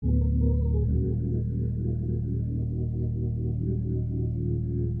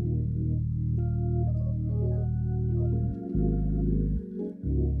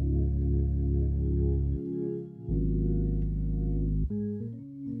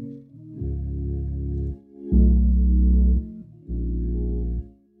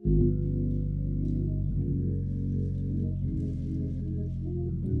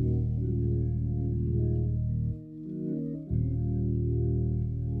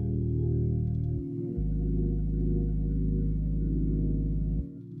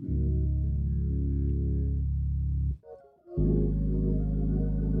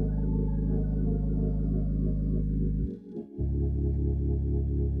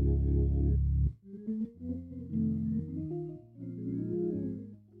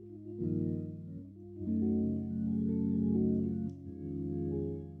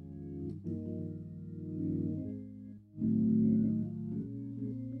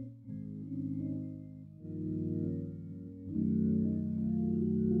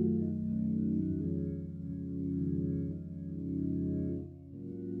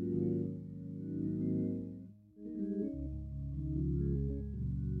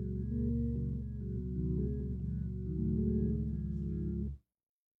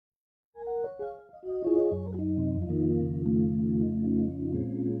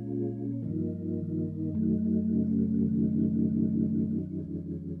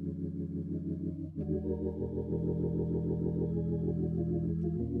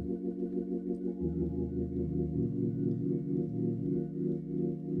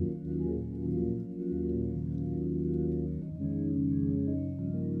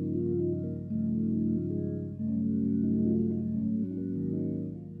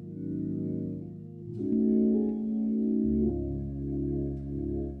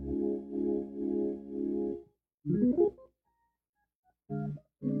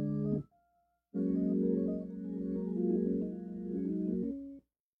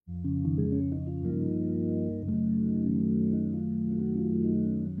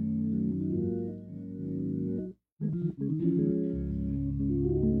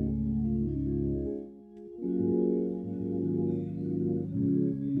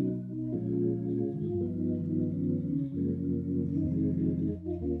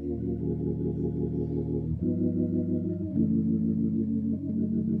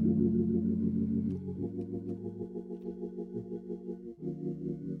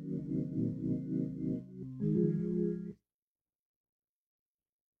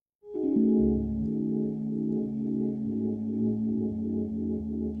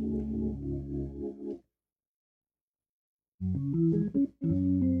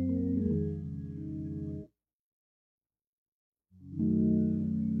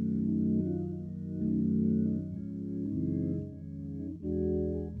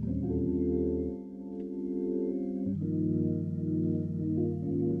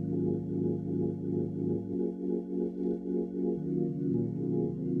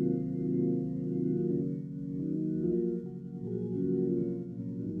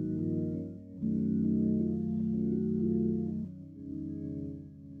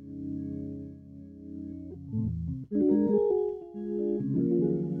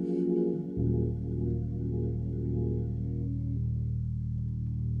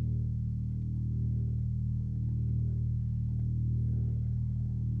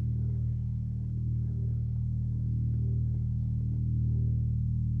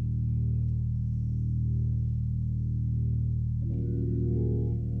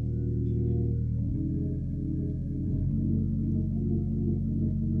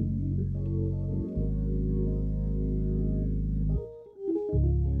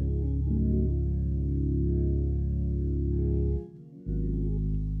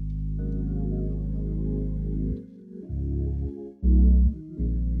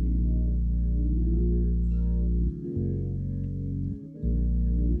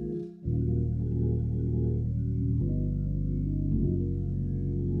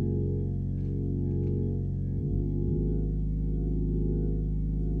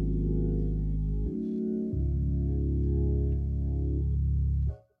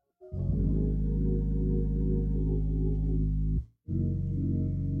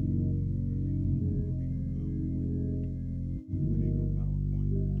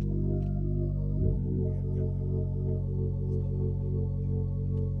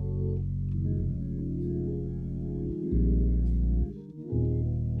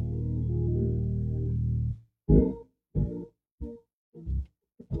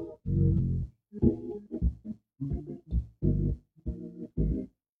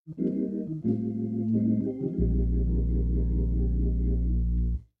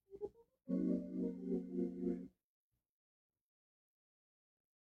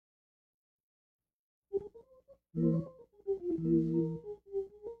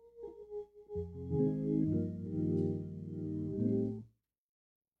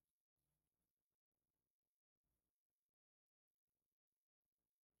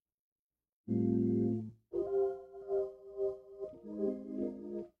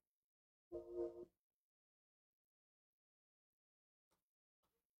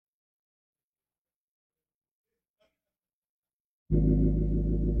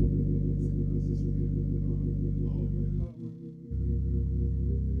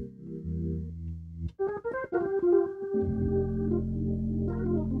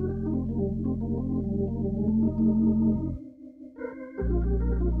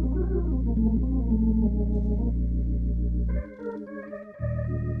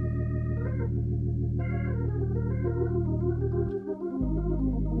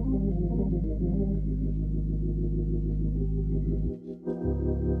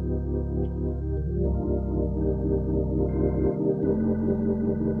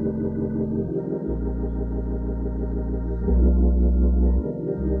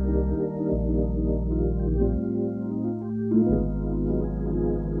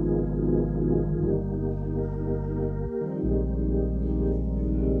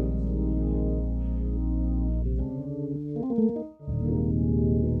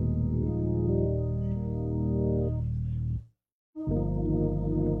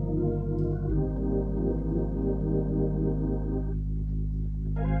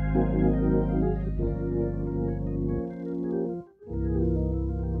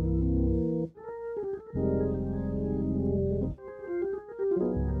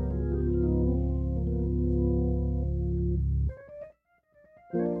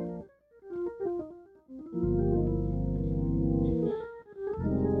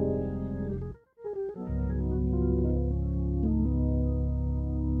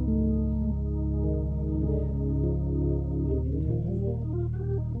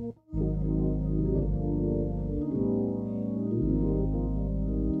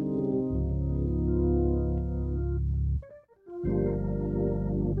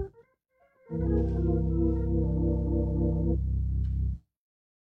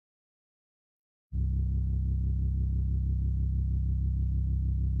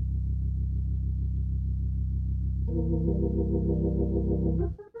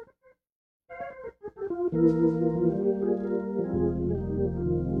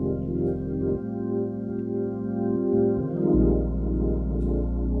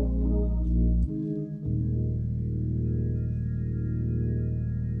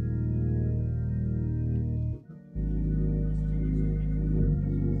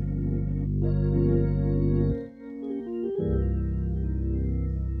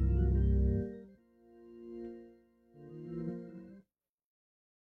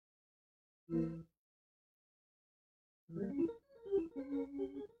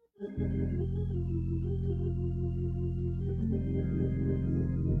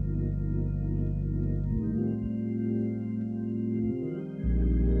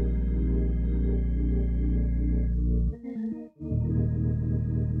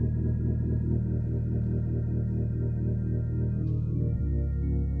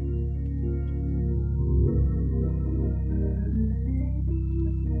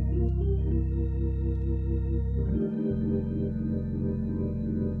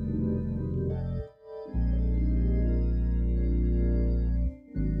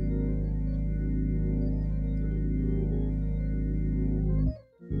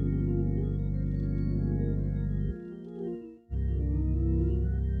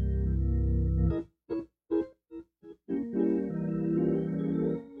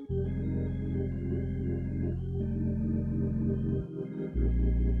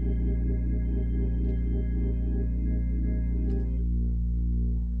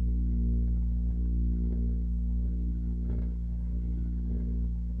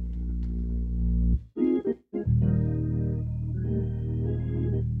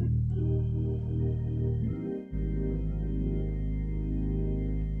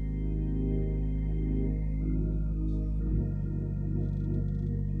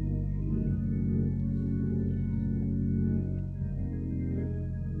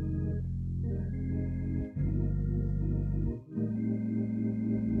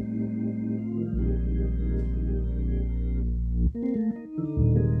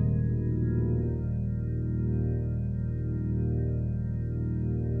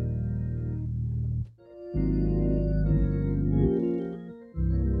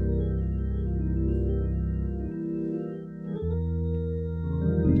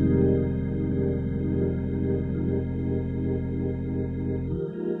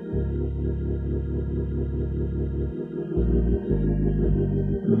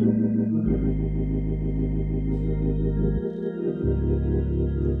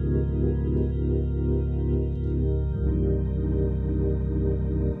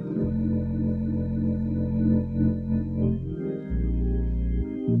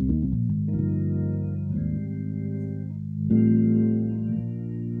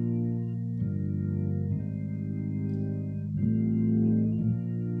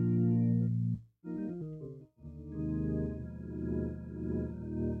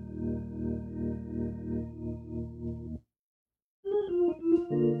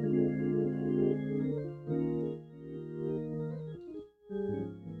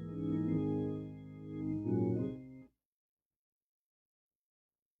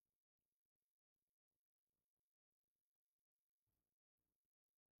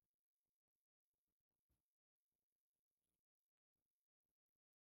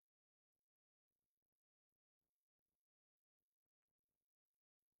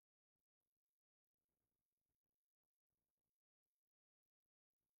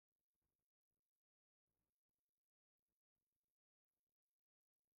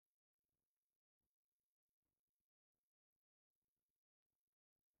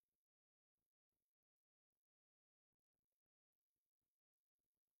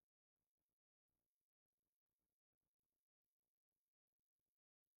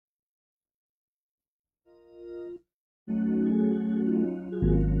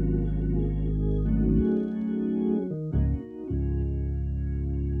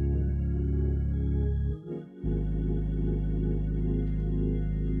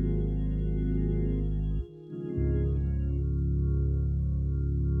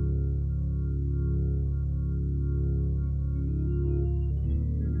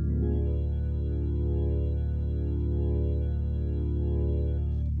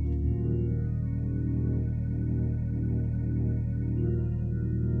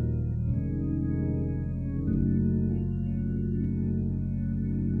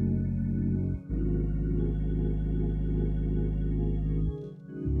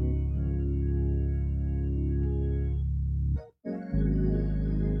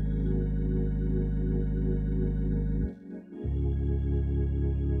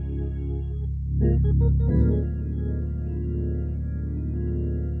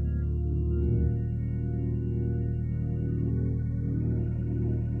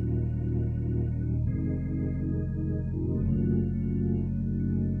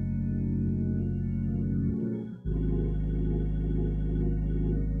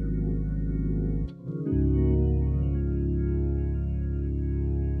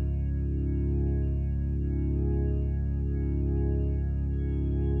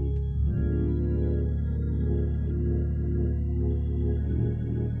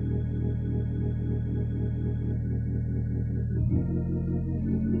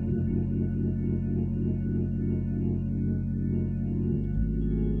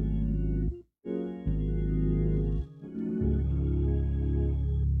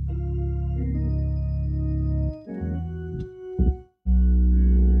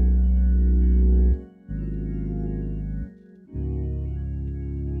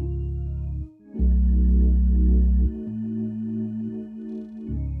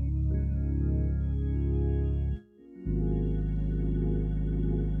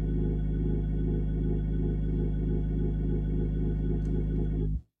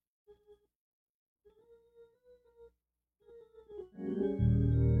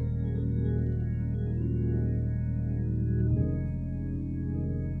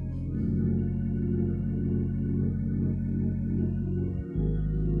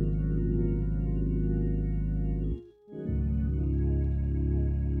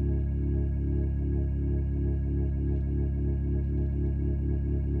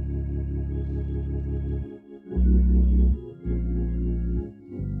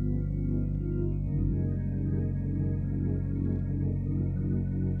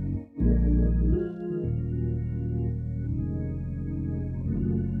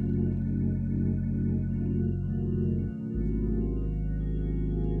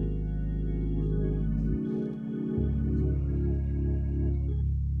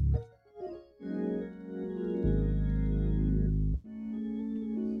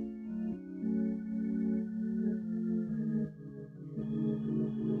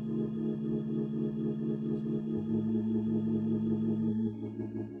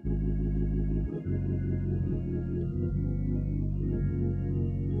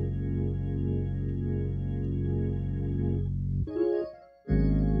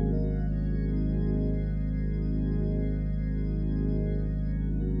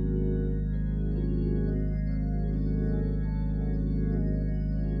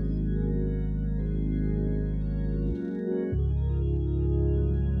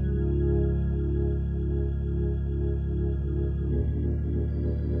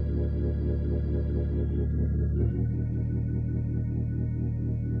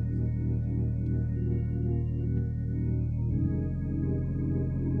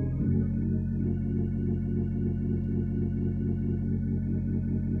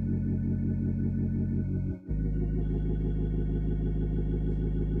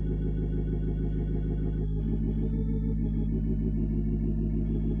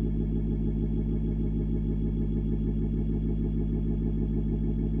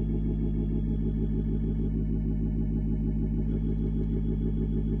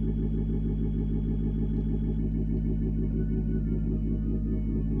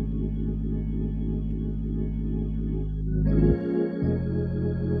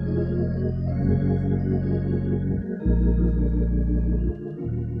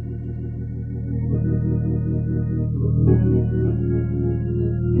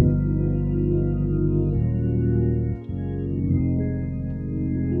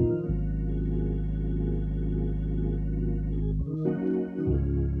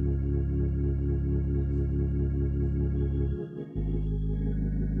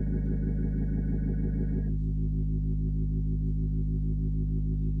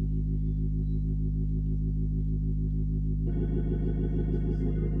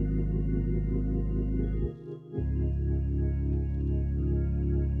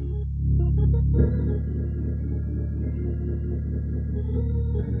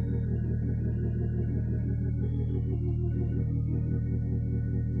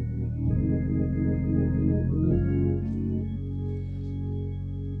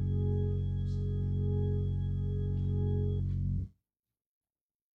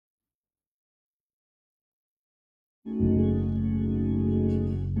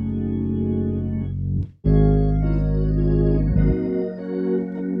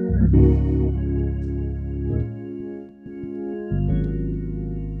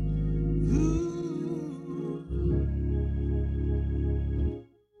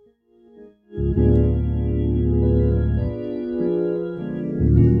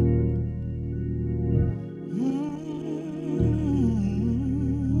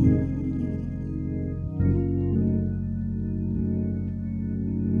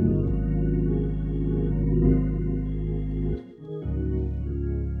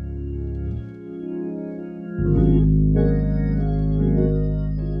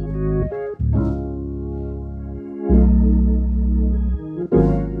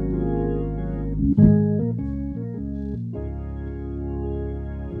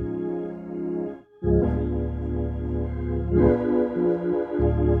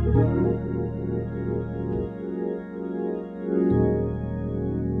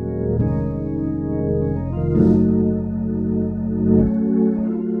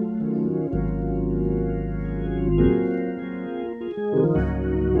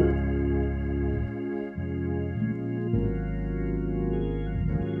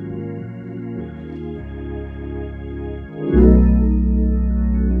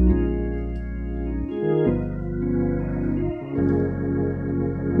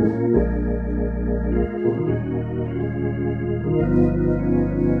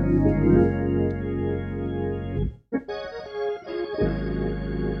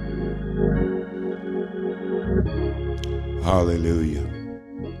Hallelujah.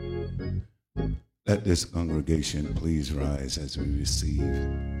 Let this congregation please rise as we receive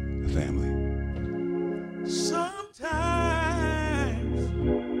the family. Sometimes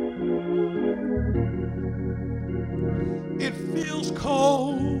it feels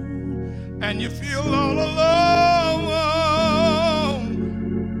cold and you feel all alone.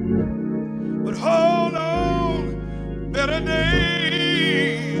 But hold on, better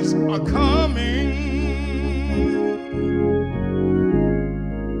days are coming.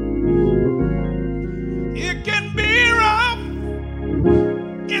 It can be rough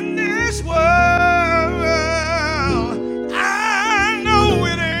in this world. I know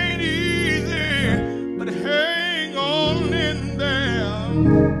it ain't easy, but hang on in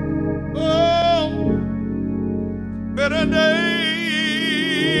there. Oh, better days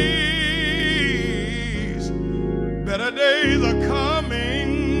are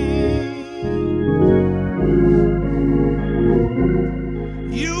coming.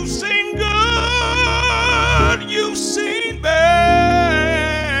 You've seen good, you've seen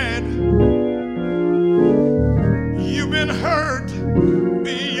bad. You've been hurt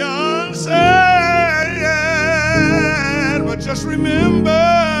beyond sad. But just remember,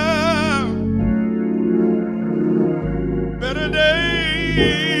 better days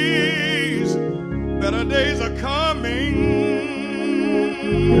are coming.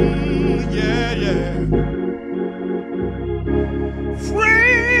 Yeah, yeah.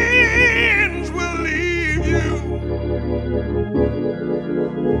 Friends will leave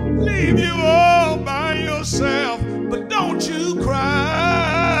you all by yourself, but don't you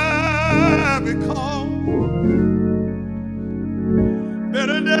cry, because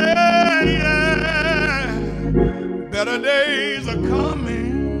better days are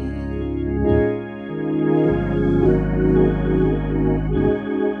coming.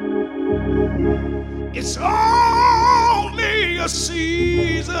 It's only a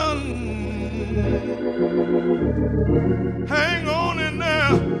season. Hang on in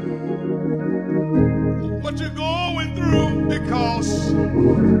there, what you're going through, because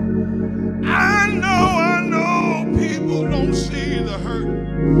I know people don't see the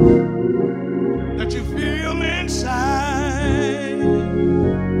hurt that you feel inside.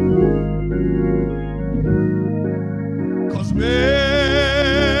 'Cause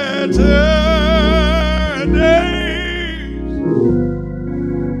better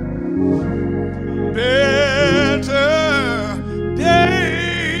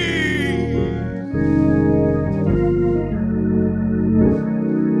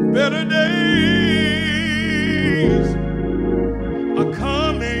days are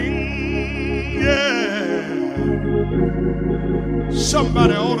coming, yeah.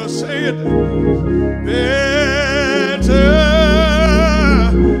 Somebody ought to say it. Better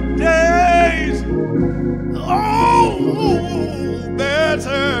days, oh,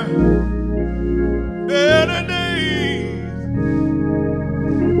 better days,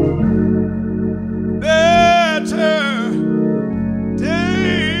 better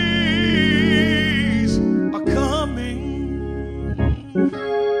days are coming.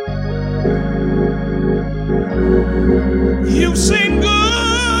 You've seen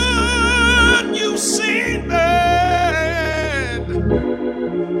good, you've seen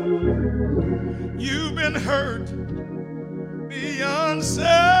You've been hurt beyond sad,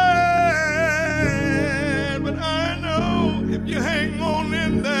 but I know if you hang on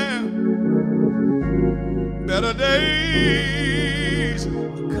in there, better days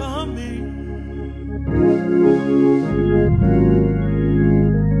are coming.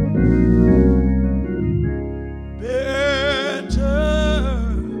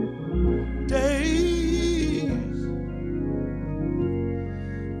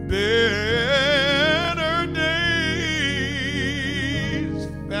 Better days,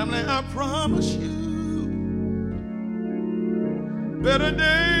 family, I promise you, better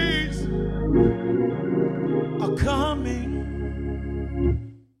days are coming.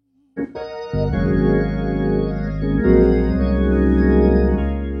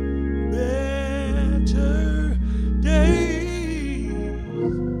 Better days,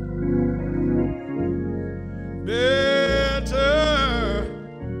 better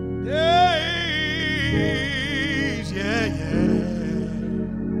days, yeah, yeah.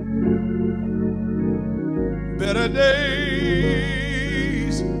 Better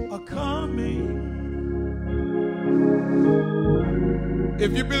days are coming.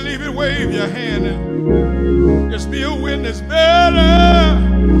 If you believe it, wave your hand and just be a witness. Better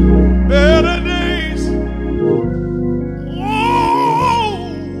days.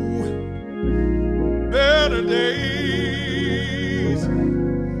 Oh, better days.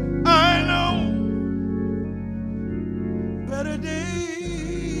 I know better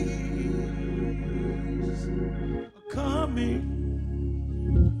days are coming.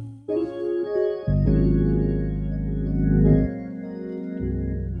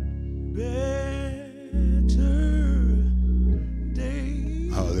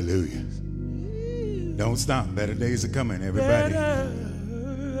 Hallelujah. Don't stop. Better days are coming, everybody.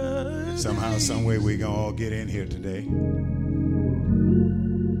 Somehow, some way, we're going to all get in here today.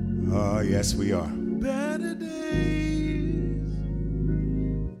 Oh, yes, we are. Better days.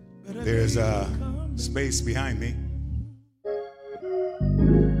 There's a space behind me.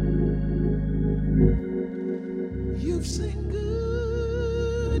 You've seen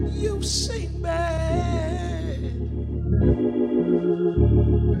good, you've seen bad.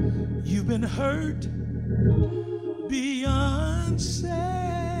 You've been hurt beyond sad,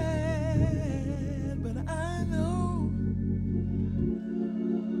 but I know,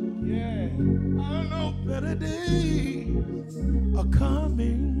 yeah, I know better days are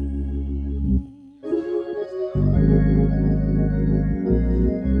coming.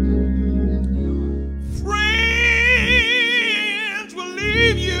 Friends will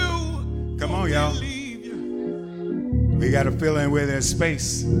leave you. Come on, y'all. We got a feeling where there's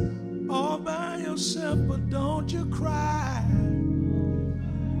space. All by yourself, but don't you cry.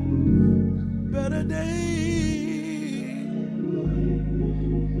 Better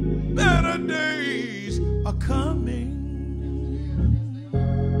days are coming.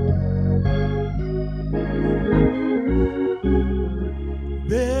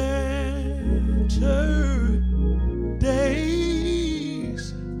 Better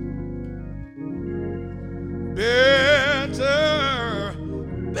days.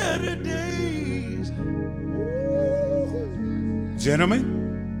 Better days.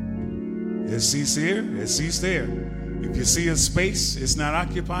 Gentlemen, is seats here? Is seats there? If you see a space, it's not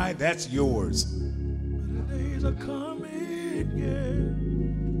occupied, that's yours. Better days are coming, yeah.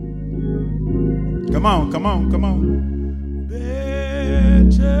 Come on, come on, come on.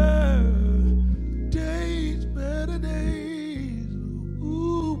 Better days, better days.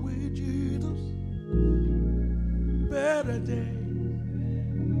 Ooh, with Jesus. Better days.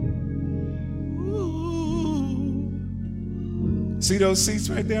 See those seats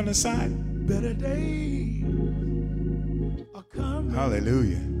right there on the side? Better days are coming.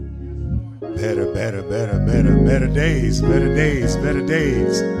 Hallelujah. Better days, better days, better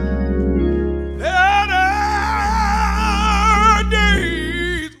days. Better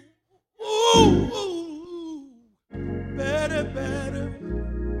days. Ooh, better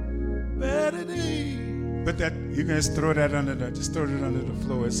days. Put that, you can just throw that under the, just throw it under the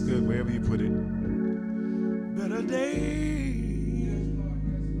floor. It's good wherever you put it. Better days.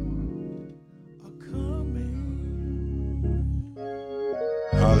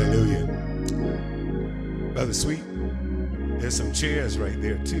 Hallelujah. Brother Sweet, there's some chairs right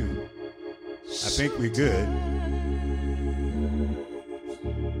there too. I think we're good.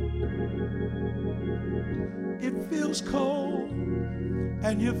 It feels cold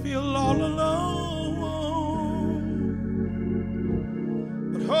and you feel all alone.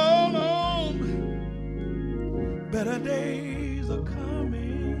 But hold on, better days are coming.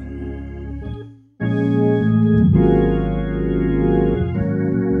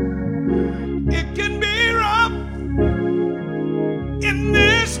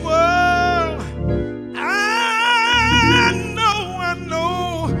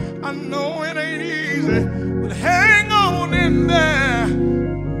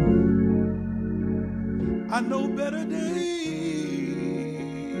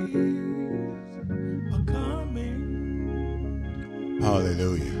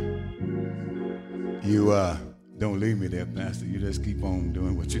 Pastor. You just keep on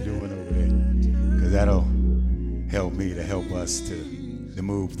doing what you're doing over there, because that'll help me to help us to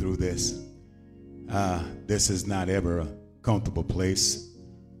move through this. This is not ever a comfortable place.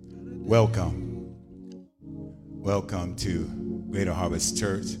 Welcome. Welcome to Greater Harvest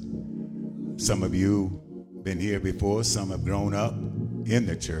Church. Some of you been here before. Some have grown up in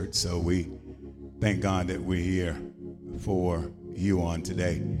the church. So we thank God that we're here for you on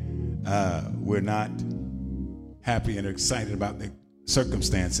today. We're not happy and excited about the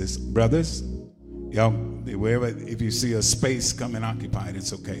circumstances. Brothers, y'all, wherever, if you see a space coming occupied,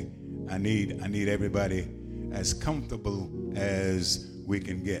 it's okay. I need everybody as comfortable as we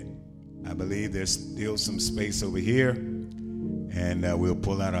can get. I believe there's still some space over here, and we'll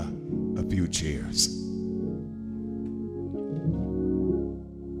pull out a few chairs.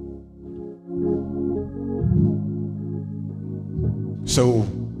 So,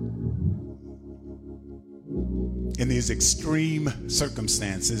 in these extreme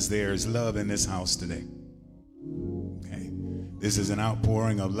circumstances, there's love in this house today. Okay, this is an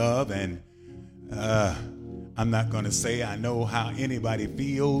outpouring of love, and I'm not going to say I know how anybody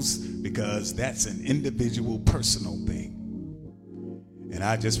feels, because that's an individual, personal thing. And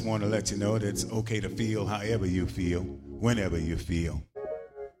I just want to let you know that it's okay to feel however you feel, whenever you feel.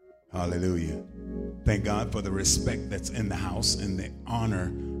 Hallelujah. Thank God for the respect that's in the house and the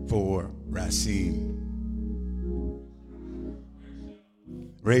honor for Rashim.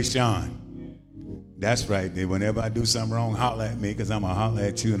 Ray Sean. That's right. Whenever I do something wrong, holler at me, because I'm going to holler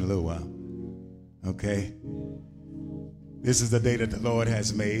at you in a little while. Okay? This is the day that the Lord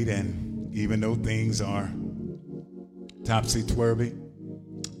has made, and even though things are topsy-turvy,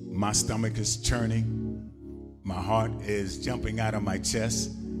 my stomach is churning, my heart is jumping out of my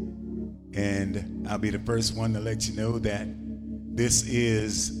chest, and I'll be the first one to let you know that this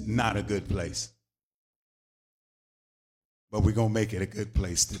is not a good place. But we're going to make it a good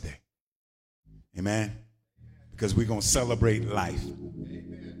place today. Amen? Because we're going to celebrate life.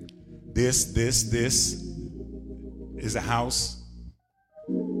 This is a house.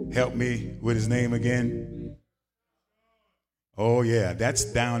 Help me with his name again. Oh, yeah, that's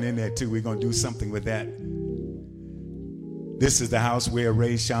down in there, too. We're going to do something with that. This is the house where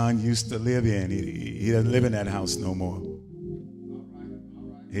Ray Sean used to live in. He doesn't live in that house no more.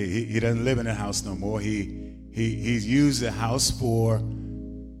 He doesn't live in that house no more. He's used the house for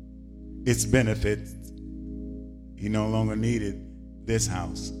its benefit. He no longer needed this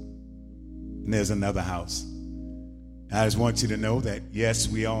house. And there's another house. I just want you to know that, yes,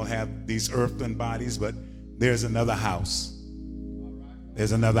 we all have these earthly bodies, but there's another house.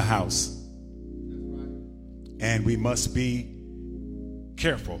 There's another house. And we must be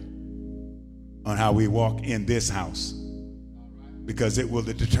careful on how we walk in this house, because it will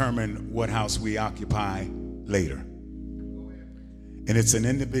determine what house we occupy later. And it's an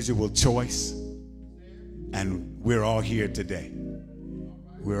individual choice, and we're all here today.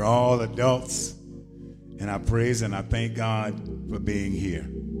 We're all adults, and I praise and I thank God for being here.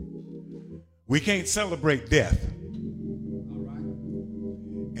 We can't celebrate death.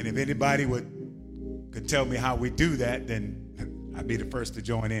 And if anybody could tell me how we do that, then I'd be the first to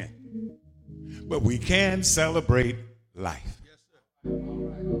join in. But we can celebrate life.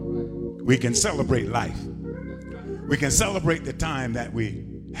 We can celebrate life. We can celebrate the time that we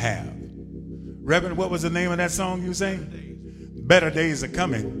have. Reverend, what was the name of that song you sang? Better days are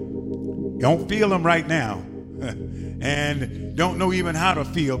coming. You don't feel them right now. And don't know even how to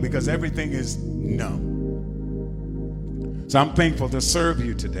feel, because everything is numb. So I'm thankful to serve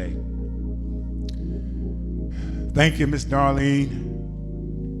you today. Thank you, Miss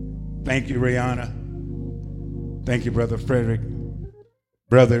Darlene. Thank you, Rihanna. Thank you, Brother Frederick.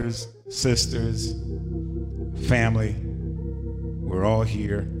 Brothers, sisters, family, we're all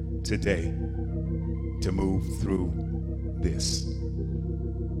here today to move through this.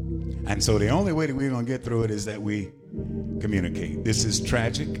 And so the only way that we're going to get through it is that we communicate. This is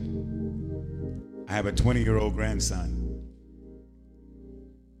tragic. I have a 20-year-old grandson.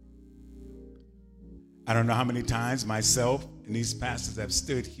 I don't know how many times myself and these pastors have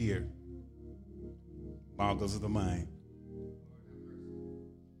stood here. Boggles of the mind.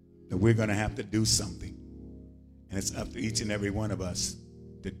 That we're going to have to do something. And it's up to each and every one of us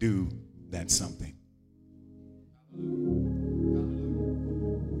to do that something.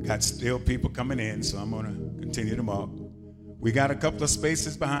 Got still people coming in, so I'm going to continue to walk. We got a couple of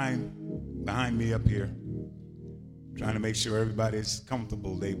spaces behind me up here. Trying to make sure everybody's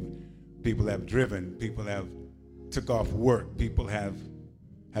comfortable. People have driven. People have took off work. People have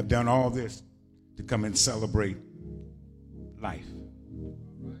done all this to come and celebrate life.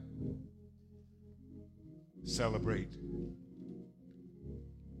 Celebrate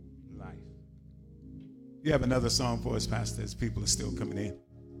You have another song for us, Pastor, as people are still coming in?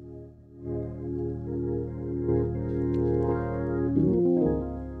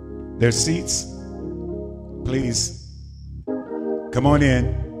 There's seats. Please come on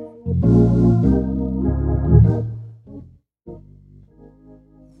in.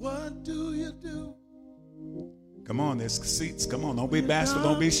 What do you do? Come on, there's seats. Come on, don't be bashful,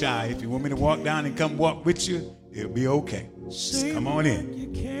 don't be shy. If you want me to walk down and come walk with you, it'll be okay. Just come on in. You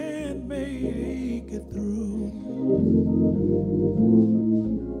can't make it through.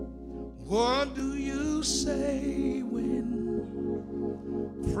 What do you say when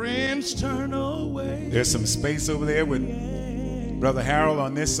friends turn away? There's some space over there with Brother Harold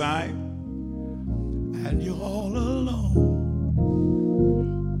on this side. And you're all alone.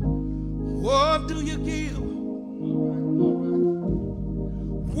 What do you give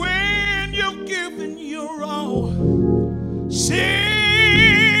when you've given your all?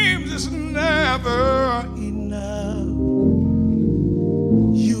 Seems it's never enough.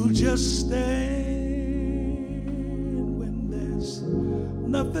 You just stand when there's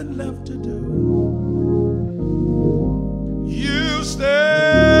nothing left to do. You stand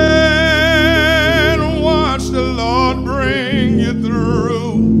and watch the Lord bring you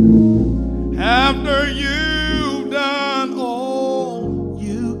through. After you've done all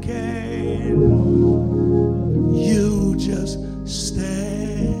you can, you just stand.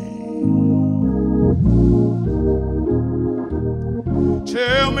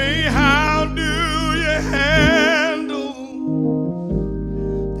 Tell me, how do you handle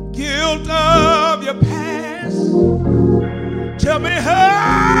the guilt of your past? Tell me,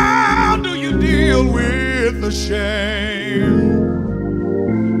 how do you deal with the shame?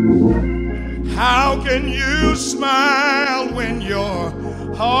 How can you smile when your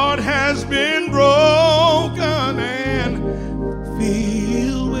heart has been broken and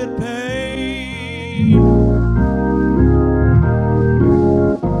filled with pain?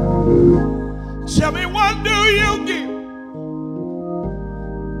 Tell me, what do you give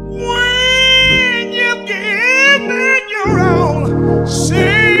when you've given your all?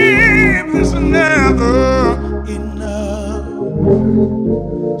 Seems it's never enough.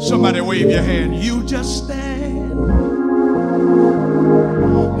 Somebody wave your hand. You just stand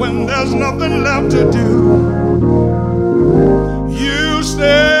when there's nothing left to do. You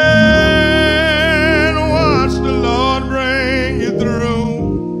stand, watch the Lord bring you through.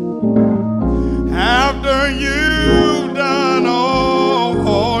 After you've done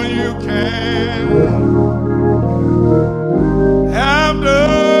all you can. After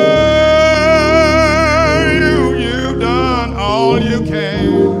you've done all you can.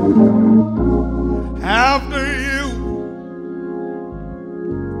 After you've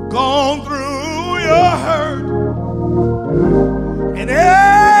gone through your hurt and after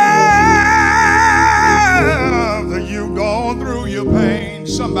you've gone through your pain,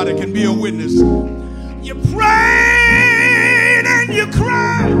 somebody can be a witness. You prayed and you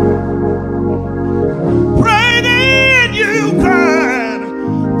cried. Prayed and you cried.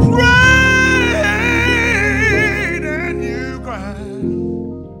 Prayed and you cried.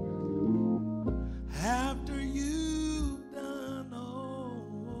 After you've done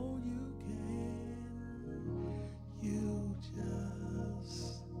all you can, you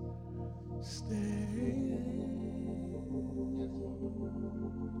just stay.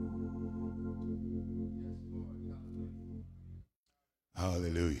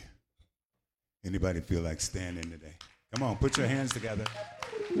 Hallelujah. Anybody feel like standing today? Come on, put your hands together.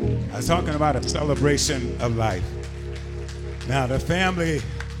 I was talking about a celebration of life. Now, the family,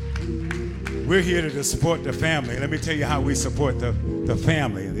 we're here to support the family. Let me tell you how we support the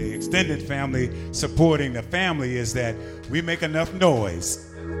family. The extended family supporting the family is that we make enough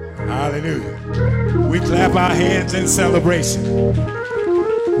noise. Hallelujah. We clap our hands in celebration.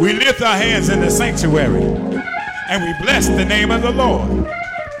 We lift our hands in the sanctuary. And we bless the name of the Lord.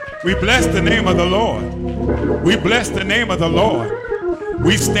 We bless the name of the Lord. We bless the name of the Lord.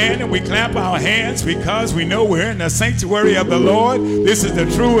 We stand and we clap our hands because we know we're in the sanctuary of the Lord. This is the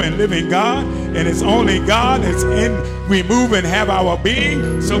true and living God, and it's only God that's in we move and have our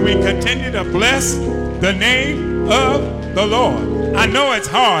being, so we continue to bless the name of the Lord. I know it's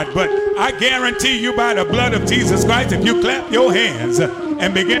hard, but I guarantee you by the blood of Jesus Christ, if you clap your hands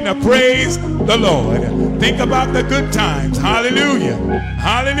and begin to praise the Lord, think about the good times. Hallelujah.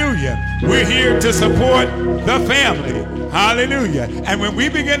 Hallelujah. We're here to support the family. Hallelujah. And when we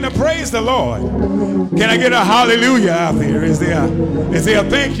begin to praise the Lord, can I get a hallelujah out there? Is there a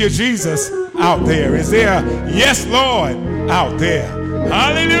thank you, Jesus, out there? Is there yes, Lord, out there?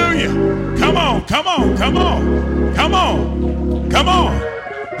 Hallelujah. Come on, come on, come on, come on, come on.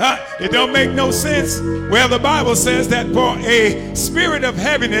 It don't make no sense. Well, the Bible says that for a spirit of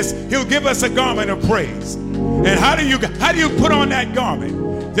heaviness, he'll give us a garment of praise. And how do you put on that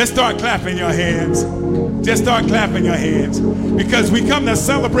garment? Just start clapping your hands. Just start clapping your hands. Because we come to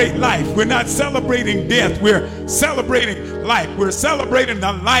celebrate life. We're not celebrating death. We're celebrating life. We're celebrating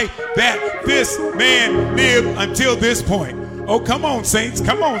the life that this man lived until this point. Oh, come on, saints.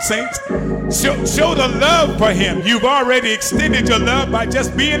 Come on, saints. Show the love for him. You've already extended your love by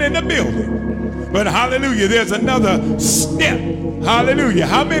just being in the building. But hallelujah, there's another step. Hallelujah.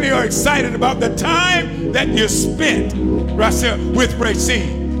 How many are excited about the time that you spent with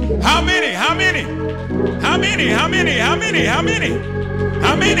Racine? How many? How many? How many? How many? How many? How many?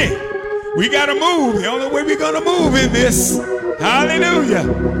 How many? We got to move. The only way we're going to move in this, hallelujah,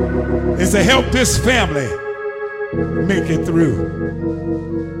 is to help this family make it through.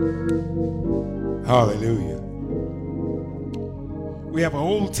 Hallelujah. We have an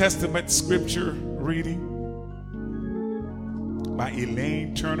Old Testament scripture reading by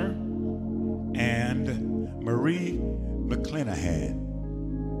Elaine Turner and Marie McClanahan.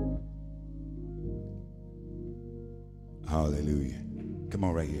 Hallelujah. Come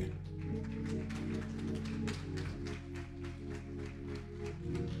on right here.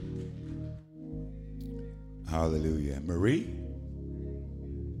 Hallelujah. Marie?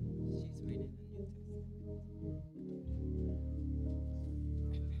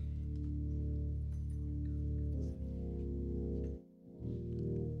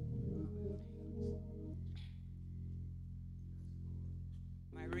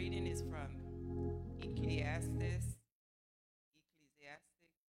 My reading is from Ecclesiastes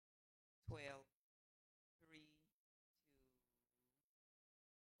 12:3-14.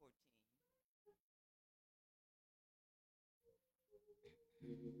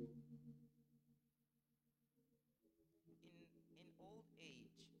 In old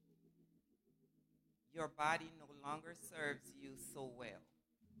age, your body no longer serves you so well.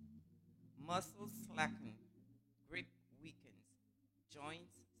 Muscles slacken, grip weakens,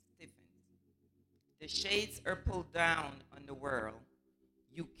 joints stiffen. The shades are pulled down on the world.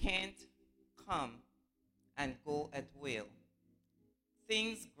 You can't come and go at will.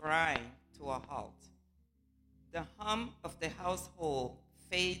 Things grind to a halt. The hum of the household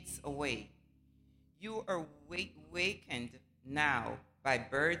fades away. You are wakened now by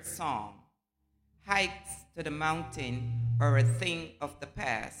bird song. Hikes to the mountain are a thing of the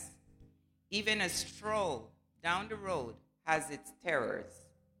past. Even a stroll down the road has its terrors.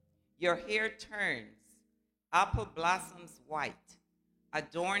 Your hair turns, apple blossoms white,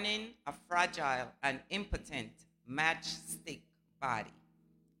 adorning a fragile and impotent matchstick body.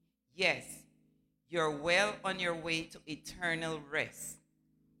 Yes, you're well on your way to eternal rest,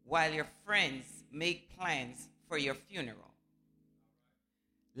 while your friends make plans for your funeral.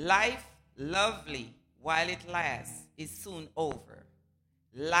 Life, lovely while it lasts, is soon over.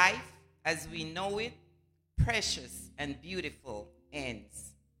 Life, as we know it, precious and beautiful,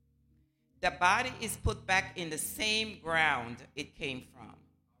 ends. The body is put back in the same ground it came from.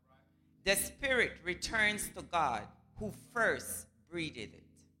 The spirit returns to God, who first breathed it.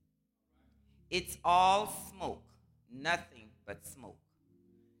 It's all smoke, nothing but smoke.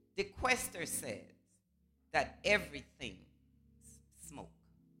 The quester says that everything's smoke.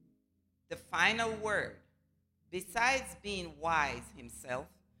 The final word, besides being wise himself,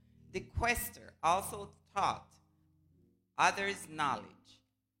 the quester also taught others knowledge.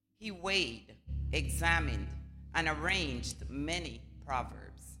 He weighed, examined, and arranged many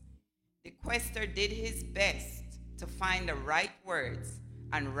proverbs. The quester did his best to find the right words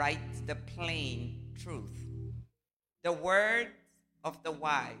and write the plain truth. The words of the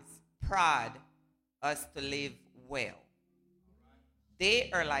wise prod us to live well.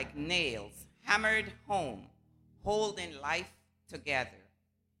 They are like nails hammered home, holding life together.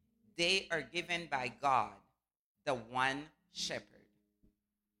 They are given by God, the one shepherd.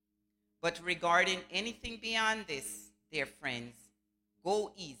 But regarding anything beyond this, dear friends,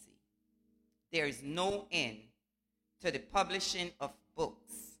 go easy. There is no end to the publishing of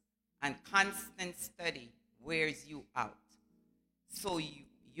books, and constant study wears you out. So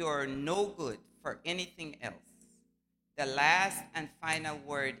you're no good for anything else. The last and final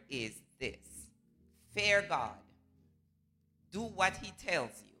word is this: fear God. Do what he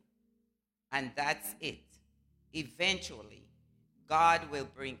tells you, and that's it. Eventually, God will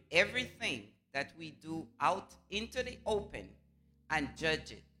bring everything that we do out into the open and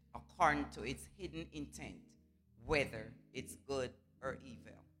judge it according to its hidden intent, whether it's good or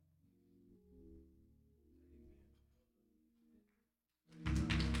evil.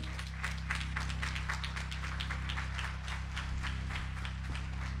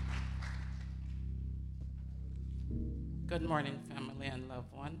 Good morning, family and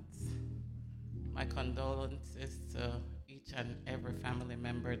loved ones. My condolences to each and every family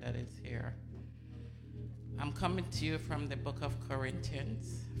member that is here. I'm coming to you from the book of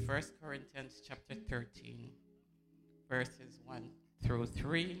Corinthians, 1 Corinthians chapter 13, verses 1 through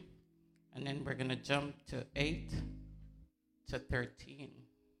 3, and then we're going to jump to 8 to 13.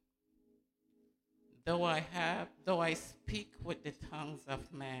 Though I speak with the tongues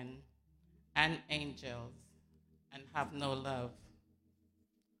of men and angels and have no love,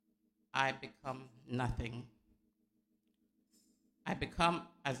 I become nothing. I become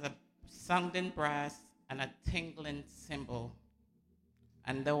as a sounding brass and a tingling cymbal.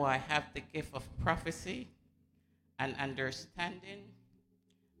 And though I have the gift of prophecy and understanding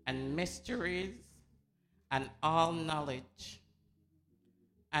and mysteries and all knowledge,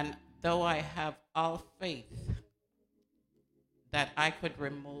 and though I have all faith that I could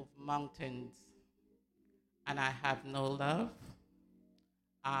remove mountains, and I have no love,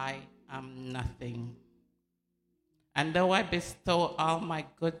 I am nothing. And though I bestow all my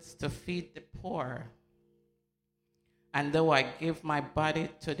goods to feed the poor, and though I give my body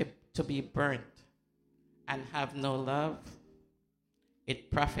to be burnt and have no love,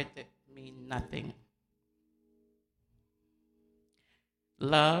 it profiteth me nothing.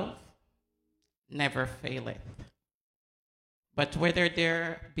 Love never faileth. But whether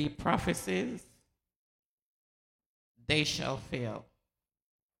there be prophecies, they shall fail.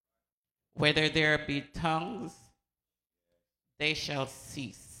 Whether there be tongues, they shall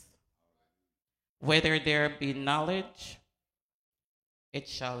cease. Whether there be knowledge, it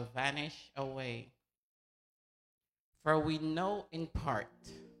shall vanish away. For we know in part,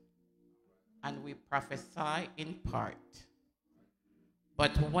 and we prophesy in part.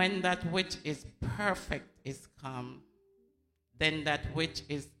 But when that which is perfect is come, then that which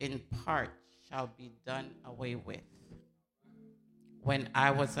is in part shall be done away with. When I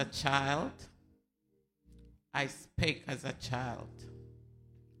was a child, I spake as a child.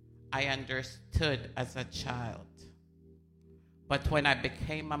 I understood as a child. But when I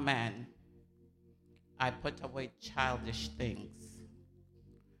became a man, I put away childish things.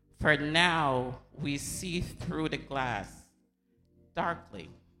 For now we see through the glass darkly,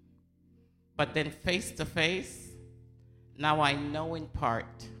 but then face to face. Now I know in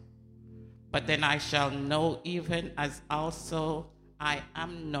part, but then I shall know even as also I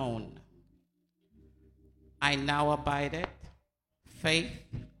am known. I now abideth faith,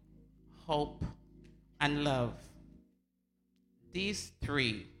 hope, and love. These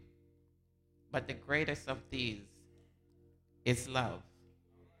three, but the greatest of these is love.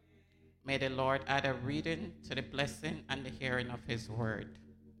 May the Lord add a reading to the blessing and the hearing of his word.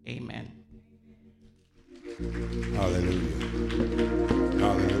 Amen. Hallelujah.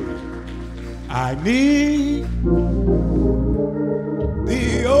 Hallelujah. I need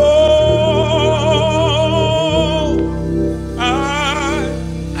thee, oh,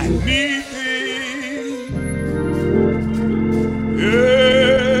 I need thee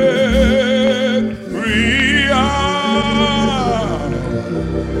every hour.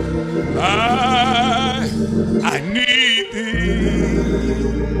 I need thee.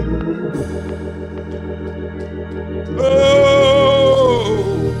 Oh,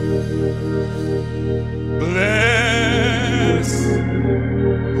 bless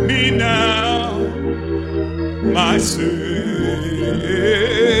me now, my Savior.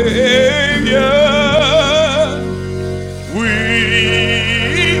 We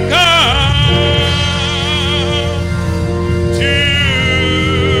come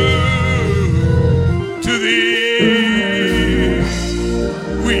to thee.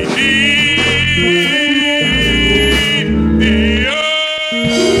 We need thee. Oh,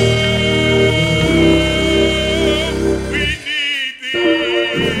 we need thee.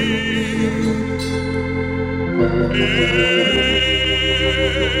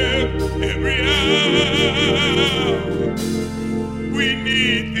 Every hour we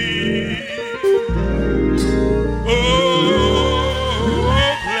need thee. Oh,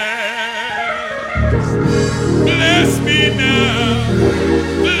 bless me now,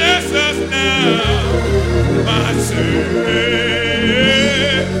 bless us now, my Savior.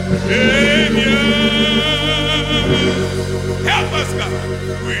 Help us, God.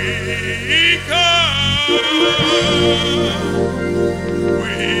 We come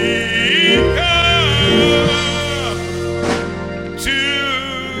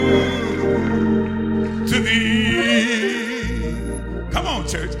to thee. Come on,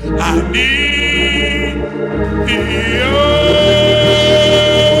 church. I need thee. Oh,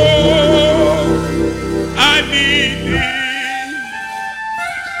 I need thee.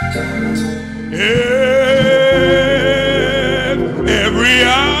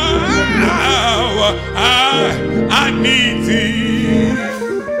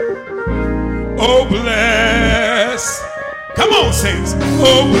 bless. Come on, saints.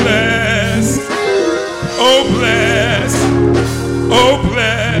 Oh, bless. Oh, bless. Oh,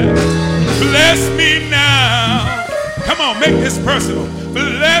 bless. Bless me now. Come on, make this personal.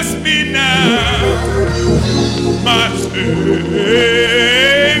 Bless me now, my Savior.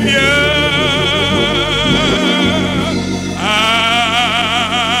 I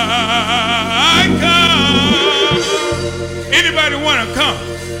come. Anybody want to come?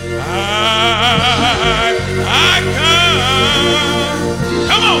 I come.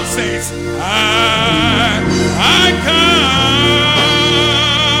 Come on, saints. I come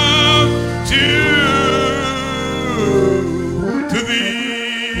to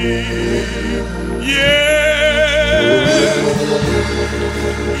thee. Yeah.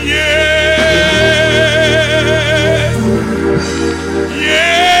 Yeah. Yeah.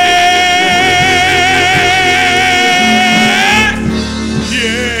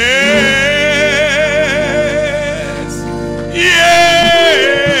 Yes. Yes.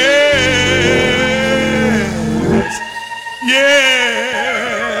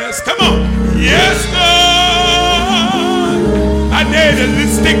 Yes. Come on. Yes, Lord. I dare to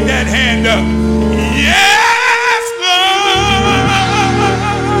stick that hand up. Yes, Lord.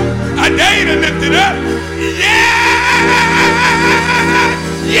 I dare you to lift it up. Yes.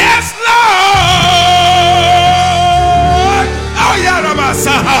 Yes, Lord. Oh,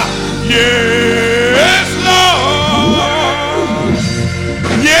 Yarabasaha. Yes, Lord.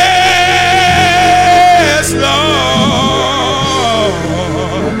 Yes, Lord.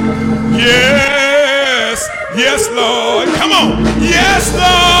 Yes. Yes, Lord. Come on. Yes, Lord.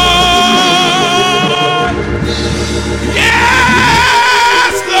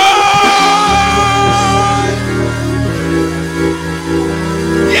 Yes, Lord.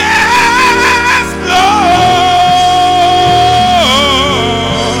 Yes, Lord.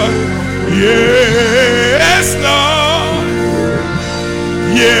 Yes, Lord.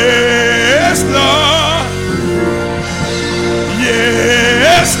 Yes, Lord.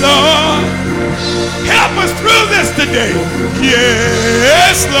 Yes, Lord. Help us through this today.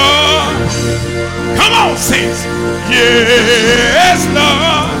 Yes, Lord. Come on, saints. Yes,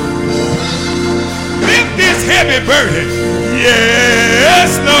 Lord. Lift this heavy burden.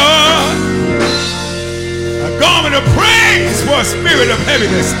 Yes, Lord. A garment of praise for a spirit of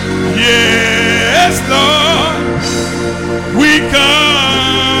heaviness. Yes, Lord. We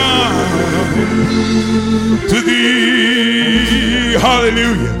come to thee.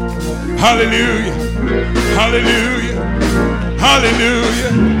 Hallelujah. Hallelujah. Hallelujah.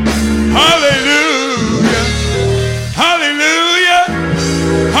 Hallelujah. Hallelujah. Hallelujah.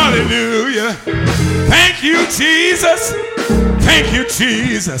 Hallelujah. Thank you, Jesus. Thank you,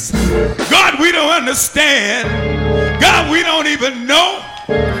 Jesus. God, we don't understand. God, we don't even know.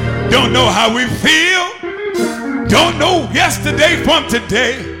 Don't know how we feel. Don't know yesterday from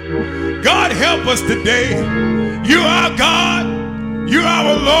today. God, help us today. You are God. You are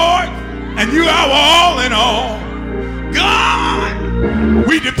our Lord. And you are our all in all. God,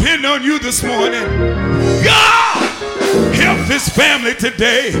 we depend on you this morning. God, help this family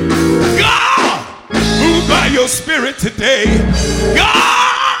today. God, move by your spirit today.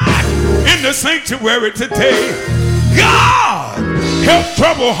 God, in the sanctuary today. God, help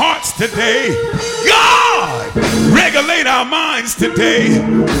troubled hearts today. God, regulate our minds today.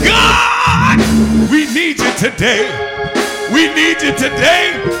 God, we need you today. We need you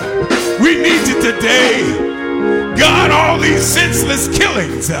today. We need you today. God, all these senseless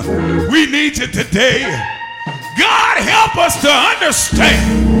killings, we need you today. God, help us to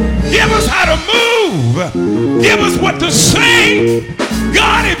understand. Give us how to move. Give us what to say.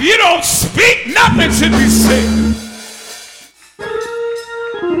 God, if you don't speak, nothing should be said.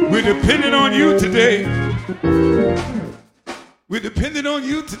 We're dependent on you today. We're dependent on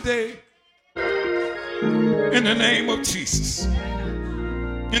you today. In the name of Jesus.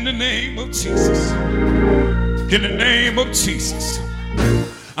 In the name of Jesus. In the name of Jesus.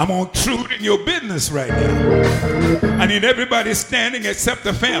 I'm going to intrude in your business right now. I need everybody standing except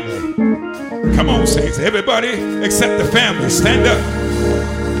the family. Come on, saints. Everybody except the family. Stand up.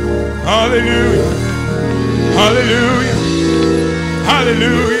 Hallelujah. Hallelujah.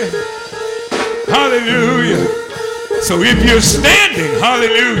 Hallelujah. Hallelujah. So if you're standing,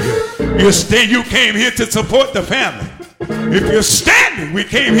 hallelujah, you came here to support the family. If you're standing, we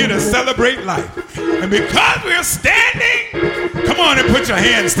came here to celebrate life. And because we're standing, come on and put your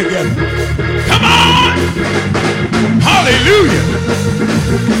hands together. Come on. Hallelujah.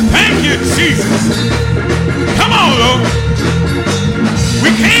 Thank you, Jesus. Come on, Lord.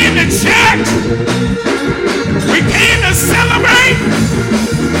 We came to church. We came to celebrate.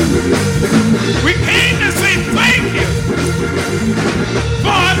 We came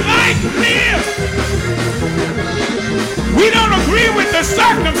the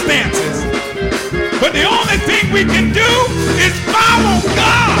circumstances. But the only thing we can do is follow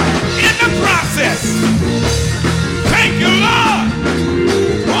God in the process. Thank you, Lord.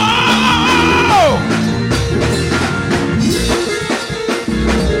 Whoa!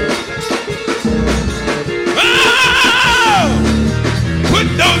 Oh! Put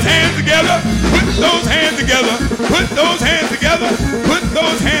those hands together. Put those hands together. Put those hands together. Put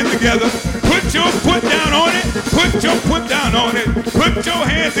those hands together. Put your foot down on it. Put your foot down on it. Put your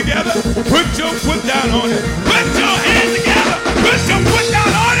hands together. Put your foot down on it. Put your hands together. Put your foot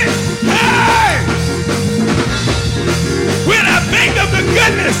down on it. Hey! When I think of the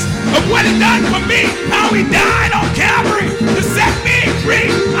goodness of what he done for me, how he died on Calvary to set me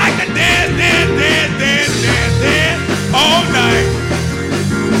free, I can dance, dance, dance, dance, dance, dance all night.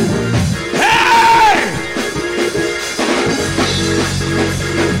 Hey!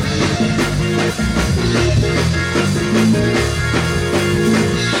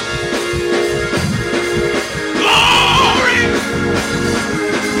 Glory!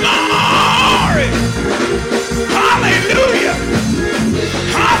 Glory! Hallelujah!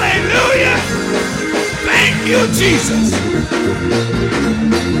 Hallelujah! Thank you, Jesus!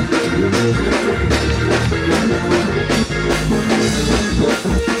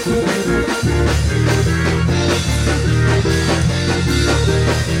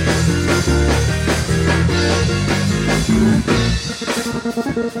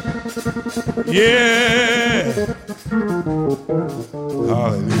 Yeah!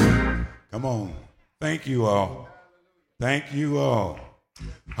 Hallelujah. Come on. Thank you all. Thank you all.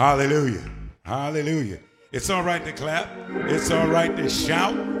 Hallelujah. Hallelujah. It's all right to clap. It's all right to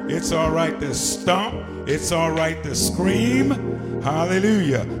shout. It's all right to stomp. It's all right to scream.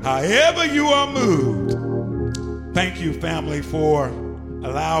 Hallelujah. However you are moved. Thank you, family, for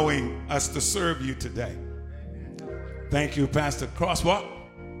allowing us to serve you today. Thank you, Pastor Crosswalk.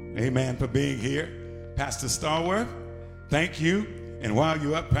 Amen, for being here. Pastor Starworth, thank you. And while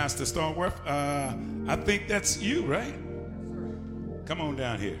you're up, Pastor Starworth, I think that's you, right? Come on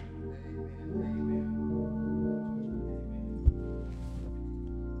down here.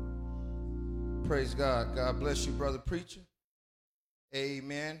 Praise God. God bless you, brother preacher.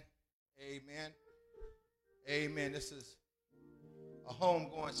 Amen. Amen. Amen. This is a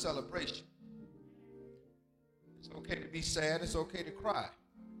homegoing celebration. It's okay to be sad. It's okay to cry.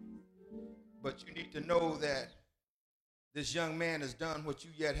 But you need to know that this young man has done what you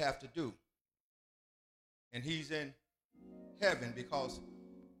yet have to do. And he's in heaven because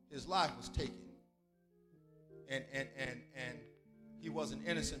his life was taken. And he was an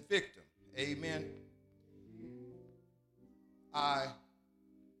innocent victim. Amen. I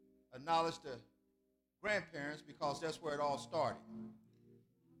acknowledge the grandparents because that's where it all started.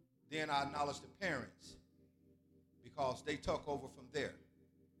 Then I acknowledge the parents because they took over from there.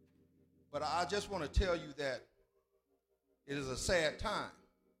 But I just want to tell you that it is a sad time.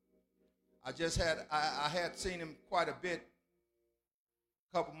 I had seen him quite a bit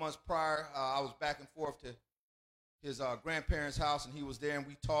a couple months prior. I was back and forth to his grandparents' house, and he was there, and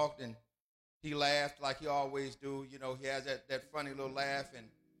we talked, and he laughed like he always do. You know, he has that funny little laugh,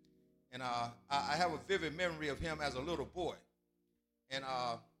 and I have a vivid memory of him as a little boy. And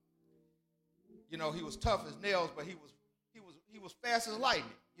you know, he was tough as nails, but he was fast as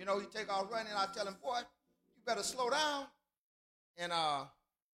lightning. You know, he'd take off running, and I'd tell him, boy, you better slow down. And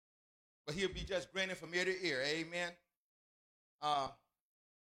but he'll be just grinning from ear to ear. Amen. I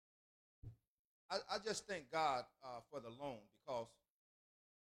just thank God for the loan because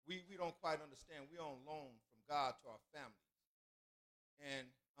we don't quite understand. We on loan from God to our families. And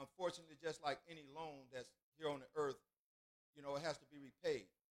unfortunately, just like any loan that's here on the earth, you know, it has to be repaid.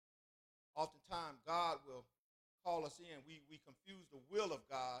 Oftentimes, God will call us in. We confuse the will of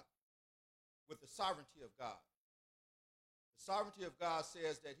God with the sovereignty of God. The sovereignty of God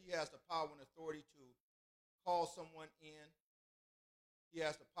says that he has the power and authority to call someone in. He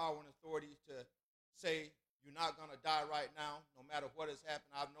has the power and authority to say, you're not going to die right now, no matter what has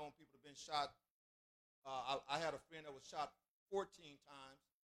happened. I've known people have been shot. I had a friend that was shot 14 times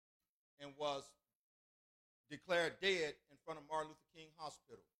and was declared dead in front of Martin Luther King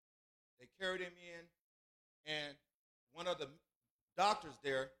Hospital. They carried him in, and one of the doctors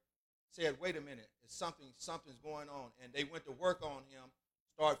there said, wait a minute, something's going on. And they went to work on him,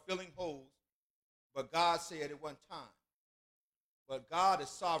 started filling holes, but God said it wasn't time. But God is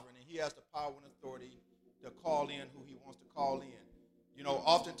sovereign, and he has the power and authority to call in who he wants to call in. You know,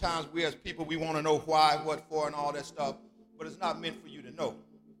 oftentimes we as people, we want to know why, what for, and all that stuff, but it's not meant for you to know.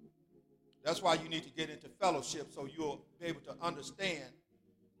 That's why you need to get into fellowship so you'll be able to understand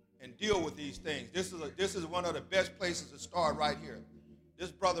and deal with these things. This is one of the best places to start right here.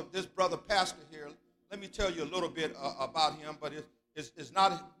 this brother pastor here, let me tell you a little bit about him, but it's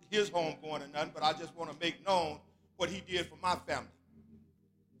not his home going or nothing, but I just want to make known what he did for my family.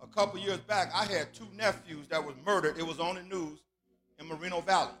 A couple years back, I had 2 nephews that was murdered. It was on the news in Moreno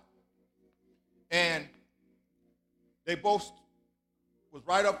Valley. And they both was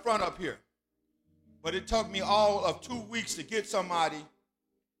right up front up here. But it took me all of 2 weeks to get somebody,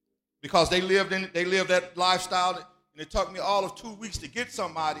 because they lived that lifestyle, and it took me all of 2 weeks to get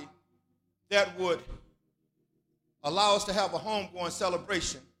somebody that would allow us to have a homegoing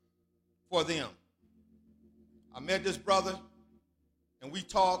celebration for them. I met this brother, and we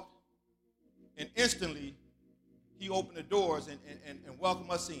talked, and instantly he opened the doors and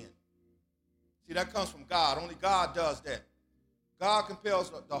welcomed us in. See, that comes from God. Only God does that. God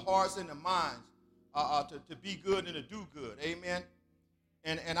compels the hearts and the minds to be good and to do good. Amen.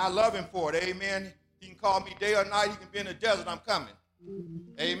 And I love him for it. Amen. He can call me day or night. He can be in the desert. I'm coming.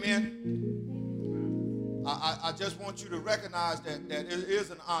 Amen. I just want you to recognize that it is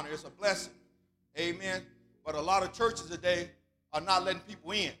an honor. It's a blessing. Amen. But a lot of churches today are not letting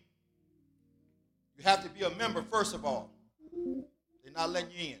people in. You have to be a member, first of all. They're not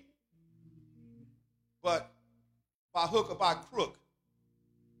letting you in. But by hook or by crook,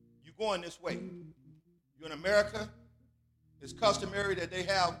 you're going this way. You're in America. It's customary that they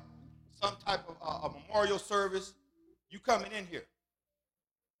have some type of a memorial service. You coming in here.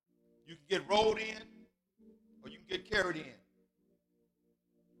 You can get rolled in or you can get carried in.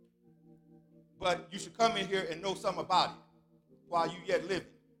 But you should come in here and know something about it while you yet living.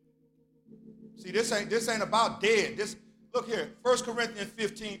 See, this ain't about dead. Look here, 1 Corinthians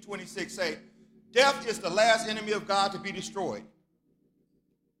 15:26 say, death is the last enemy of God to be destroyed.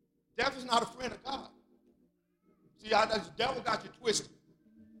 Death is not a friend of God. See, the devil got you twisted.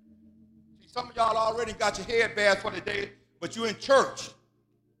 See, some of y'all already got your head bad for the day, but you're in church.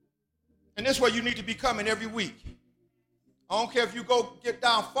 And this is where you need to be coming every week. I don't care if you go get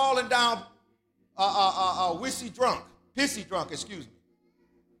down, falling down, pissy drunk, excuse me.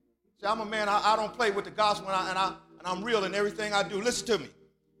 See, I'm a man, I don't play with the gospel, and I'm real in everything I do. Listen to me.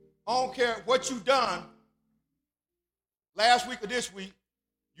 I don't care what you've done last week or this week.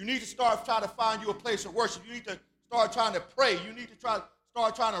 You need to start trying to find you a place of worship. You need to start trying to pray. You need to start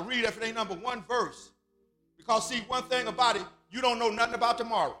trying to read if it ain't number 1 verse. Because, see, one thing about it, you don't know nothing about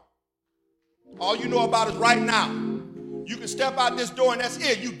tomorrow. All you know about is right now. You can step out this door and that's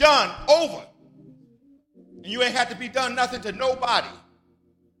it. You done, over. And you ain't had to be done nothing to nobody.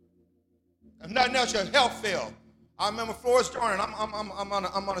 If nothing else, your health failed. I remember Florence Joyner, and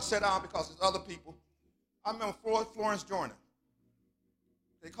I'm gonna sit down because there's other people. I remember Florence Joyner.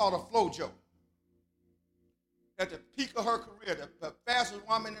 They called her FloJo. At the peak of her career, the fastest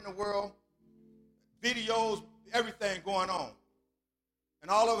woman in the world, videos, everything going on. And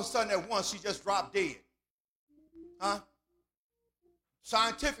all of a sudden at once, she just dropped dead. Huh?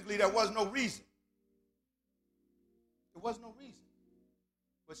 Scientifically, there was no reason. There was no reason.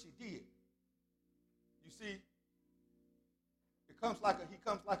 But she did. You see, he comes like a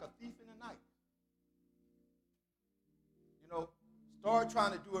thief in the night. You know, start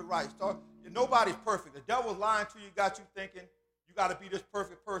trying to do it right. Nobody's perfect. The devil's lying to you, got you thinking you got to be this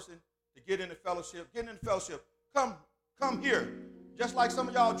perfect person to get into fellowship. Get into fellowship. Come here. Just like some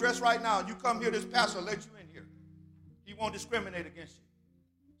of y'all dress right now, you come here, this pastor will let you in here. He won't discriminate against you.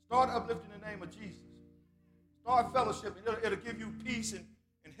 Start uplifting the name of Jesus. Start fellowship, and it'll give you peace and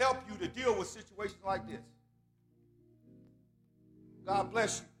help you to deal with situations like this. God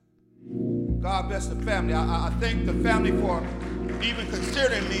bless you. God bless the family. I thank the family for even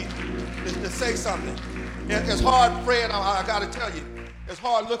considering me to say something. It's hard, Fred, I got to tell you, it's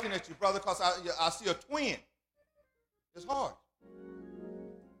hard looking at you, brother, because I see a twin. It's hard.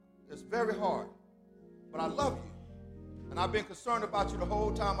 It's very hard. But I love you. And I've been concerned about you the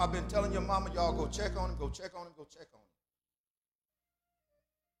whole time. I've been telling your mama, y'all go check on him, go check on him, go check on him.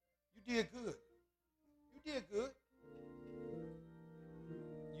 You did good. You did good.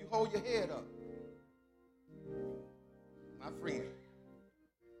 You hold your head up. My friend.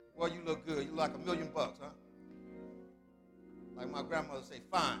 Boy, you look good. You like $1 million, huh? Like my grandmother say,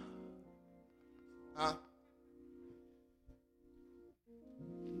 fine. Huh?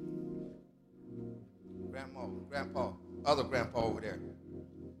 Grandma, grandpa, other grandpa over there.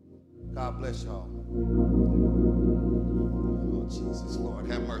 God bless y'all. Oh, Jesus, Lord,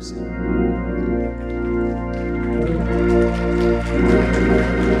 have mercy.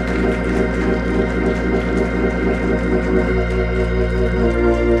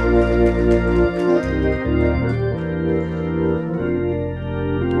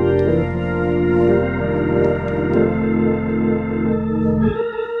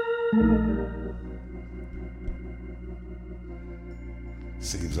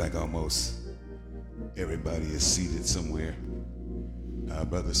 Everybody is seated somewhere.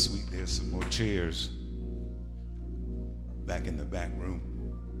 Brother Sweet, there's some more chairs back in the back room.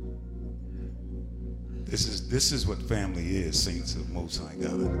 This is what family is, saints of Most High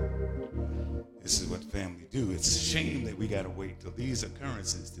God. This is what family do. It's a shame that we got to wait till these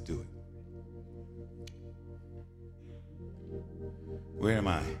occurrences to do it. Where am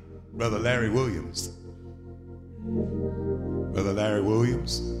I? Brother Larry Williams. Brother Larry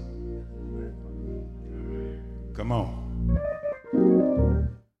Williams. Come on.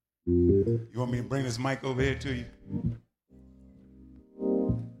 You want me to bring this mic over here to you?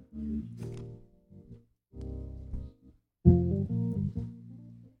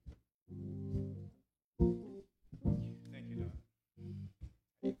 Thank you, Doc.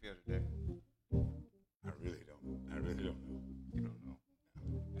 How you feel today? I really don't know. You don't know.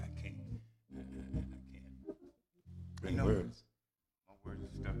 I can't. I can't. Bring know. words. My words are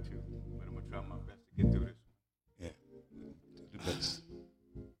stuck too, but I'm gonna try my best to get through this. Yeah. Do the best.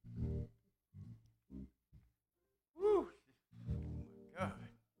 Woo! Oh my God.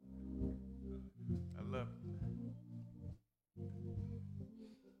 I love you.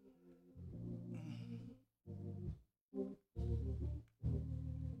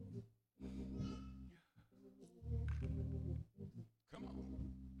 Come on.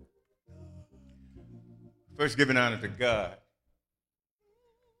 First, giving honor to God,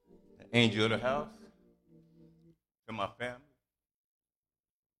 the angel of the house, to my family,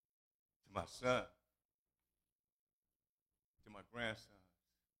 to my son, to my grandson,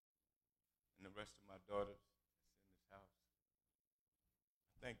 and the rest of my daughters in this house.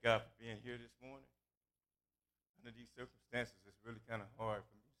 Thank God for being here this morning. Under these circumstances, it's really kind of hard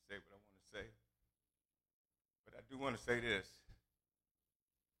for me to say what I want to say. But I do want to say this.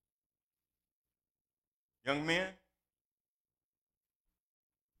 Young men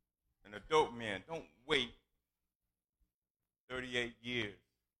and adult men, don't wait 38 years,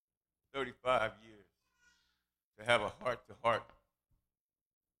 35 years to have a heart-to-heart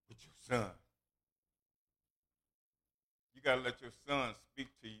with your son. You got to let your son speak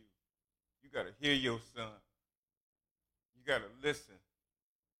to you. You got to hear your son. You got to listen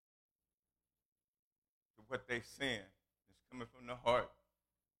to what they're saying. It's coming from the heart.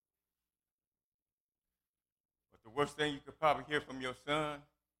 But the worst thing you could probably hear from your son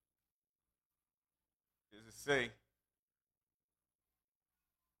is to say,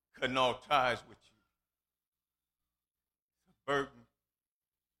 cutting all ties with you. It's a burden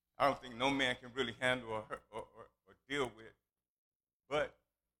I don't think no man can really handle or deal with. But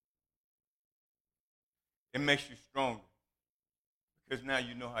it makes you stronger because now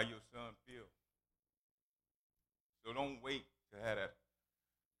you know how your son feels. So don't wait to have that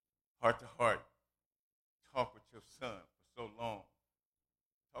heart-to-heart talk with your son for so long.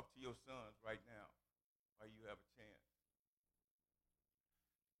 Talk to your sons right now while you have a chance.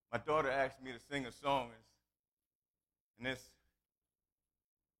 My daughter asked me to sing a song, and this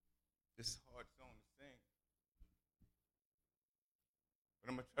is a hard song to sing. But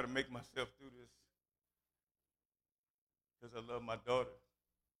I'm going to try to make myself do this because I love my daughter.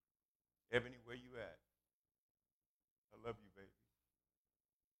 Ebony, where you at? I love you, baby.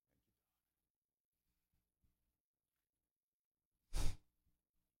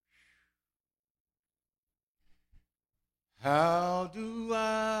 How do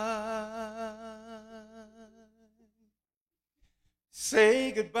I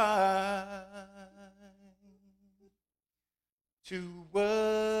say goodbye to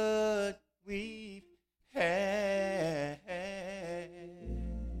what we've had?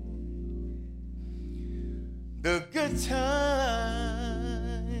 The good time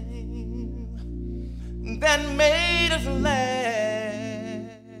that made us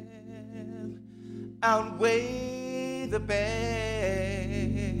laugh outweigh the bad.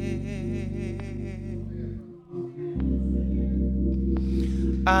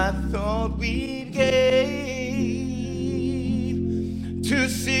 I thought we'd gave to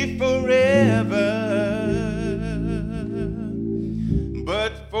see forever,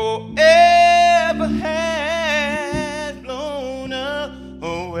 but forever has blown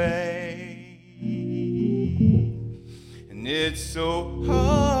away, and it's so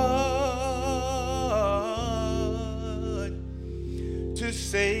hard to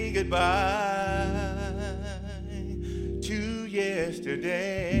say goodbye to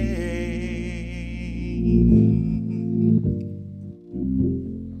yesterday.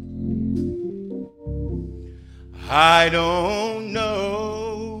 I don't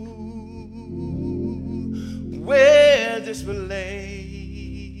know where this relay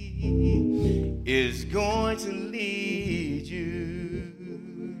is going to lead you,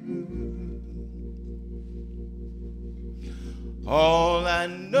 All I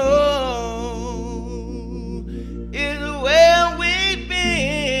know is where we've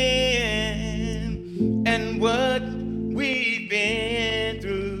been and what we've been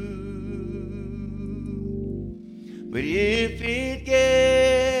through. But if it gets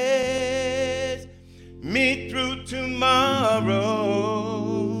me through tomorrow,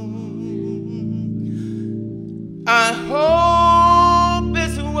 I hope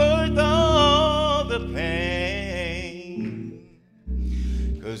it's worth all the pain,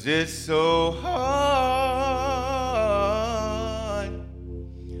 'cause it's so hard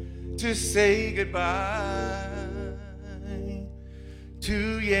to say goodbye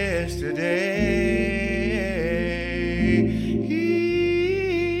to yesterday.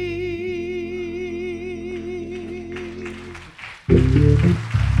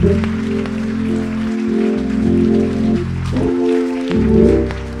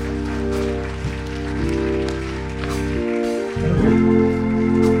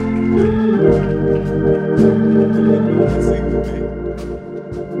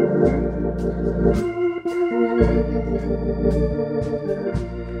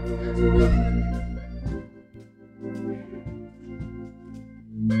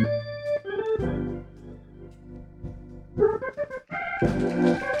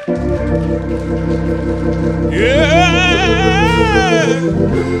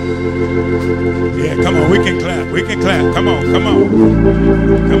 Yeah, come on, we can clap. We can clap. Come on, come on.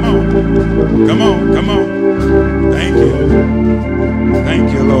 Come on. Come on, come on. Thank you.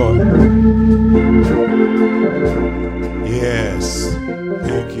 Thank you, Lord. Yes.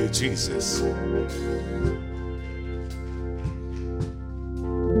 Thank you, Jesus.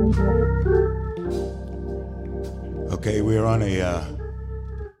 Okay, we're on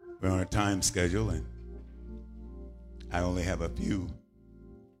a time schedule, and I only have a few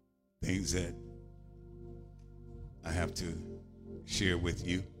things that I have to share with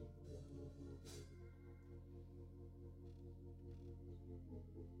you.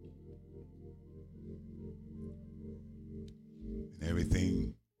 And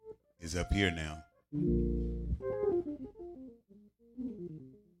everything is up here now.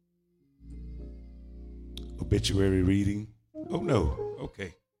 Obituary reading. Oh no,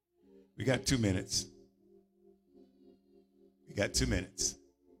 okay. We got 2 minutes. We got 2 minutes.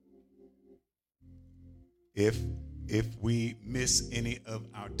 If we miss any of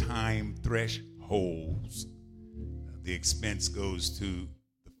our time thresholds, the expense goes to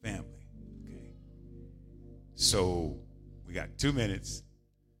the family. Okay. So we got 2 minutes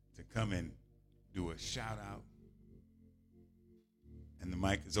to come and do a shout out. And the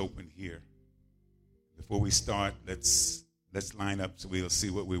mic is open here. Before we start, let's line up so we'll see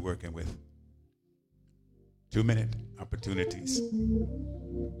what we're working with. 2 minute opportunities.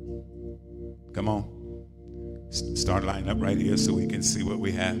 Come on. Start lining up right here so we can see what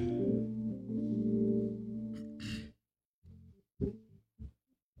we have.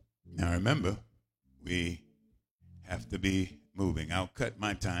 Now remember, we have to be moving. I'll cut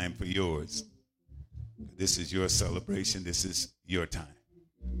my time for yours. This is your celebration. This is your time.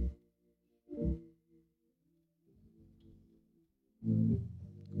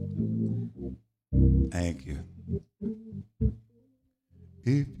 Thank you.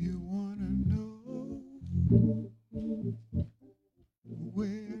 If you want to know where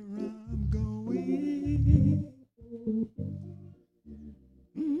I'm going,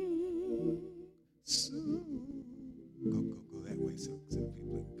 soon. Go that way so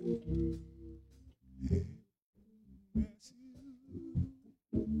people can go.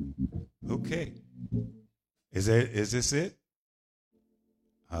 Okay. Is this it?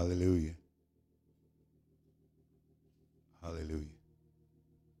 Hallelujah. Hallelujah.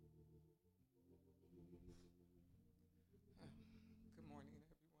 Good morning,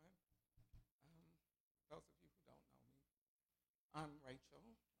 everyone. Those of you who don't know me, I'm Rachel.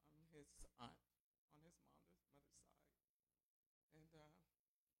 I'm his aunt on his mother's side. And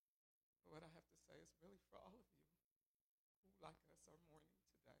what I have to say is really for all of you who, like us, are mourning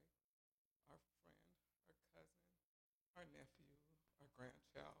today. Our friend, our cousin, our nephew, our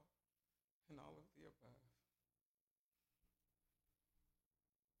grandchild, and all of the above.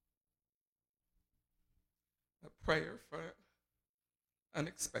 A prayer for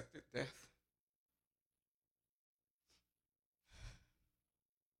unexpected death.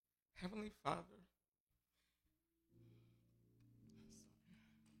 Heavenly Father,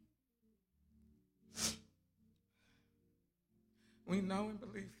 we know and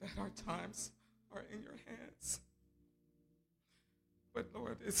believe that our times are in your hands. But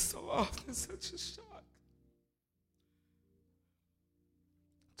Lord, it's so often such a shock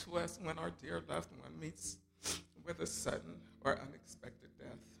to us when our dear loved one meets with a sudden or unexpected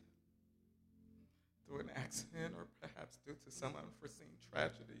death through an accident or perhaps due to some unforeseen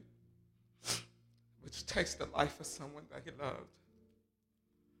tragedy, which takes the life of someone that he loved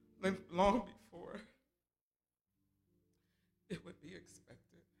long before it would be expected.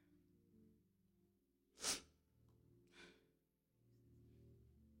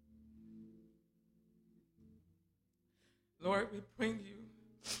 Lord, we bring you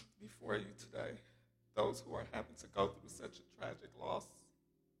before you today those who are having to go through such a tragic loss,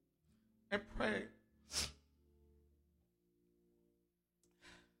 and pray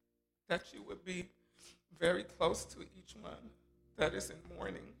that you would be very close to each one that is in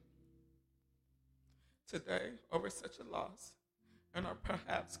mourning today over such a loss and are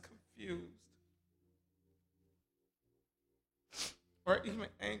perhaps confused or even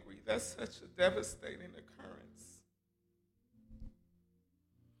angry that such a devastating occurrence,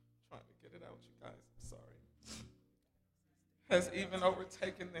 trying to get it out, you guys, I'm sorry, has even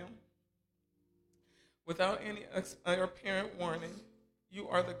overtaken them. Without any apparent warning, you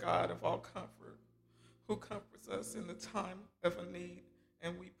are the God of all comfort, who comforts us in the time of a need,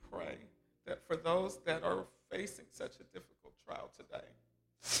 and we pray that for those that are facing such a difficult trial today,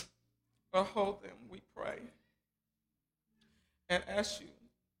 behold them, we pray. And as you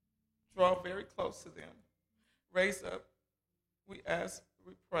draw very close to them, raise up, we ask,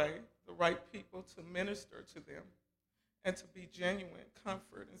 we pray, the right people to minister to them and to be genuine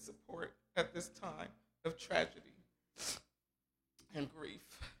comfort and support at this time of tragedy and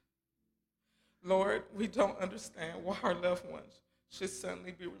grief. Lord, we don't understand why our loved ones should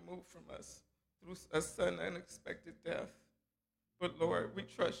suddenly be removed from us through a sudden unexpected death. But Lord, we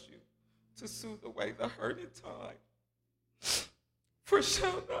trust you to soothe away the hurt in time. For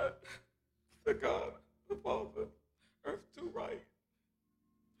shall not the God of all the earth do right?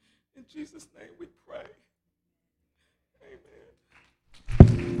 In Jesus' name we pray. Amen.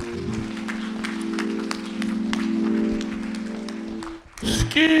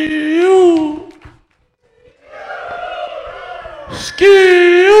 Skill.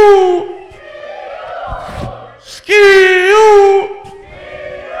 Skill. Skill.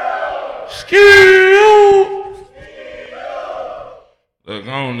 Skill. Look,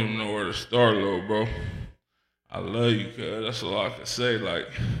 I don't even know where to start, little bro. I love you, cuz. That's all I can say. Like,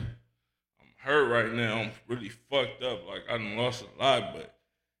 I'm hurt right now. I'm really fucked up. Like, I done lost a lot, but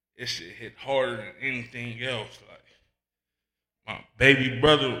it shit hit harder than anything else. Like, my baby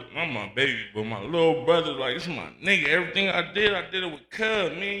brother, not my baby, but my little brother, like, this is my nigga. Everything I did it with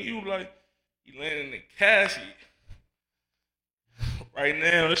cuz. Me and you, like, he landed in the casket. Right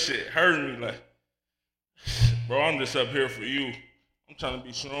now, this shit hurting me. Like, bro, I'm just up here for you. I'm trying to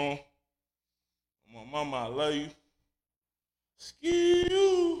be strong. My mama, I love you.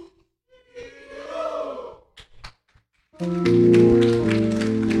 Skill.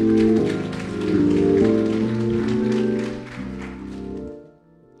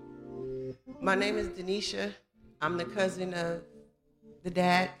 My name is Denisha. I'm the cousin of the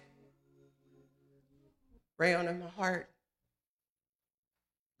dad. Rayon in my heart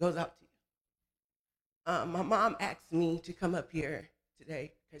goes out to you. My mom asked me to come up here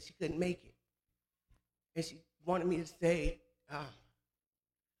today because she couldn't make it. And she wanted me to say,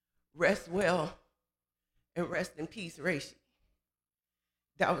 rest well and rest in peace, Reishi.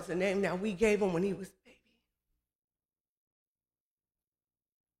 That was the name that we gave him when he was a baby.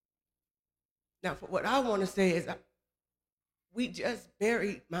 Now, for what I want to say is we just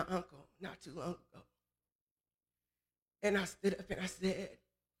buried my uncle not too long ago. And I stood up and I said,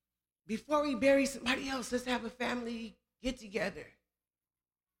 before we bury somebody else, let's have a family get together.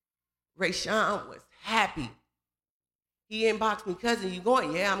 Rayshawn was happy. He inboxed me, cousin, you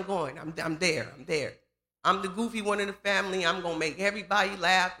going? Yeah, I'm going. I'm there. I'm the goofy one in the family. I'm going to make everybody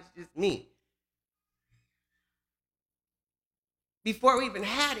laugh. It's just me. Before we even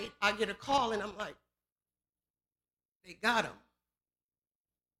had it, I get a call and I'm like, they got him.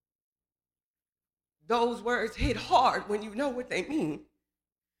 Those words hit hard when you know what they mean.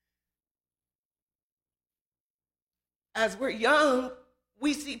 As we're young,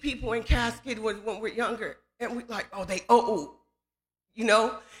 we see people in casket when we're younger, and we're like, oh, they old, you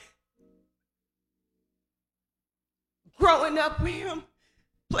know? Growing up with him,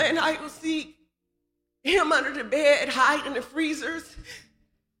 playing hide and seek, him under the bed, hiding in the freezers.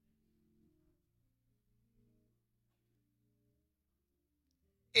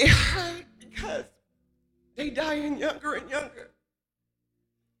 It hurt because they dying younger and younger.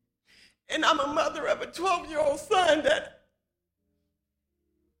 And I'm a mother of a 12-year-old son that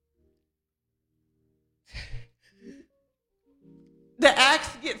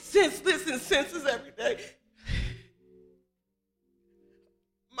acts, gets senseless and senses every day.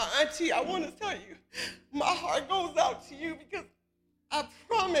 My auntie, I want to tell you, my heart goes out to you because I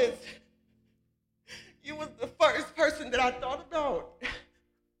promise you was the first person that I thought about.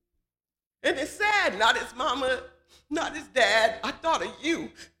 And it's sad, not his mama, not his dad. I thought of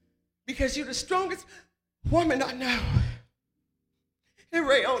you because you're the strongest woman I know. And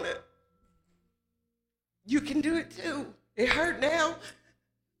Rayona, you can do it too. It hurt now.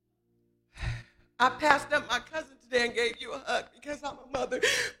 I passed up my cousin today and gave you a hug because I'm a mother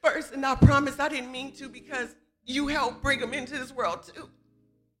first, and I promise I didn't mean to because you helped bring him into this world too.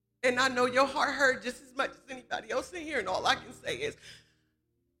 And I know your heart hurt just as much as anybody else in here, and all I can say is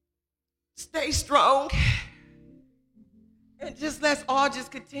stay strong and just let's all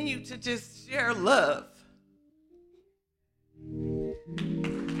just continue to just share love.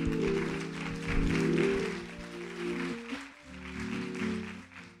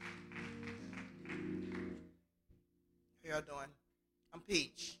 How y'all doing? I'm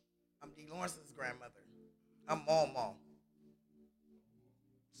Peach. I'm D. Lawrence's grandmother. I'm Mama.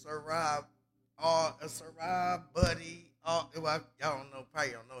 Sir Rob, Buddy. Well, y'all don't know,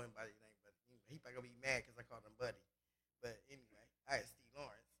 probably don't know him by his name, but he probably gonna be mad because I called him Buddy. But anyway, I had Steve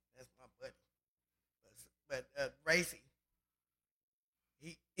Lawrence. That's my buddy. But Racy,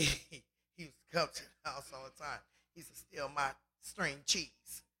 he used to come to the house all the time. He used to steal my string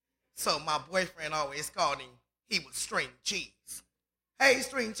cheese. So my boyfriend always called him, he was string cheese. Hey,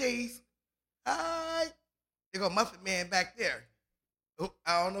 string cheese. Hi. There go Muffin Man back there.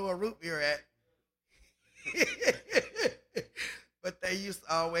 I don't know where root beer at. But they used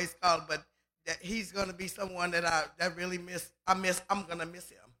to always call him, but that he's gonna be someone that I really miss. I'm gonna miss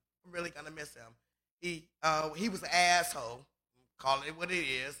him. I'm really gonna miss him. He was an asshole. Call it what it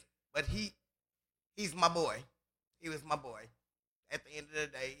is. But he's my boy. He was my boy. At the end of the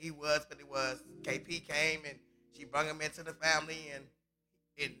day, he was what he was. KP came and she brought him into the family, and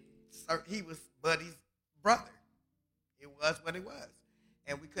he was Buddy's brother. It was what it was,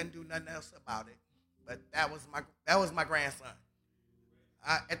 and we couldn't do nothing else about it. But that was my grandson.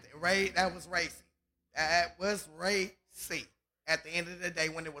 That was Racy. That was Racy. At the end of the day,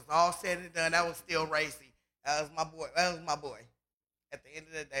 when it was all said and done, that was still Racy. That was my boy. That was my boy. At the end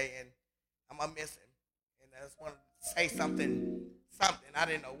of the day, and I'm gonna miss him. And I just wanted to say something. I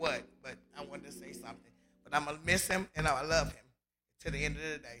didn't know what, but I wanted to say something. But I'm gonna miss him, and I love him to the end of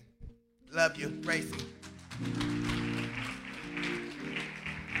the day. Love you, Racy.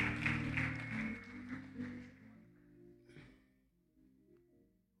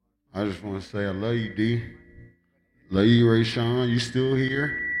 I just want to say I love you, D. Love you, Rayshawn. You still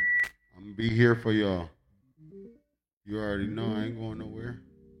here? I'm going to be here for y'all. You already know I ain't going nowhere.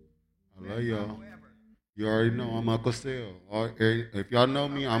 I love y'all. You already know I'm Uncle Sale. If y'all know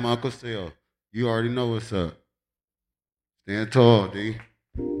me, I'm Uncle Sale. You already know what's up. Stand tall, D.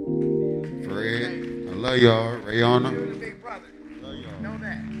 Fred, I love y'all. Rayona. You're the big brother. Love y'all. Know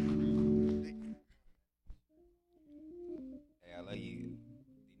that. Hey, I love you. D-Nasty, you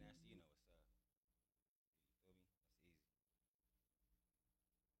know what's up. You feel me?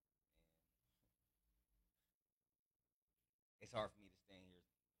 It's easy. It's hard for me to stand here.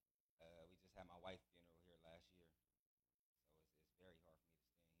 We just had my wife's funeral here last year. So it's very hard for me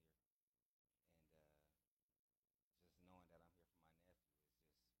to stand here. And just knowing that I'm here for my nephew is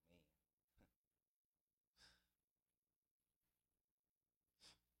just, man.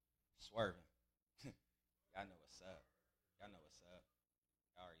 Swerving. Y'all know what's up. Y'all know what's up.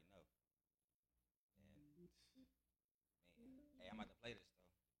 Y'all already know. And man, hey, I'm about to play this though.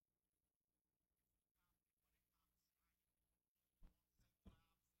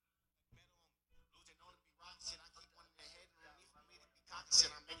 Shit,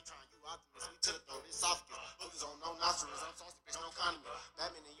 I'm making trying you optimist. We took though, this softest. Hookers on no nostrils. I'm saucy, bitch, no condiment.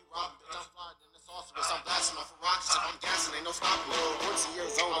 Batman and you robbing, bitch, I'm flyer than the sorceress. I'm blasting off a rocket ship, I'm gassing, ain't no stopping. 20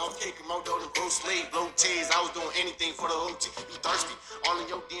 years old, I was kicking more dough than Bruce Lee. Blue tees, I was doing anything for the hoochie. You thirsty? All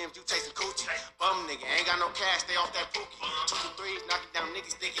in your DMs, you tasting coochie. Bum nigga, ain't got no cash, they off that pookie. 2 to 3s, knocking down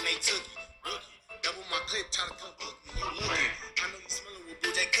niggas thinking they took it. Rookie, double my clip, try to come book me. You looking? I know you smelling with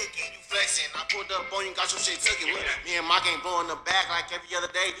blue, they cooking. You flexing, I pulled up on you, got your shit taken. Me and Mike ain't blowing the back like every other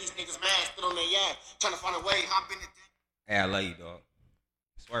day. These niggas mad, still on their ass, trying to find a way, hop in the thing. Hey, I love you, dog.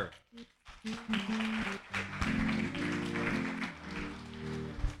 Swerve.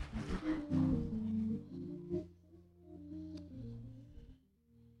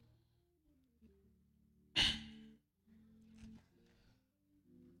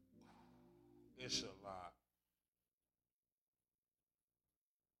 It's a lot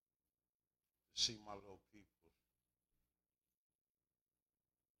to see my little people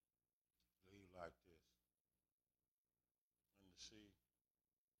leave like this, and to see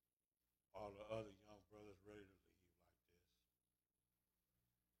all the other young brothers ready to leave like this.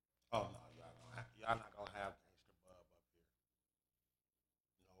 Oh no, y'all not gonna have Gangsta Bub up here.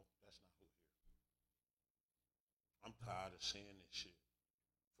 No, that's not who here. I'm tired of seeing this shit.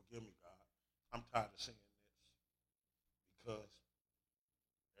 Forgive me, God. I'm tired of seeing this because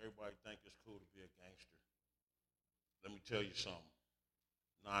everybody think it's cool to be a gangster. Let me tell you something.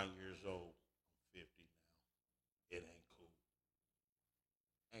 9 years old, I'm 50 now. It ain't cool.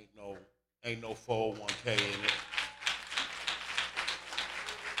 Ain't no 401k in it.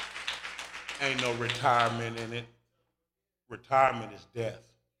 Ain't no retirement in it. Retirement is death.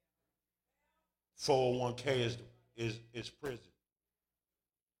 401k is prison.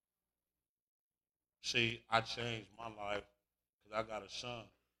 See, I changed my life because I got a son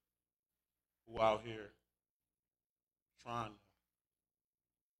who out here trying to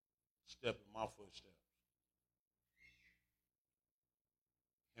step in my footsteps.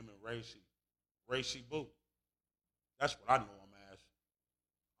 Him and Racy Boo. That's what I know him as.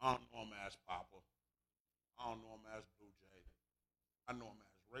 I don't know him as Papa. I don't know him as Blue Jay. I know him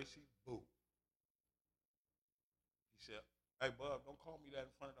as Racy Boo. He said, "Hey, Bub, don't call me that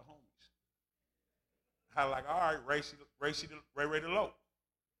in front of the homies." I was like, "All right, Racy, Ray the Low."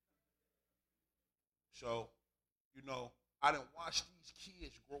 So, you know, I didn't watch these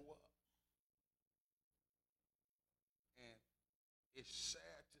kids grow up. And it's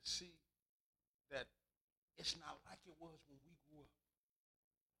sad to see that it's not like it was when we grew up.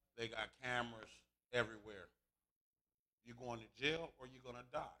 They got cameras everywhere. You're going to jail or you're going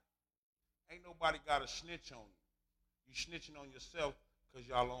to die. Ain't nobody got to snitch on you. You snitching on yourself because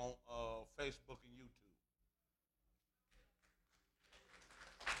y'all on Facebook and YouTube.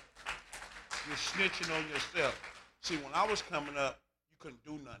 You're snitching on yourself. See, when I was coming up, you couldn't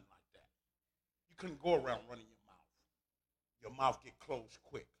do nothing like that. You couldn't go around running your mouth. Your mouth get closed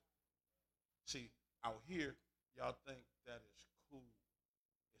quick. See, out here, y'all think that is cool.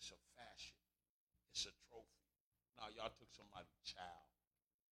 It's a fashion. It's a trophy. Now y'all took somebody's child,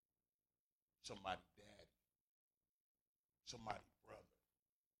 somebody's daddy, somebody's brother.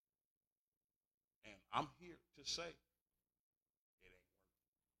 And I'm here to say it ain't worth it.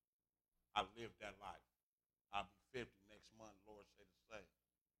 I lived that life. I'll be 50 next month, Lord say the same.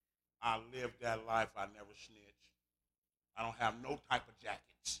 I lived that life. I never snitched. I don't have no type of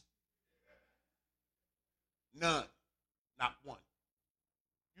jackets. None. Not one.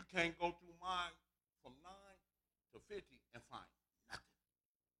 You can't go through mine from 9 to 50 and find nothing.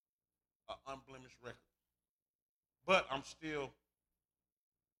 An unblemished record. But I'm still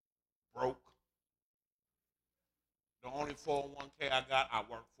broke. The only 401k I got, I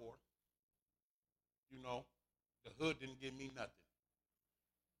work for. You know, the hood didn't give me nothing.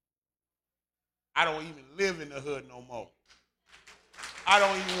 I don't even live in the hood no more. I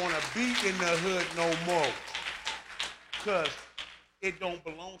don't even want to be in the hood no more because it don't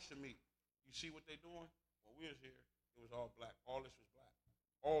belong to me. You see what they doing? When we was here, it was all black. All this was black.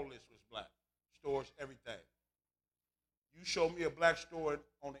 All this was black. Stores, everything. You show me a black store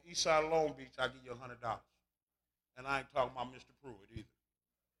on the east side of Long Beach, I'll give you $100. And I ain't talking about Mr. Pruitt either.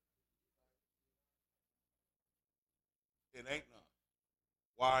 It ain't none.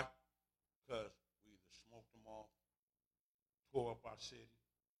 Why? Because we either smoked them all, tore up our city,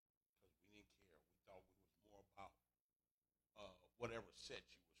 because we didn't care. We thought it was more about whatever set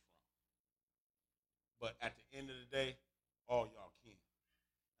you was from. But at the end of the day, all y'all can.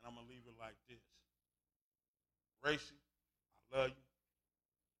 And I'm going to leave it like this. Racy, I love you.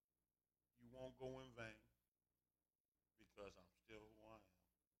 You won't go in vain because I'm still who I am.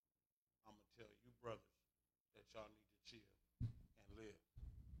 I'm going to tell you brothers that y'all need to chill and live.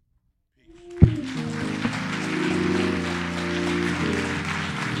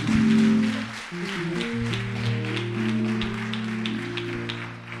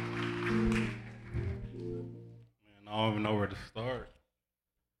 Man, I don't even know where to start.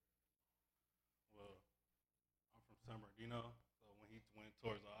 Well, I'm from San Bernardino, so when he went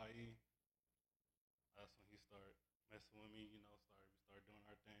towards the IE, that's when he started messing with me, we started doing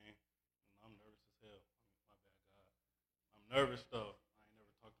our thing, and I'm nervous as hell. My bad, God. I'm nervous, though. I ain't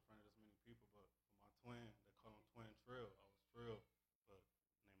never talked in front of this many people, but for my twin, they call him Twin Trill. I was Trill, but his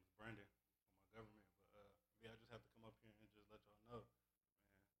name is Brendan for my government. But I just have to come up here and just let y'all know,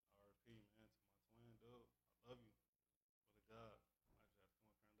 man, RP, man, to my twin, dude. I love you. For the God.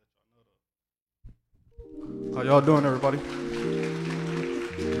 I just have to come up here and let y'all know, though. How y'all doing, everybody?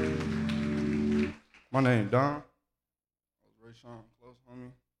 My name is Don. I was Ray Sean, close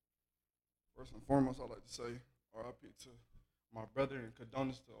homie. First and foremost, I'd like to say RIP to my brother and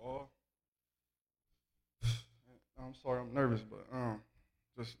condolences to all. I'm sorry, I'm nervous, but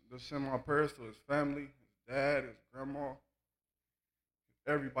just send my prayers to his family, his dad, his grandma,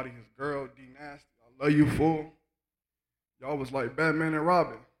 everybody, his girl, D Nasty. I love you, fool. Y'all was like Batman and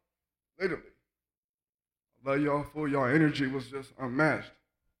Robin, literally. I love y'all, fool. Y'all energy was just unmatched.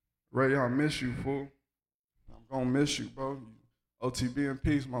 Ray, I miss you, fool. I'm gonna miss you, bro. OTB in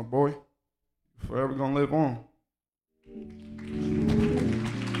peace, my boy. You forever gonna live on.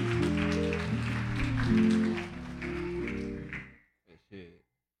 Shit.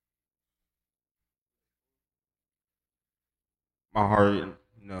 My heart,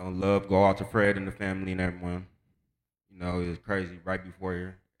 love go out to Fred and the family and everyone. It was crazy. Right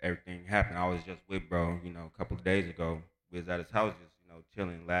before everything happened, I was just with bro, a couple of days ago. We was at his house just,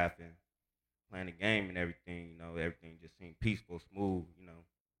 chilling, laughing, playing the game and everything. Everything just seemed peaceful, smooth,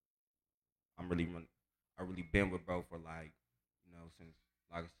 I really been with bro for like, since,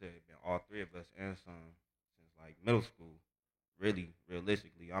 like I said, been all three of us and some since like middle school. Really,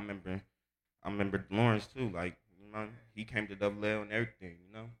 realistically, I remember Lawrence too. Like, he came to Double L and everything.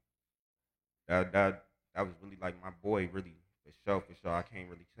 That was really like my boy, really, for sure. I can't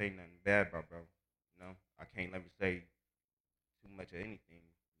really say nothing bad about bro. I can't never say too much of anything.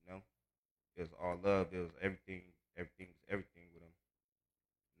 It was all love. It was everything was everything with him.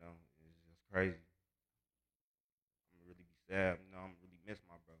 It's just crazy. I'm gonna really be sad. I'm really miss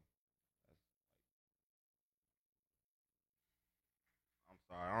my bro. I'm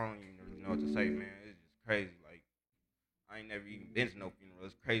sorry. I don't even really know what to say, man. It's just crazy. Like, I ain't never even been to no funeral.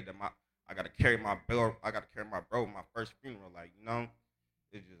 It's crazy that I gotta carry my bro. I gotta carry my bro my first funeral. Like,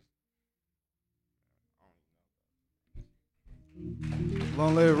 it's just.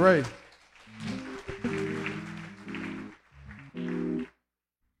 Long live Ray.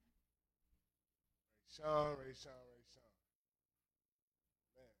 Ray Sean.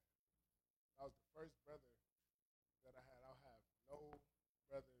 Man, that was the first brother that I had. I'll have no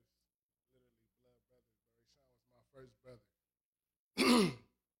brothers, literally blood brothers, but Ray Sean was my first brother.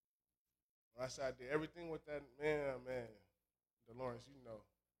 When I said I did everything with that man, DeLawrence, we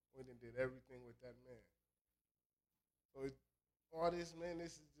did everything with that man. So all this, man,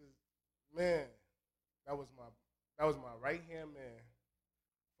 this is just, man, that was my right hand man.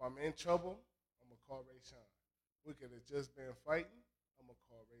 If I'm in trouble, I'm gonna call Ray Sean. We could have just been fighting, I'm gonna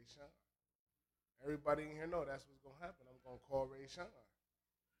call Ray Sean. Everybody in here know that's what's gonna happen. I'm gonna call Ray Sean.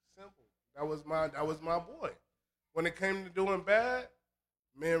 Simple. That was my boy. When it came to doing bad,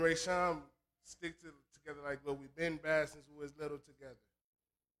 me and Ray Sean stick together like, well, we've been bad since we was little together.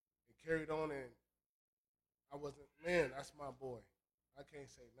 And carried on, and that's my boy. I can't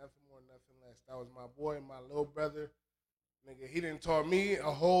say nothing more, nothing less. That was my boy, my little brother. Nigga, he didn't taught me a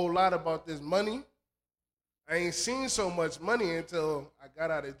whole lot about this money. I ain't seen so much money until I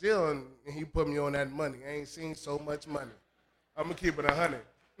got out of jail, and he put me on that money. I ain't seen so much money. I'm going to keep it 100.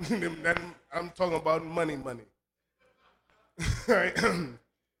 I'm talking about money. Right?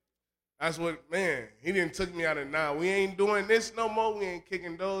 That's what, man, he didn't took me out of now. We ain't doing this no more. We ain't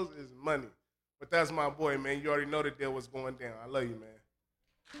kicking those. It's money. But that's my boy, man. You already know the deal was going down. I love you, man.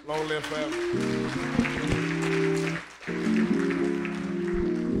 Long live forever. I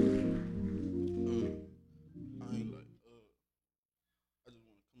just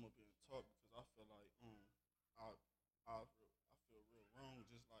want to come up here and talk because I feel like I feel real wrong,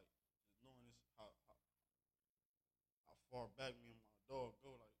 just like knowing this how far back me and my dog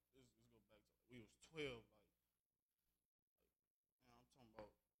go. Like this go back to we was 12. Man, I'm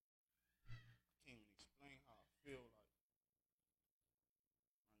talking about. I can't even explain how I feel. Like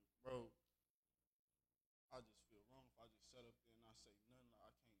bro, I just feel wrong if I just sit up there and I say nothing.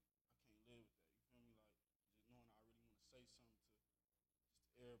 Like I can't live with that. You feel me? Like just knowing I really want to say something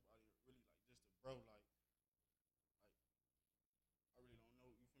to everybody, really like just a bro. Like I really don't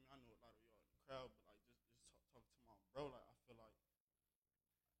know. You feel me? I know a lot of y'all in the crowd, but like just talk to my bro. Like I feel like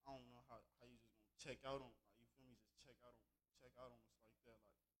I don't know how you just gonna check out on. Like you feel me? Just check out on us like that.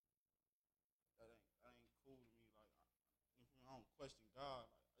 Like that ain't cool to me. Like you feel me? I don't question God.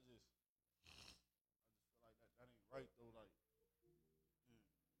 Like I just feel like that ain't right though. Like you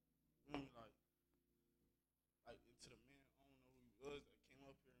feel me? Like to the man, I don't know who he was that came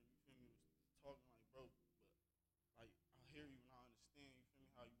up here and you feel me was talking like bro, but like I hear you and I understand. You feel me?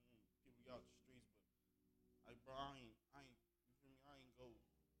 How you want people out the streets, but like bro, I ain't. You feel me? I ain't go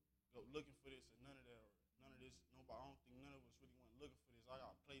looking for this or none of that or none of this. Nobody. I don't think none of us really went looking for this. I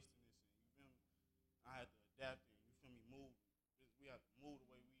got placed in this, and you feel me? I had to adapt it. You feel me? Move. We have to move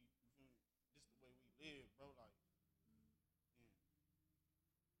the way we. You feel me? This the way we live, bro. Like, yeah.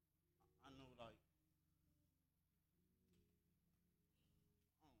 I know, like.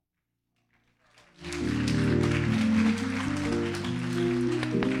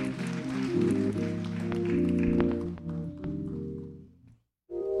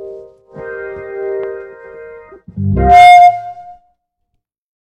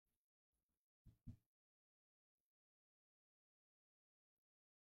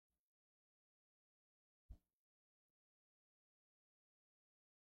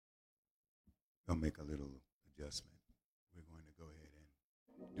 Gonna make a little adjustment. We're going to go ahead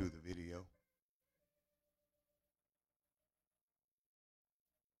and do the video.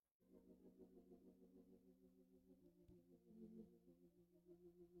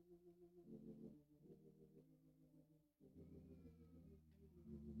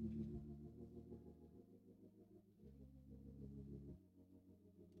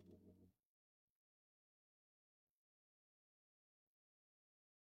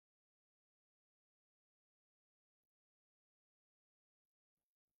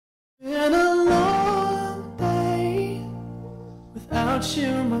 Been a long day without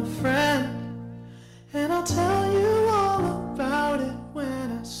you, my friend, and I'll tell you all about it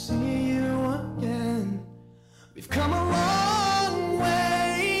when I see you again. We've come a long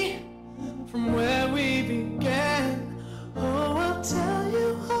way from where we began. Oh, I'll tell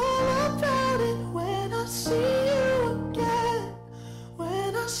you all about it when I see you again.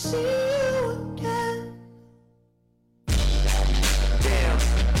 When I see you again. Damn,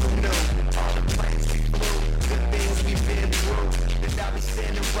 who knew all the planes we flew, the things we've been through, and I'll be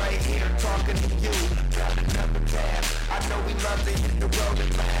standing right here talking to you about another path. I know we love to hit the road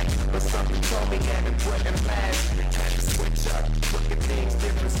and laugh, but something told me that it wouldn't last. Had to switch up, look at things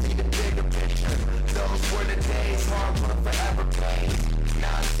different, see the bigger picture. Those were the days, hard work forever pays.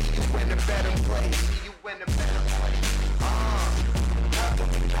 Now I see you in a better place, see you in a better place. How can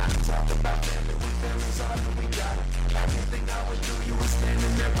we not talk about family when family's all that we got? Everything I went through, you were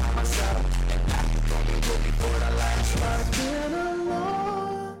standing there by my side, and now you told me we'll be for the last ride. It's been a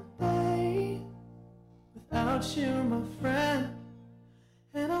long day without you, my friend,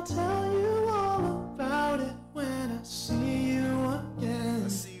 and I'll tell you all about it when I see you again.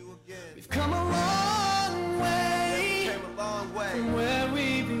 We've come a long way, from where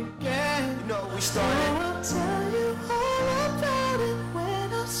we began. You know we started. Oh, I'll tell you all about it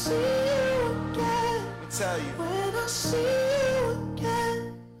when I see you again. Let me tell you. When I see you again.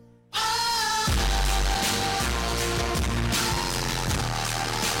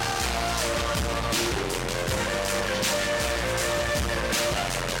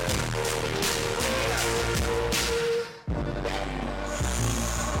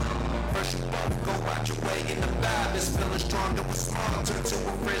 First you walk, go out your way, and the vibe is feeling stronger with small. Turn to a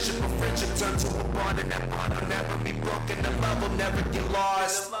friendship turn to a bond, and that bond will never be broken. The love will never get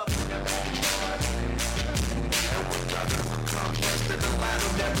lost. And when brothers will come first, then the line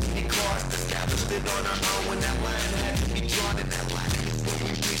will never be crossed. Established it on our own when that line had to be drawn, and that line is where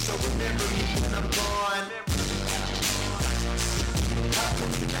we be. So remember me when I'm gone. How can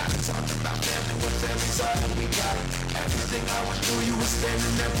we not talk about family when family's all that we got? Everything I went through, you were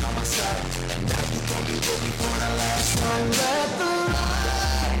standing there by my side, and now you gon' be with me for the last time. Let the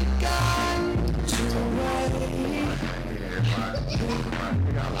light guide you away.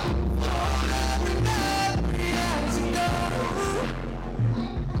 All every as you go,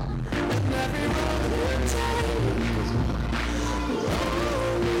 and every road you take will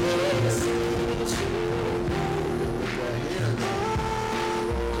always lead you.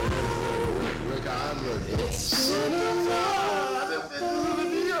 It's been a long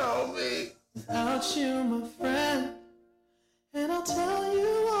day without you, my friend, and I'll tell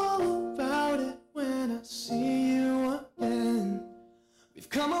you all about it when I see you again. We've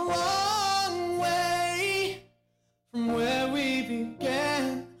come a long way from where we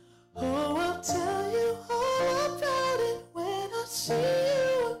began. Oh, I'll tell you all about it when I see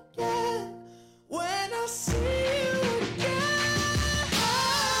you again. When I see you again.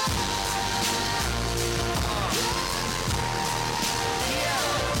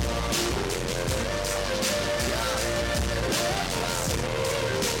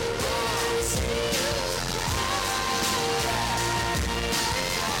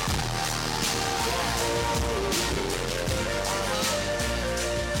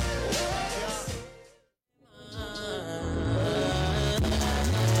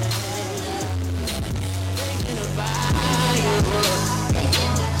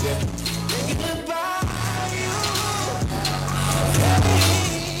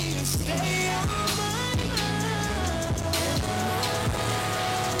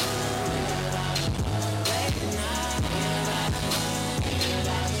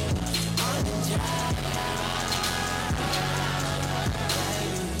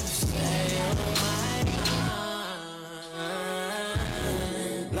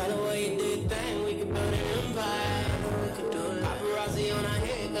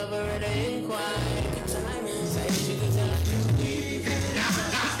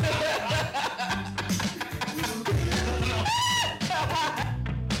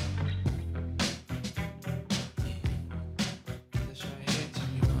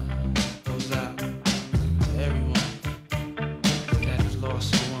 Goes out.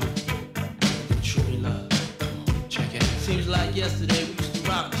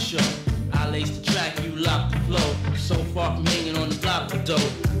 show. I lace the track, you lock the flow. So far from hanging on the block for dough.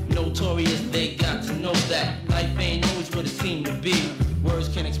 Notorious, they got to know that life ain't always what it seemed to be. Words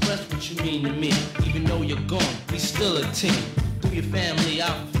can't express what you mean to me. Even though you're gone, we still a team. Through your family,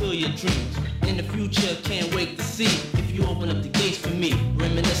 I'll fulfill your dreams. In the future, can't wait to see if you open up the gates for me.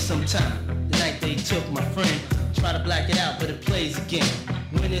 Reminisce sometime, the night they took my friend. Try to black it out, but it plays again.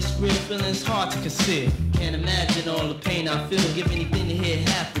 When it's real, feeling's hard to conceal. Can't imagine all the pain I feel. Give anything to hear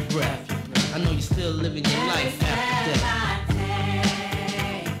half your breath. I know you're still living your life after death.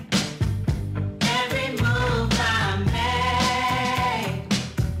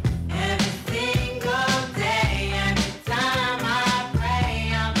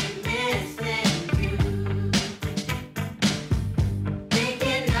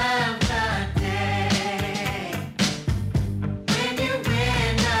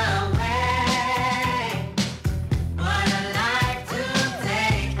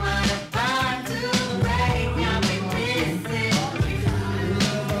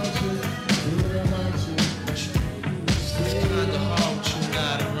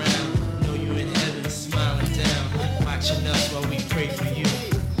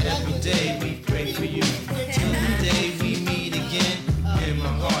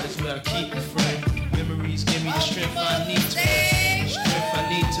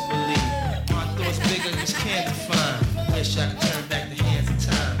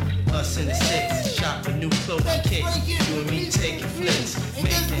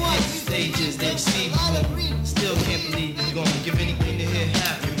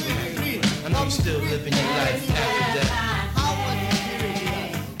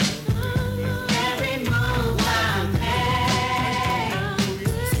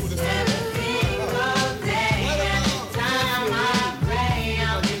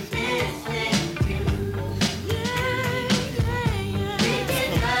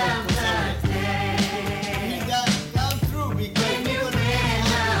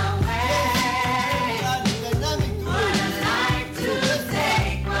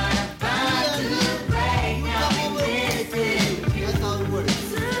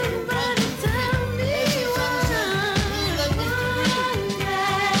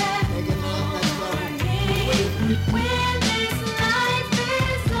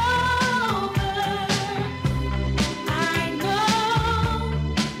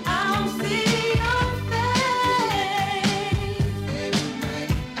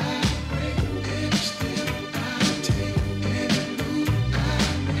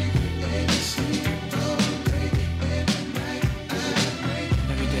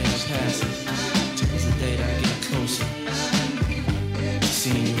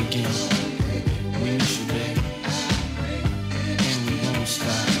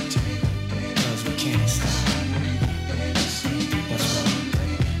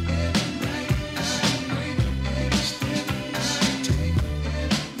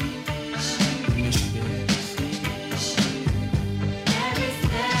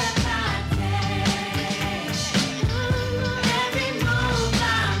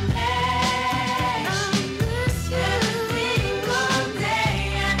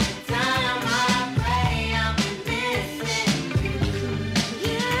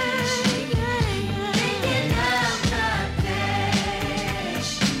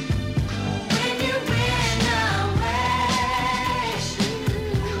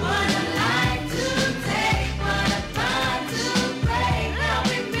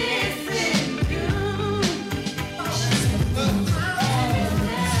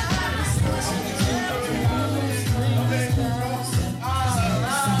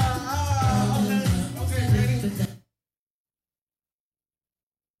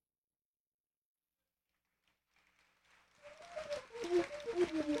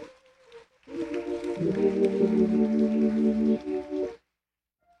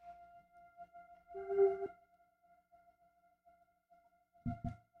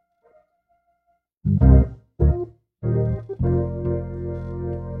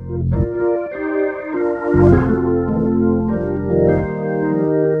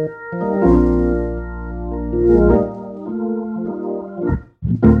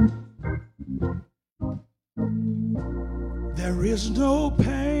 There is no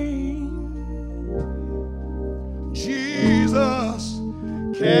pain Jesus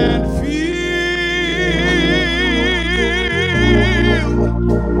can't feel.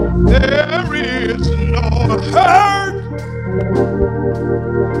 There is no hurt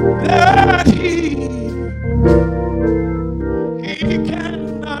that he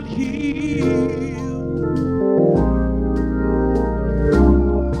cannot heal.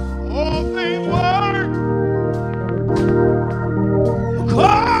 All things work.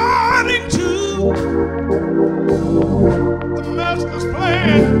 Master's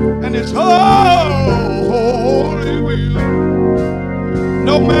plan and His holy will.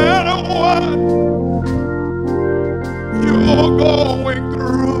 No matter what you're going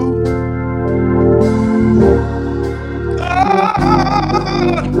through,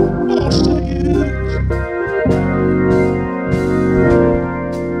 God won't see it.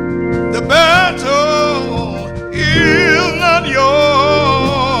 The battle is not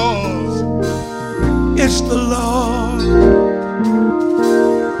yours, it's the Lord.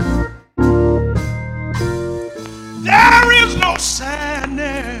 There is no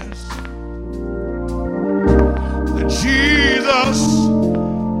sadness that Jesus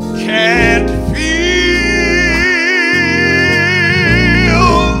can't feel.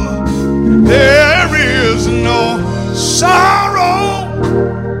 There is no sorrow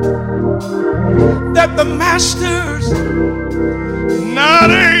that the Master's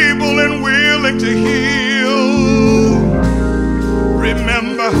not able and willing to heal.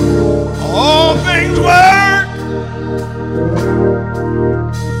 Remember, all things work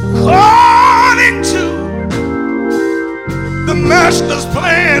according to the Master's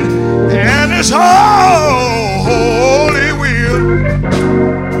plan and His holy will.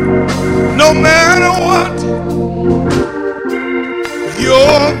 No matter what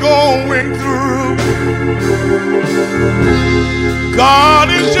you're going through, God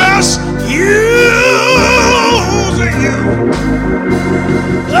is just using you.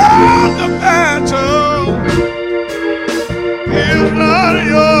 Oh, the battle is not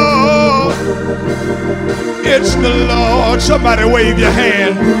yours, it's the Lord. Somebody wave your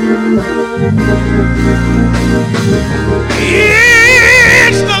hand.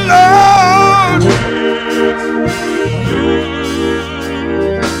 It's the Lord.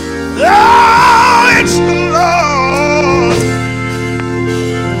 Oh, it's the Lord.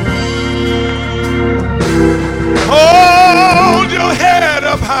 Hold your head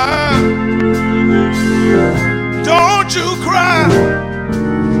up high. Don't you cry.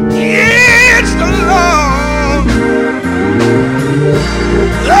 It's the Lord.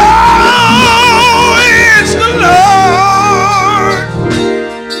 Oh, it's the Lord.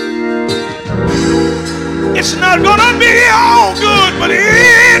 It's not gonna be all good, but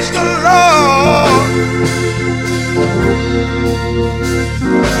it's the Lord.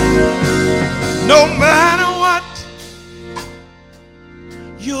 No matter what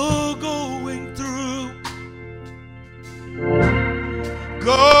you're going through,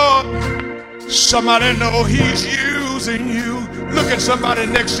 God, somebody know He's using you. Look at somebody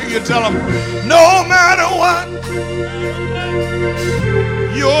next to you, tell them, no matter what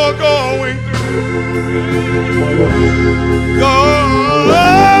you're going through,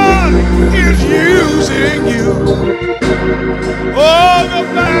 God is using you. Oh, the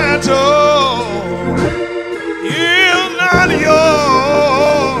battle is not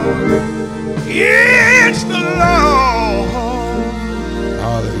yours, it's the Lord.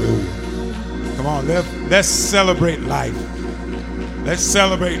 Hallelujah. Come on, let's celebrate life. Let's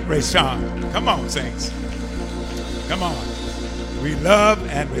celebrate Rayshawn. Come on, saints. Come on. We love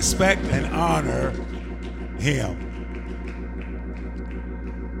and respect and honor him.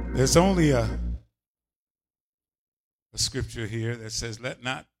 There's only a scripture here that says, let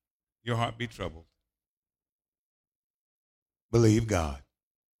not your heart be troubled. Believe God.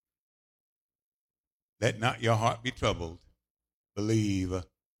 Let not your heart be troubled. Believe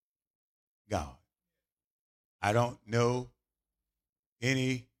God. I don't know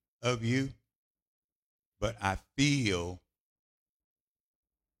any of you, but I feel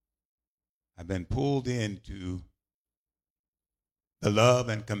I've been pulled into the love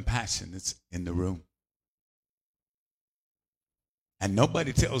and compassion that's in the room. And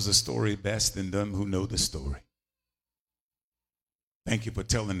nobody tells the story best than them who know the story. Thank you for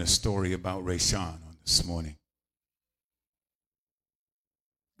telling the story about Rayshawn on this morning.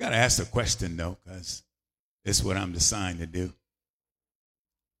 Got to ask a question, though, because it's what I'm designed to do.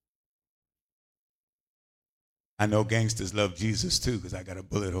 I know gangsters love Jesus, too, because I got a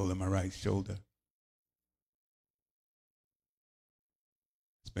bullet hole in my right shoulder.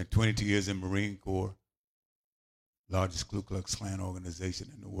 Spent 22 years in Marine Corps, largest Ku Klux Klan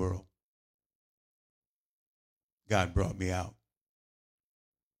organization in the world. God brought me out.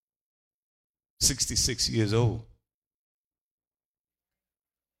 66 years old.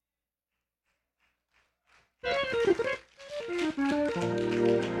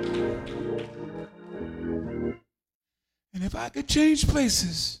 And if I could change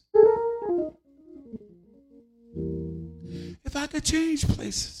places, if I could change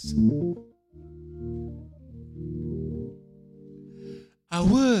places, I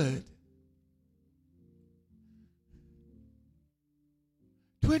would.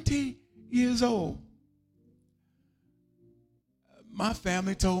 20 years old. My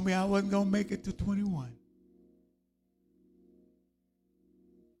family told me I wasn't going to make it to 21.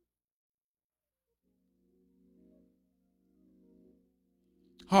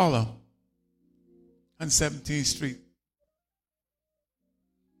 Harlem, on 17th Street,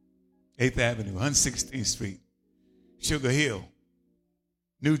 8th Avenue, 116th Street, Sugar Hill,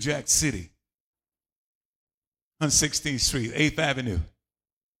 New Jack City, 116th Street, 8th Avenue.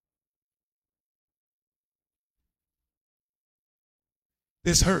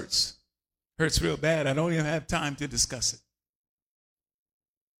 This hurts. Hurts real bad. I don't even have time to discuss it.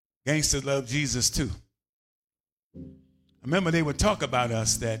 Gangsters love Jesus too. I remember they would talk about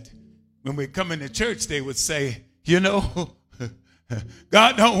us that when we come into church, they would say, you know,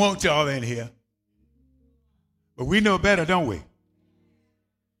 God don't want y'all in here. But we know better, don't we?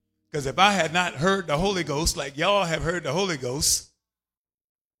 Because if I had not heard the Holy Ghost like y'all have heard the Holy Ghost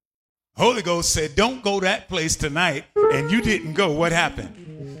said, don't go that place tonight, and you didn't go. What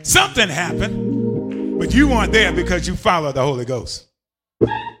happened? Something happened, but you weren't there because you followed the Holy Ghost.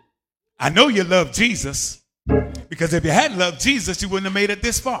 I know you love Jesus, because if you hadn't loved Jesus, you wouldn't have made it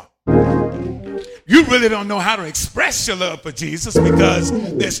this far. You really don't know how to express your love for Jesus because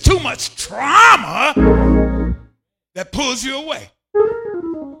there's too much trauma that pulls you away.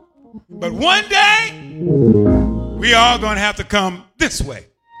 But one day, we are going to have to come this way.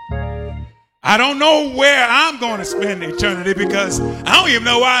 I don't know where I'm going to spend eternity because I don't even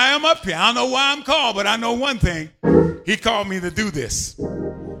know why I am up here. I don't know why I'm called, but I know one thing. He called me to do this.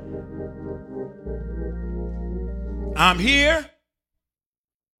 I'm here.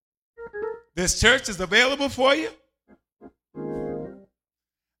 This church is available for you.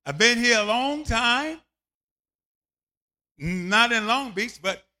 I've been here a long time. Not in Long Beach,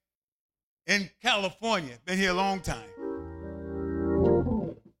 but in California. Been here a long time.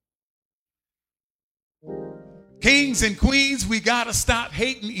 Kings and queens, we got to stop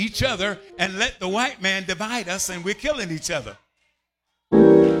hating each other and let the white man divide us, and we're killing each other. They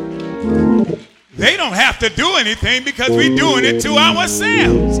don't have to do anything because we're doing it to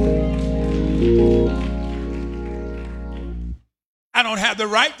ourselves. I don't have the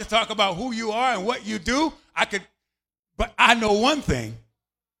right to talk about who you are and what you do. But I know one thing,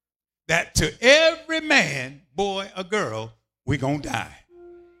 that to every man, boy, or girl, we're going to die.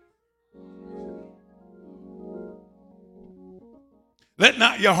 Let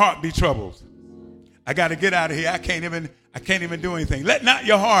not your heart be troubled. I got to get out of here. I can't even do anything. Let not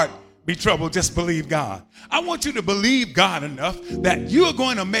your heart be troubled. Just believe God. I want you to believe God enough that you're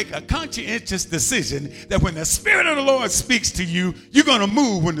going to make a conscientious decision that when the Spirit of the Lord speaks to you, you're going to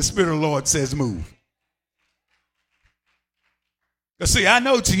move when the Spirit of the Lord says move. Because see, I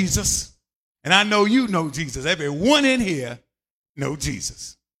know Jesus, and I know you know Jesus. Everyone in here know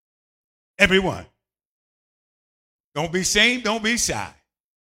Jesus. Everyone. Don't be ashamed. Don't be shy.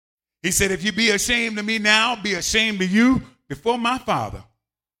 He said, if you be ashamed of me now, be ashamed of you before my Father.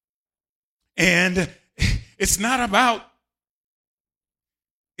 And it's not about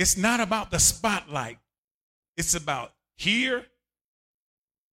the spotlight. It's about here.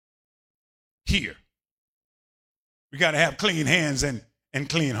 We got to have clean hands and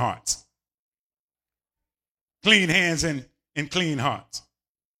clean hearts. Clean hands and clean hearts.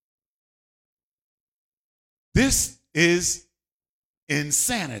 This is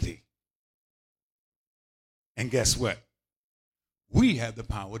insanity. And guess what? We have the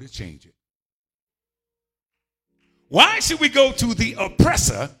power to change it. Why should we go to the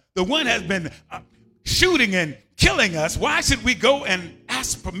oppressor, the one has been shooting and killing us? Why should we go and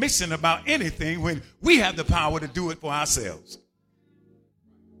ask permission about anything when we have the power to do it for ourselves?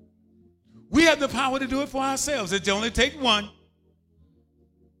 We have the power to do it for ourselves. It only takes one.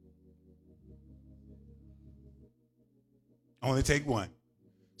 Only take one.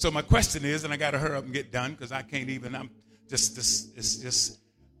 So my question is, and I got to hurry up and get done because I can't even, just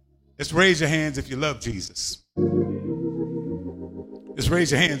raise your hands if you love Jesus. Just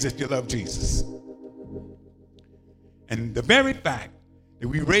raise your hands if you love Jesus. And the very fact that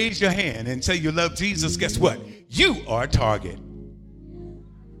we raise your hand and say you love Jesus, guess what? You are a target.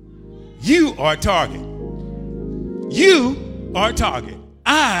 You are a target. You are a target.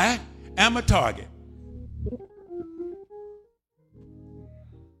 I am a target.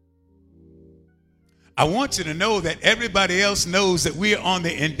 I want you to know that everybody else knows that we're on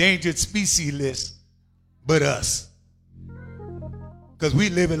the endangered species list but us. Because we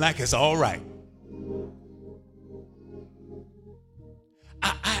living like it's all right.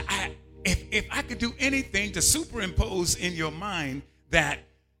 If I could do anything to superimpose in your mind that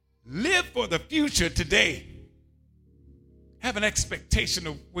live for the future today have an expectation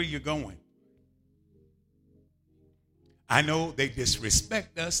of where you're going. I know they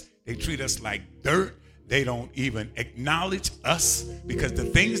disrespect us. They treat us like dirt. They don't even acknowledge us because the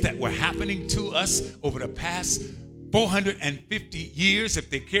things that were happening to us over the past 450 years, if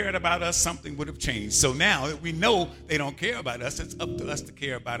they cared about us, something would have changed. So now that we know they don't care about us, it's up to us to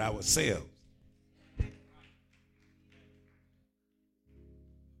care about ourselves.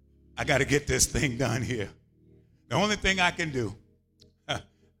 I got to get this thing done here. The only thing I can do,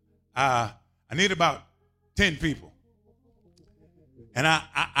 I need about 10 people. And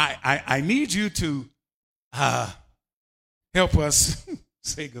I need you to help us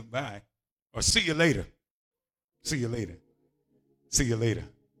say goodbye or see you later. See you later. See you later.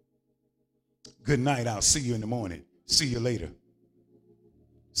 Good night. I'll see you in the morning. See you later.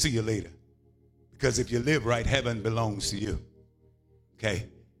 See you later. Because if you live right, heaven belongs to you. Okay?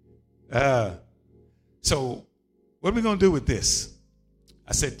 So what are we going to do with this?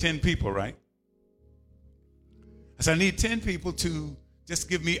 I said 10 people, right? I said I need 10 people to just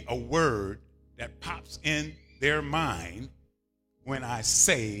give me a word that pops in their mind when I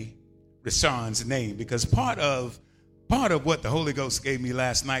say Rashawn's name, because part of what the Holy Ghost gave me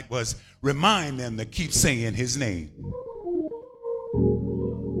last night was remind them to keep saying his name.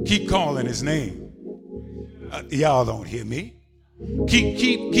 Keep calling his name. Y'all don't hear me.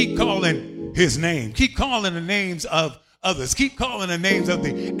 Keep calling his name. Keep calling the names of others. Keep calling the names of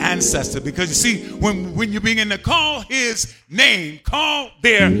the ancestor, because you see, when you begin to call his name, call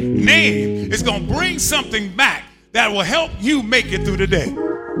their name, it's going to bring something back that will help you make it through the day.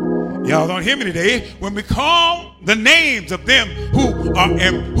 Y'all don't hear me today. When we call the names of them who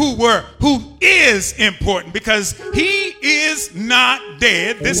is important, because he is not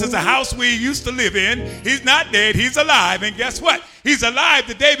dead. This is a house we used to live in. He's not dead. He's alive. And guess what? He's alive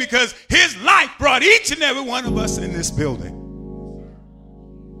today because his life brought each and every one of us in this building.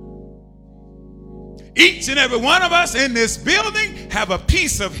 Each and every one of us in this building have a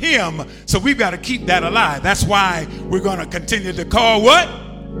piece of him. So we've got to keep that alive. That's why we're going to continue to call what?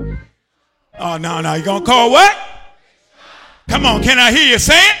 Oh, no. You're going to call what? Come on. Can I hear you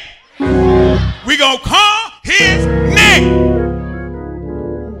say it? We're going to call his name.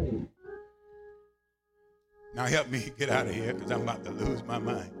 Now help me get out of here, because I'm about to lose my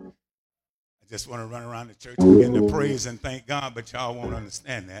mind. I just want to run around the church and begin to praise and thank God, but y'all won't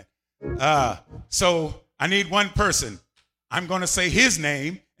understand that. So I need one person. I'm going to say his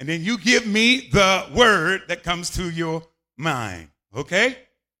name, and then you give me the word that comes to your mind. Okay?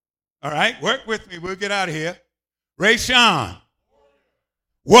 All right, work with me. We'll get out of here. Rashawn,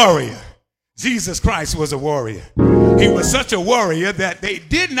 warrior. Jesus Christ was a warrior. He was such a warrior that they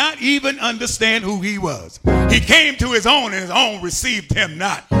did not even understand who he was. He came to his own, and his own received him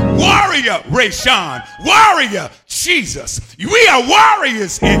not. Warrior Rashawn, warrior Jesus. We are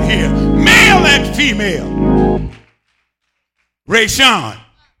warriors in here, male and female. Rashawn.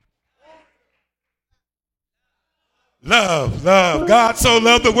 Love. God so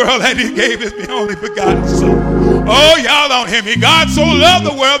loved the world that he gave his only begotten son. Oh, y'all don't hear me. God so loved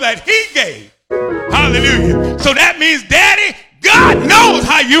the world that he gave. Hallelujah. So that means, Daddy, God knows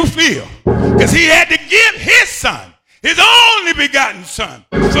how you feel, because he had to give his son, his only begotten son,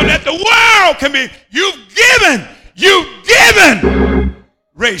 so that the world can be. You've given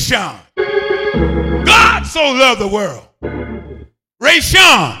Rashawn. God so loved the world.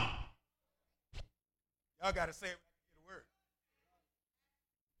 Rashawn. Y'all got to say it.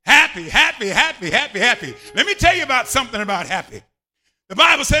 Happy. Let me tell you about something about happy. The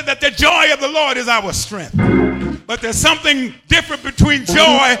Bible says that the joy of the Lord is our strength. But there's something different between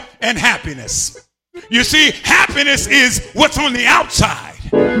joy and happiness. You see, happiness is what's on the outside.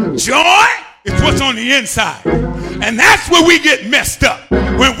 Joy is what's on the inside. And that's where we get messed up.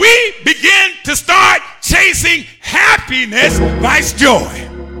 When we begin to start chasing happiness vice joy.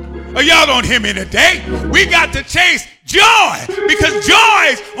 Oh, y'all don't hear me today. We got to chase joy, because joy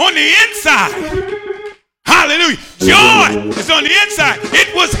is on the inside. Hallelujah. Joy is on the inside.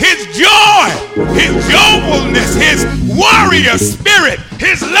 It was his joy, his joyfulness, his warrior spirit,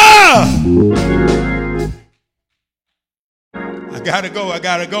 his love. I gotta go.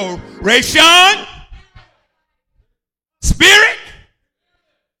 Rashawn, spirit,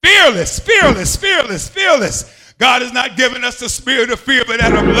 fearless. God has not given us the spirit of fear, but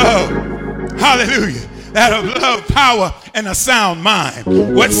that of love. Hallelujah. That of love, power, and a sound mind.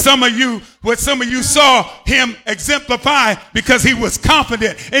 What some of you saw him exemplify, because he was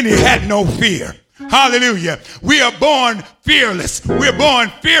confident and he had no fear. Hallelujah. We are born fearless. We're born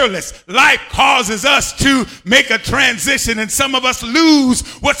fearless. Life causes us to make a transition, and some of us lose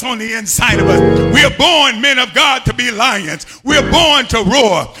what's on the inside of us. We're born, men of God, to be lions. We're born to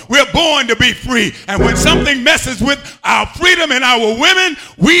roar. We're born to be free. And when something messes with our freedom and our women,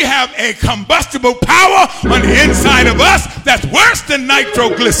 we have a combustible power on the inside of us that's worse than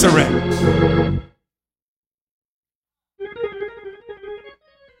nitroglycerin.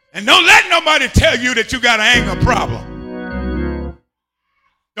 And don't let nobody tell you that you got an anger problem.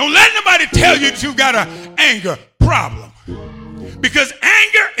 Don't let nobody tell you that you got an anger problem. Because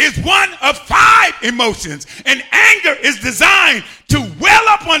anger is one of 5 emotions. And anger is designed to well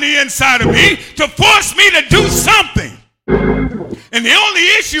up on the inside of me to force me to do something. And the only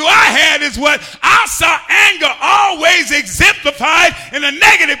issue I had is what I saw anger always exemplified in a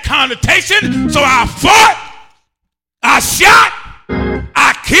negative connotation. So I fought, I shot,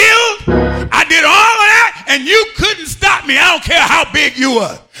 I killed, I did all of that, and you couldn't stop me. I don't care how big you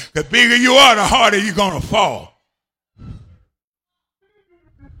are. The bigger you are, the harder you're going to fall.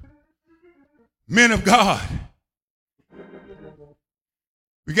 Men of God,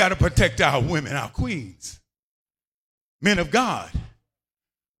 we got to protect our women, our queens. Men of God,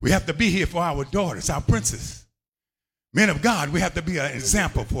 we have to be here for our daughters, our princes. Men of God, we have to be an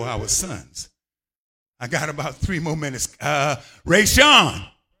example for our sons. I got about 3 more minutes. Ray Sean.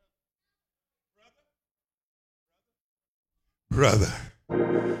 Brother.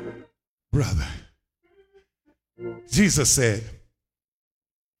 Jesus said,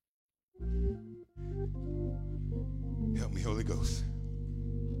 help me, Holy Ghost.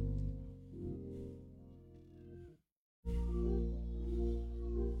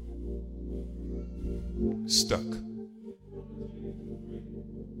 Stuck.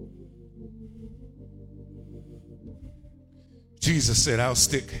 Jesus said,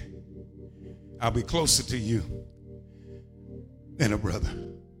 I'll be closer to you than a brother.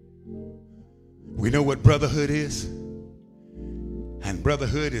 We know what brotherhood is, and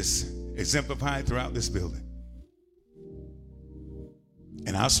brotherhood is exemplified throughout this building.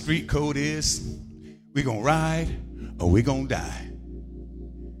 And our street code is, we're going to ride or we're going to die.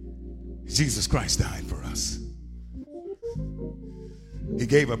 Jesus Christ died for us. He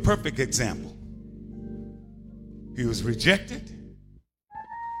gave a perfect example. He was rejected,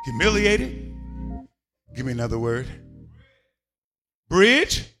 humiliated. Give me another word.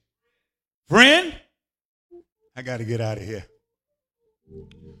 Bridge. Friend. I got to get out of here.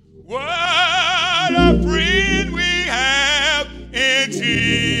 What a friend we have in Jesus.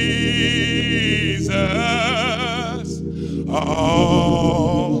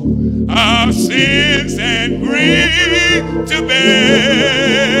 All our sins and grief to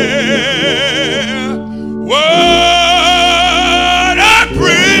bear. What a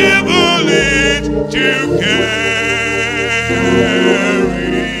privilege to carry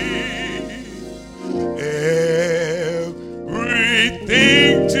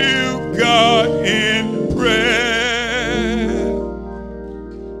everything to God in prayer.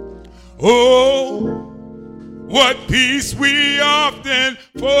 Oh, what peace we often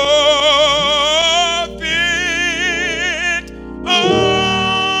forfeit.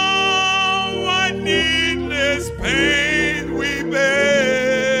 Oh, what needless pain we bear.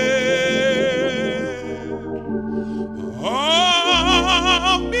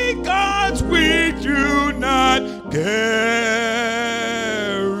 Oh, because we do not carry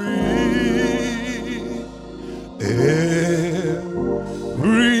everything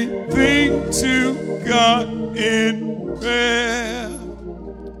to God in prayer.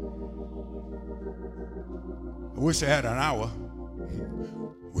 I wish I had an hour.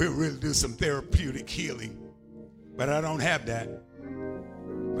 We'll really do some therapeutic healing, but I don't have that.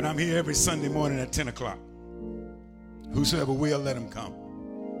 But I'm here every Sunday morning at 10 o'clock. Whosoever will, let him come.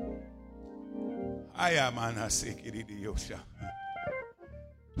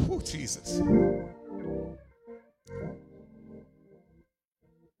 Oh, Jesus.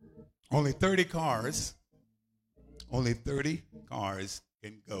 Only 30 cars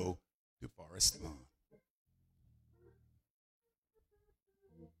can go to Forest Lawn.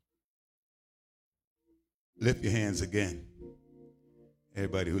 Lift your hands again.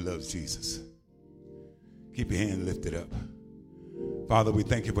 Everybody who loves Jesus. Keep your hand lifted up. Father, we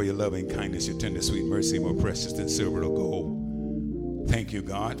thank you for your loving kindness, your tender, sweet mercy, more precious than silver or gold. Thank you,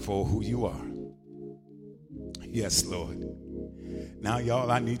 God, for who you are. Yes, Lord. Now,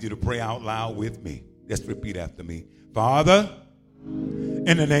 y'all, I need you to pray out loud with me. Just repeat after me. Father,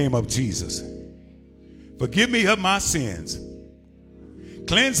 in the name of Jesus, forgive me of my sins.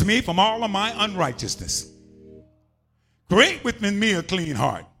 Cleanse me from all of my unrighteousness. Create within me a clean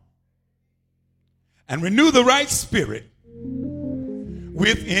heart and renew the right spirit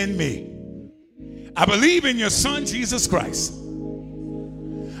within me. I believe in your son, Jesus Christ.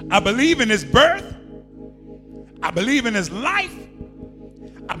 I believe in his birth. I believe in his life.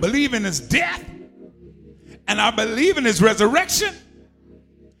 I believe in his death. And I believe in his resurrection.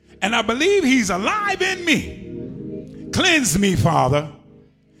 And I believe he's alive in me. Cleanse me, Father,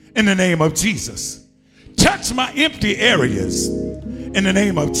 in the name of Jesus. Touch my empty areas in the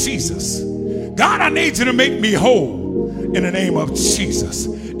name of Jesus. God, I need you to make me whole in the name of Jesus.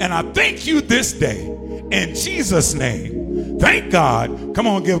 And I thank you this day in Jesus' name. Thank God. Come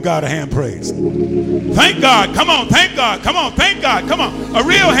on, give God a hand praise. Thank God. Come on, thank God. Come on, thank God. Come on, a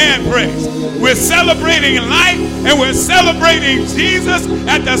real hand praise. We're celebrating life and we're celebrating Jesus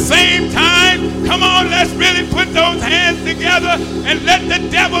at the same time. Come on, let's really put those hands together and let the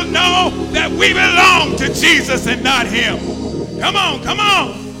devil know that we belong to Jesus and not him. Come on, come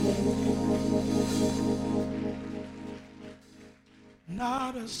on.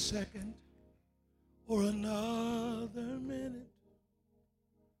 Not a second or another minute,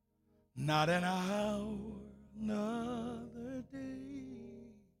 not an hour, another day.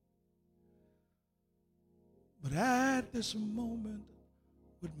 But at this moment,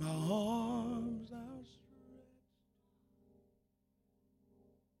 with my arms outstretched.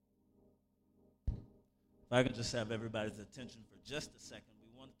 If I could just have everybody's attention for just a second, we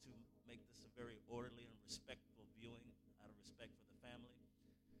want to make this a very orderly and respectful viewing out of respect for the family.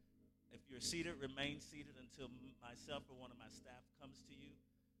 If you're seated, remain seated until myself or one of my staff comes to you.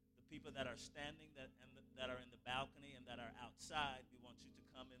 The people that are standing that are in the balcony and that are outside, we want you to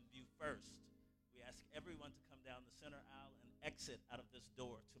come and view first. We ask everyone to come down the center aisle and exit out of this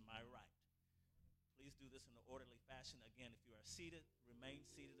door to my right. Please do this in an orderly fashion. Again, if you are seated, remain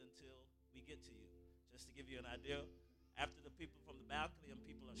seated until we get to you. Just to give you an idea, after the people from the balcony and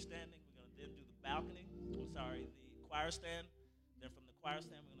people are standing, we're going to then do the balcony. The choir stand. Then from the choir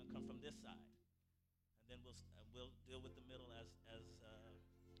stand, we're going to come from this side, and then we'll deal with the middle as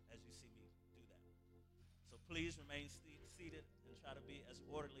you see me do that. So please remain seated and try to be as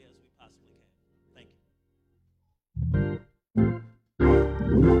orderly as we possibly can. Thank you.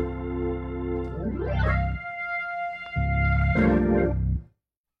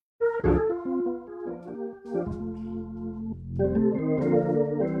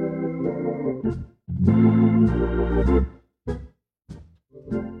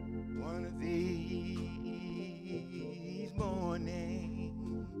 One of these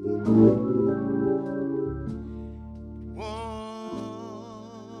mornings won't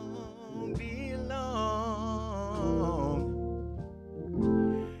be long.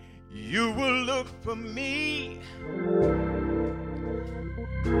 You will look for me,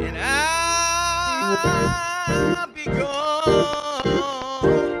 and I'll be gone.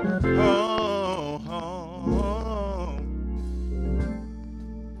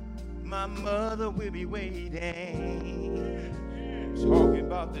 My mother will be waiting, talking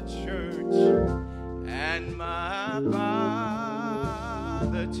about the church, and my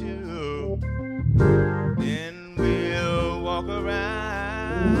father too. Then we'll walk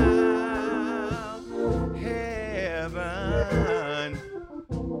around heaven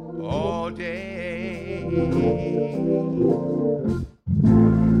all day.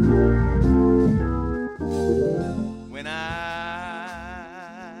 When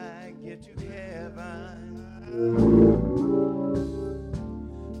I get to heaven,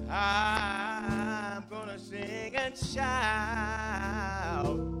 I'm gonna sing and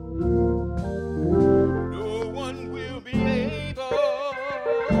shout. No one will be able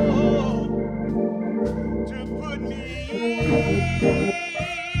to put me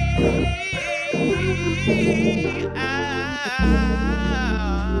out.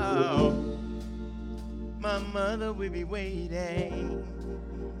 My mother will be waiting,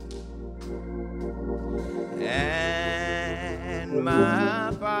 and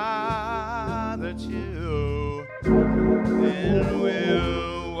my father too. Then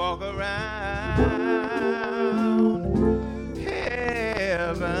we'll walk around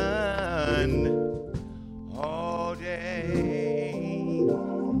heaven all day.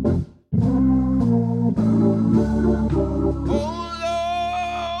 Oh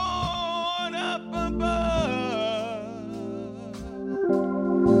Lord, up above,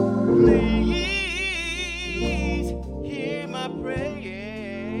 please hear my prayer.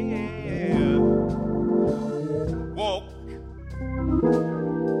 Walk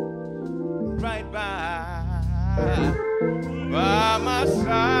right by my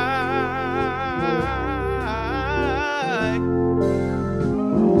side,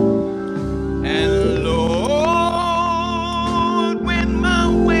 and Lord, when my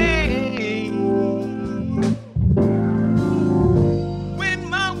way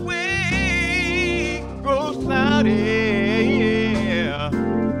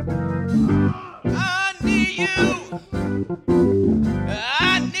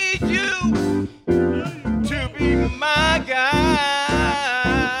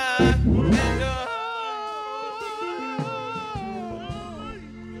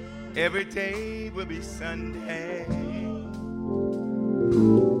Every day will be Sunday.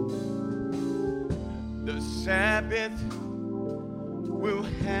 The Sabbath will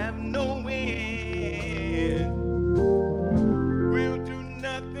have no end. We'll do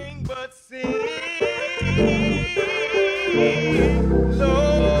nothing but sing,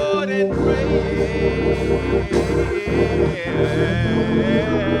 Lord, and pray.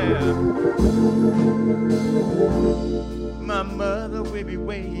 My mother will be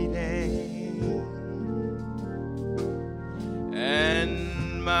waiting,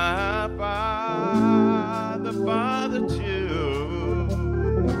 and my father too,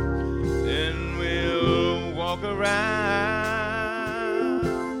 and we'll walk around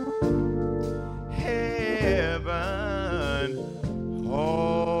heaven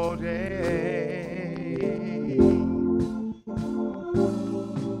all day.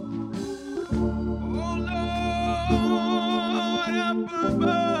 Oh Lord up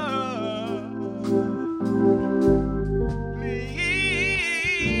above,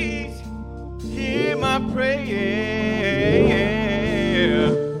 please hear my prayer.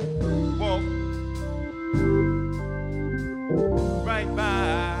 Walk right by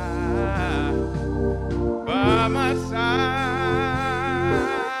my side.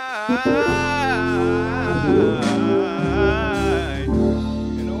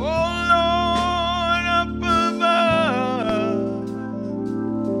 And oh Lord up above,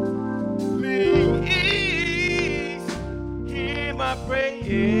 please hear my prayer.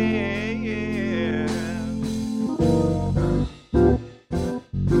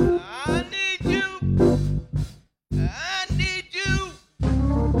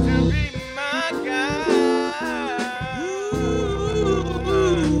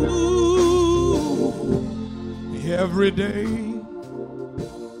 Every day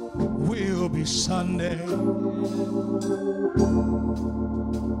will be Sunday.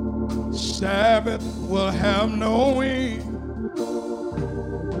 Sabbath will have no end.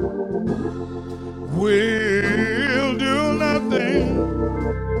 We'll do nothing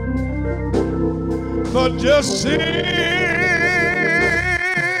but just sing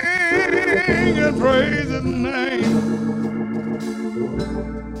and praise His name.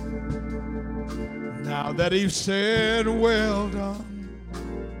 Now that He said, well done,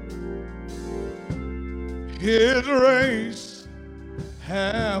 His race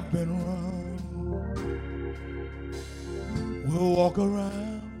have been run. We'll walk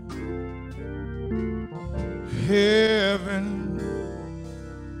around heaven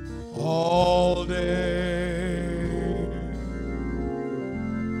all day.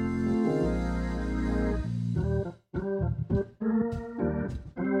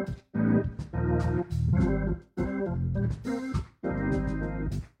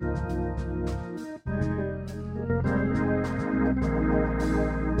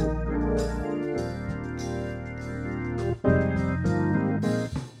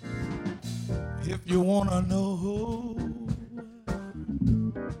 If you want to know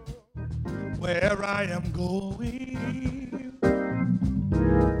where I am going,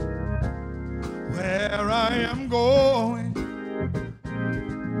 where I am going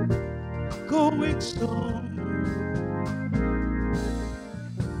soon.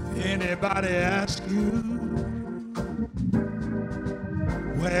 Anybody ask you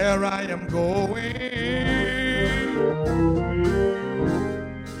where I am going,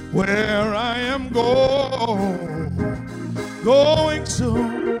 where I am going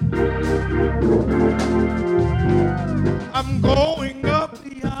soon. I'm going up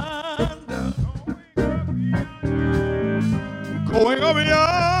yonder, going up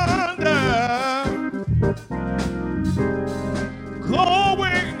yonder,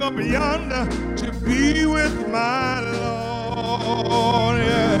 going up yonder to be with my Lord.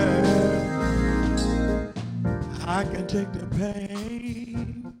 Yeah. I can take the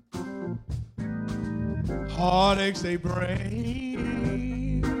pain, heartaches they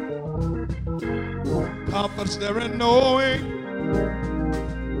bring, comforts there in knowing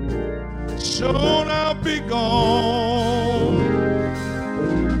soon I'll be gone.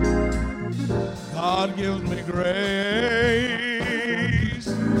 God gives me grace,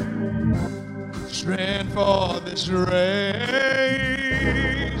 strength for this race,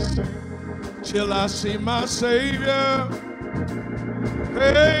 till I see my Savior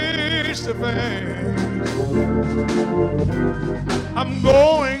face to face. I'm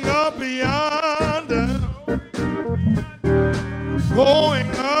going up yonder,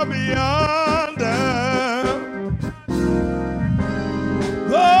 going up yonder,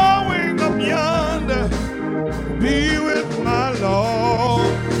 going up yonder, be with my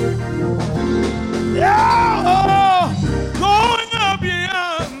Lord. Yeah, going up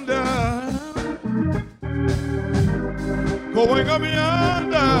yonder, going up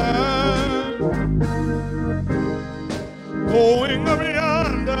yonder, going up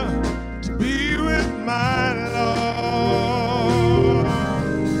yonder to be with my Lord.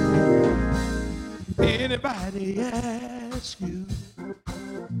 Anybody ask you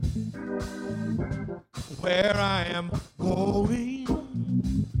where I am going,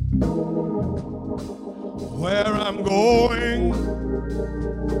 where I'm going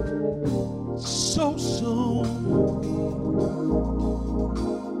so soon?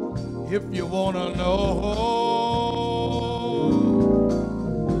 If you want to know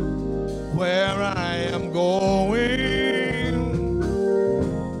where I am going,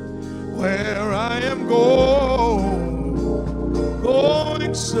 where I am going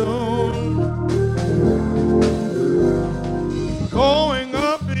soon, going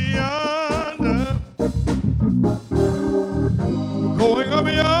up yonder, going up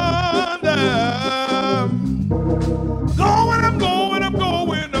yonder, I'm going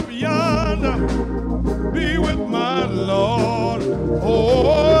up yonder, be with my Lord.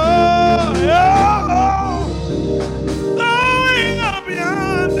 Oh, yeah, going up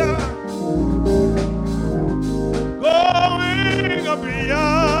yonder, going up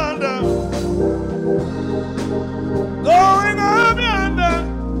yonder, going up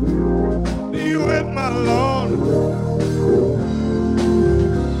yonder, be with my Lord.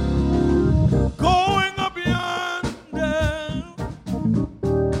 Going up yonder,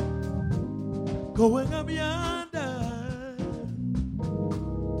 going up yonder,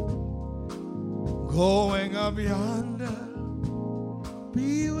 going up yonder,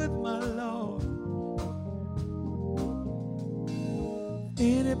 be with my Lord.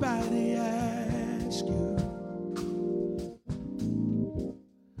 Anybody ask you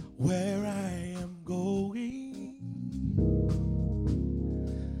where I am going,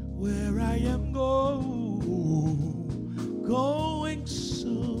 where I am going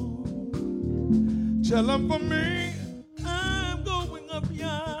soon, tell them for me I'm going up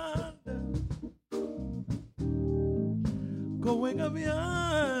yonder, going up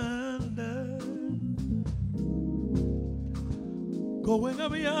yonder, going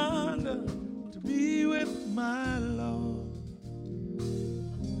up yonder to be with my Lord.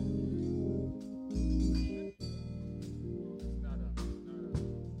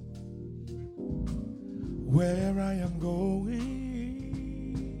 Where I am going,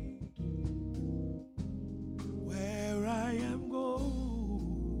 where I am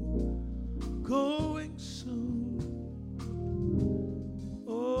going soon.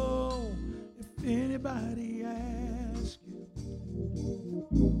 Oh, if anybody asks you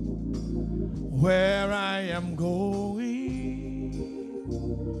where I am going,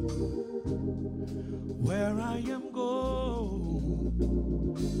 where I am going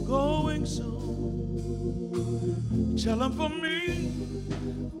soon, tell them for me,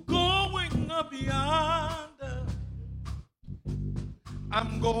 going up yonder,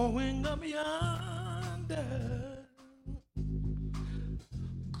 I'm going up yonder,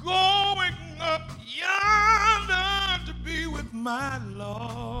 going up yonder to be with my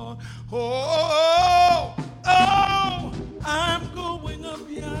Lord. Oh, oh, I'm going up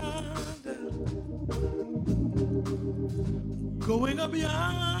yonder, going up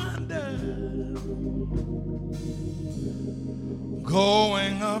yonder,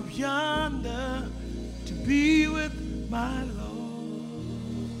 going up yonder to be with my Lord.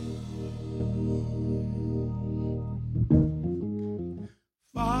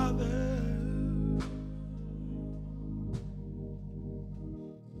 Father,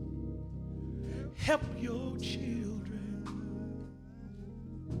 help your children.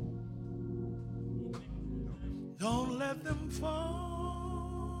 Don't let them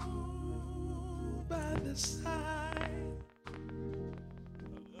fall by the side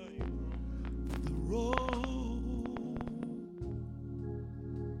of the road.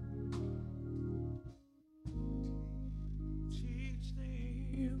 Teach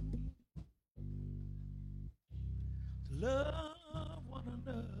them to love one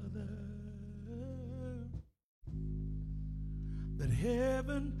another, that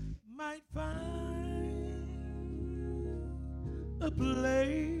heaven might find a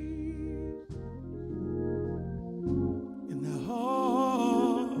place in their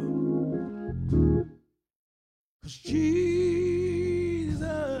heart. 'Cause Jesus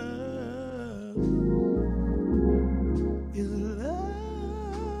is love.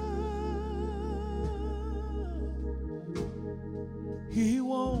 He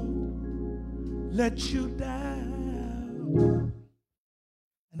won't let you down.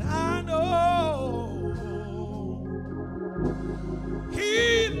 And I know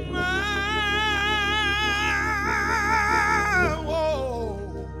He's mine.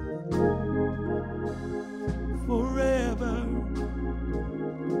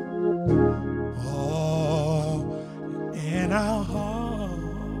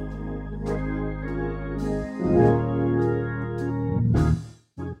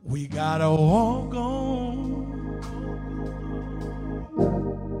 gotta walk on.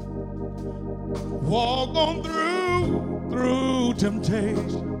 Walk on through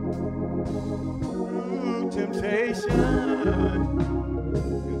temptation. Through temptation.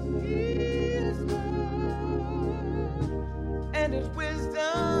 And his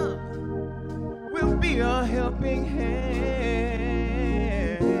wisdom will be a helping hand.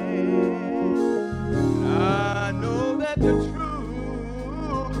 I know that the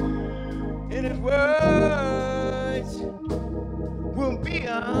truth in his words will be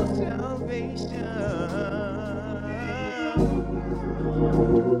our salvation.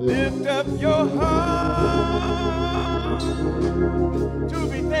 Lift up your heart to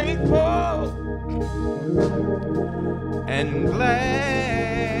be thankful and glad.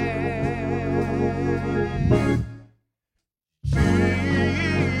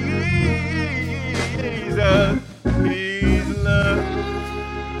 Jesus, He's love.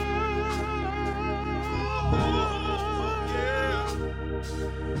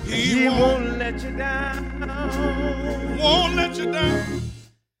 He won't let you down. Won't let you down.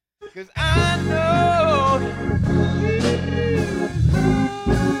 'Cause I know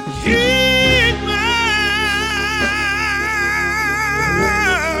He's mine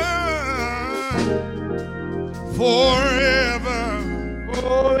forever.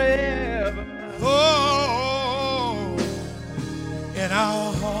 Forever. Oh, in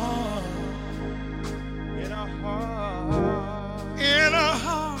our heart. In our heart. In our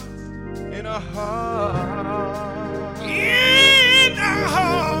heart. In our heart. In our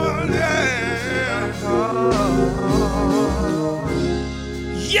heart. Yeah.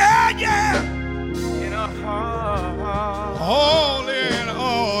 Yeah, yeah. In our heart. All in.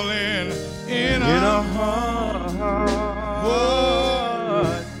 In our heart.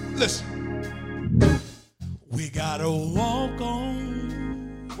 Whoa. Listen. We gotta walk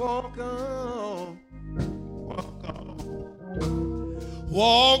on. Walk on. Walk on.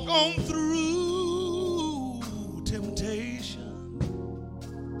 Walk on through temptation.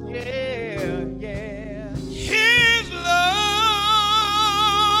 Yeah, yeah. His love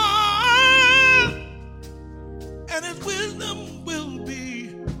and His wisdom will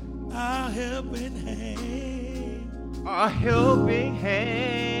be our helping hand. Our helping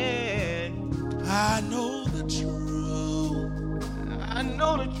hand. I know the truth. I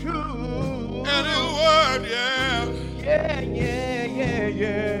know the truth. And His word, yeah. Yeah, yeah, yeah,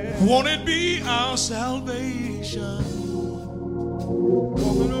 yeah. Won't it be our salvation?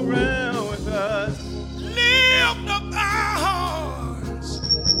 Walking around with us. Lift up our hearts.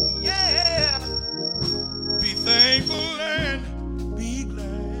 Yeah. Be thankful and be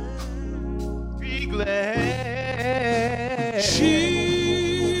glad. Be glad.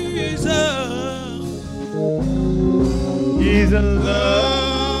 Jesus. He's a love.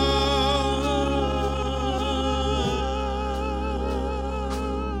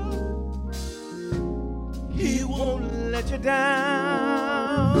 He won't let you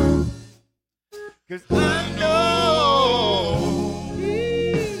down. 'Cause I know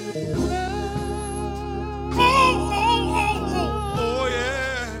He's love. Oh,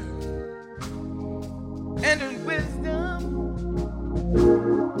 yeah. And in wisdom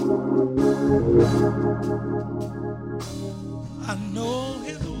I know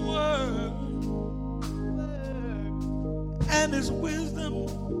His word and His wisdom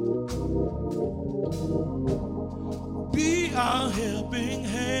be our helping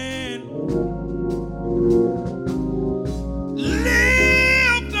hand.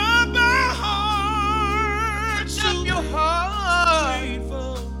 Lift up our hearts. Lift up your heart.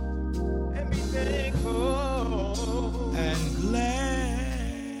 Grateful and be thankful and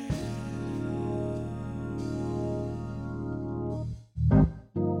glad.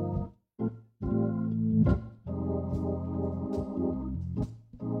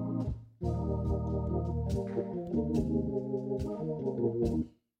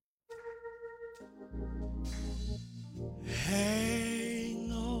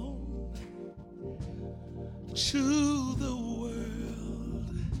 Hang on to the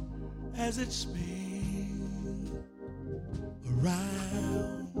world as it spins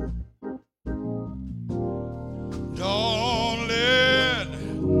around. Don't let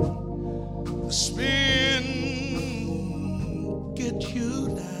the spin get you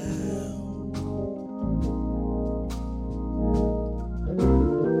down.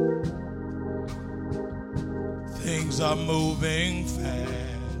 Things are moving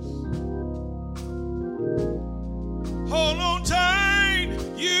fast. Hold on tight,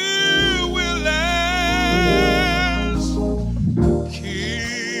 you will last.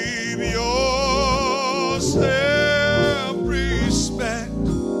 Keep your self-respect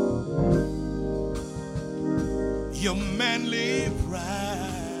your manly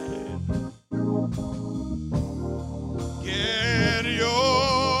pride. Get yourself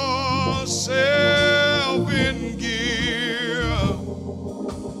in gear.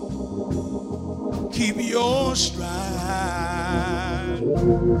 Keep your stride.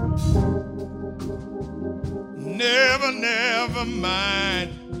 Never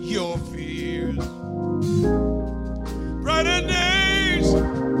mind your fears. Brighter days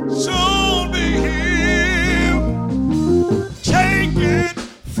soon be here. Take it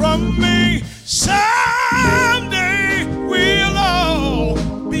from me, someday we'll all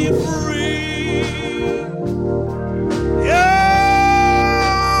be free.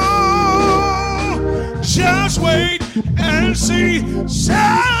 Yeah, just wait and see.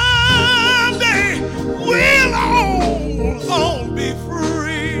 Someday we'll all be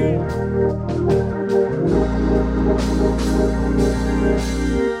free.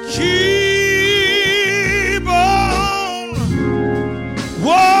 Keep on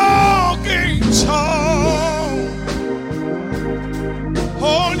walking tall.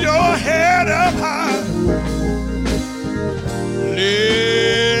 Hold your head up high.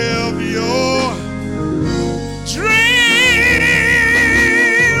 Live your dream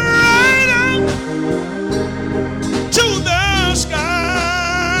right up to the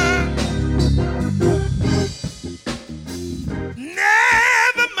sky.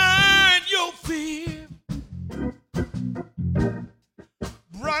 Never mind your fear.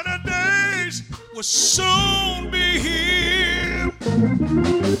 Brighter days will soon be here.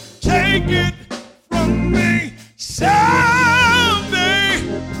 Take it from me, someday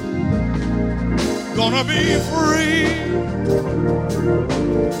gonna be free.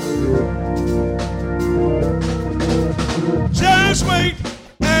 Just wait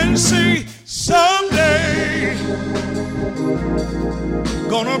and see. Someday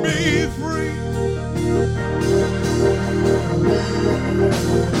gonna be free.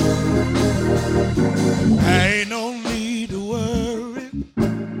 Ain't no need to worry.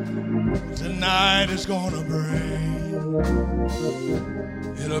 Tonight is gonna bring.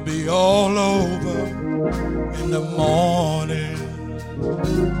 It'll be all over in the morning.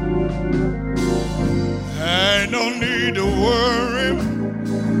 Ain't no need to worry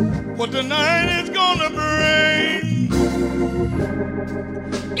what the night is gonna bring.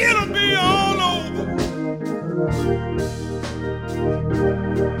 It'll be all over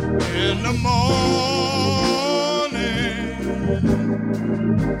in the morning.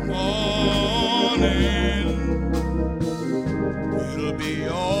 It'll be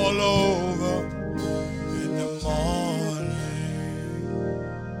all over in the morning.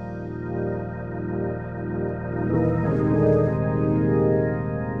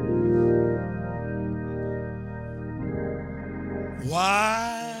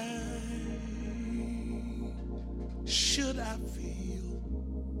 Why should I feel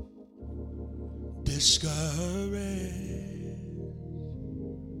discouraged?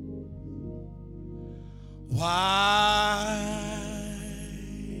 Why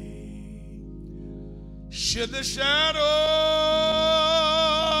should the shadows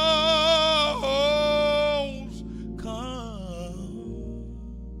come?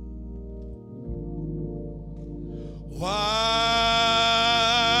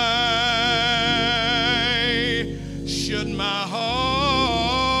 Why should my heart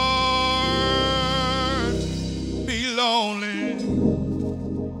be lonely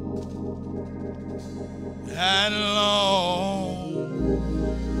and long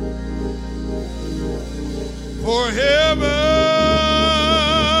for heaven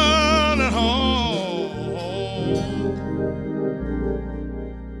and home?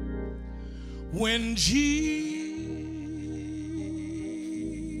 When Jesus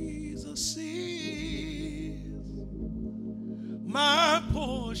is my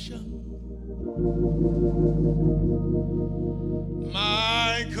portion,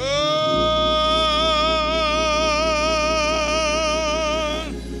 my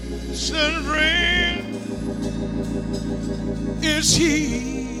constant friend is He.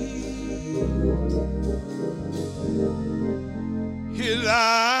 His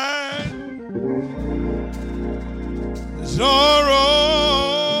light is all on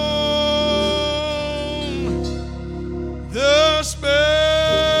the sparrow.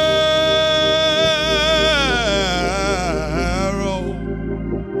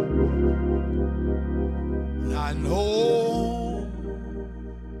 And I know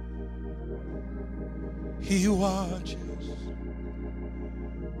He watches.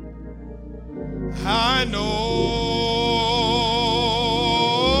 I know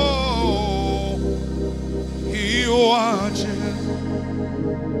He watches.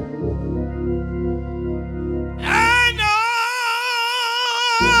 I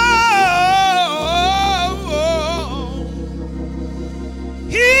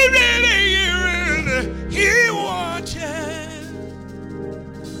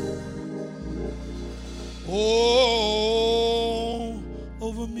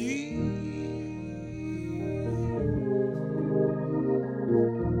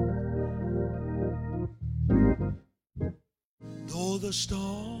the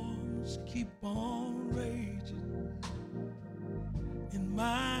storms keep on raging in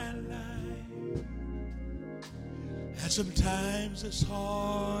my life, and sometimes it's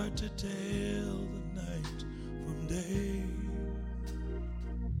hard to tell the night from day.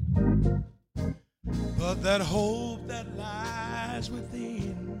 But that hope that lies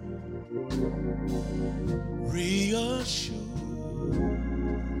within reassures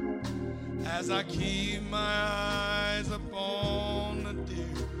as I keep my eyes upon the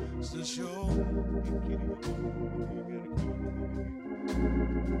distant shore.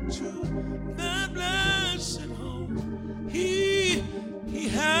 To that blessed home He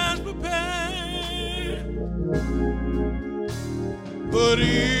has prepared. But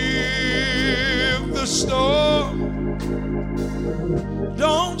if the storm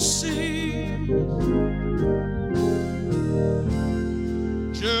don't cease,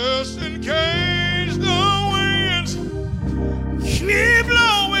 just in case the winds keep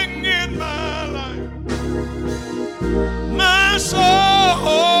blowing in my life, my soul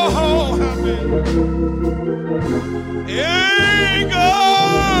ain't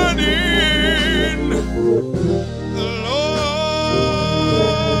gone in the Lord.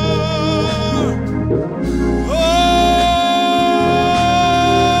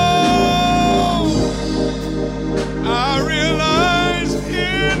 Oh, I realize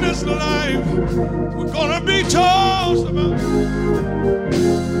in this life we're gonna be tossed about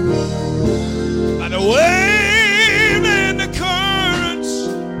by the wave and the currents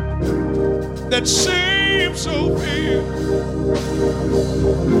that seem so fierce.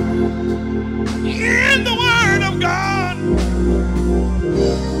 In the Word of God,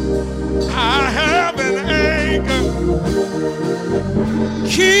 I have an anchor.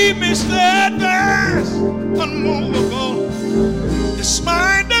 Keep me steadfast, unmovable,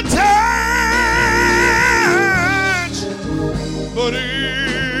 despite the times. But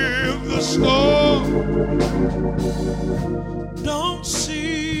if the storm don't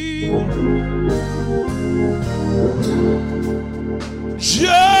cease,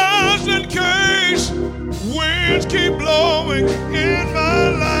 just in case winds keep blowing in my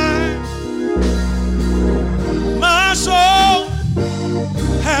life, my soul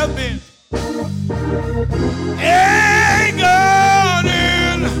have been anchored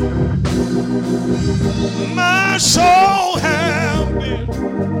in. My soul have been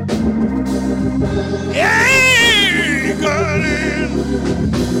anchored in.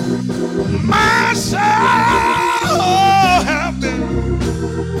 My soul have been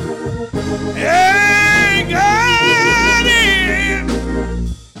anchored in.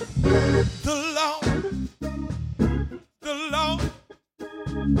 The Lord, the Lord,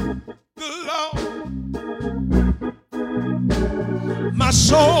 the Lord. My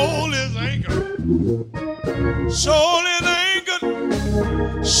soul is anchored. Soul is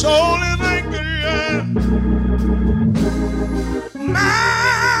anchored. Soul is anchored, yeah.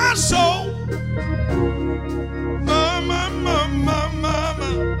 My soul.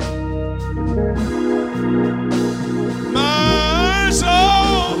 My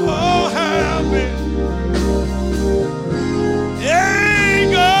soul have been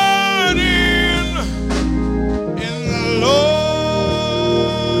anchored in the Lord.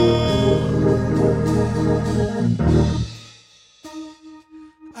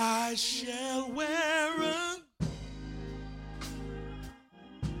 I shall wear a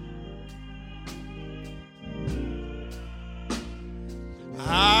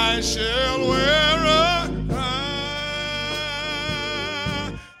I shall wear a crown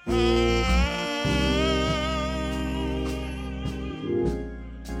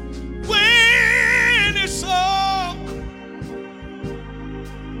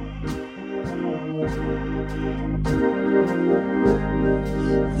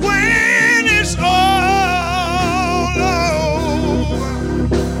when it's all over.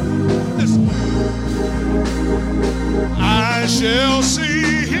 Listen. I shall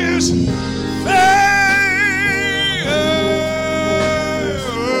see His face.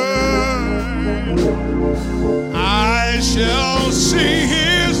 I shall see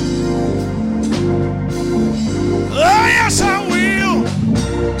His. Oh yes, I will.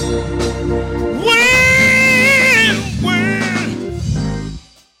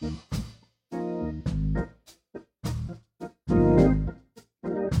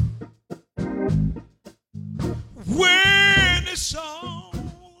 When it's all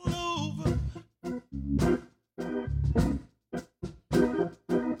over,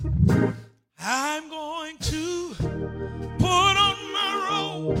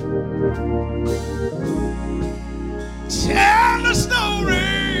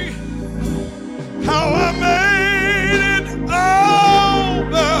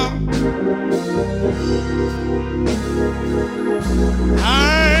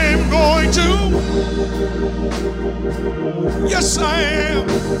 Yes, I am.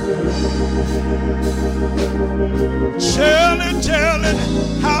 Telling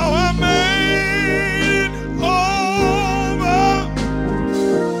how I made it over.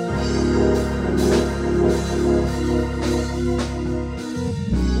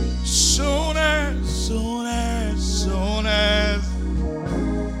 Soon as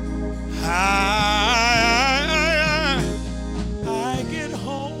I get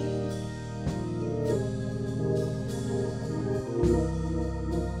home.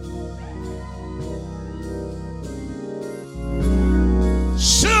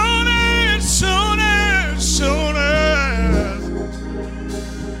 Soon as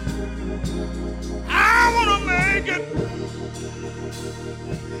I wanna make it.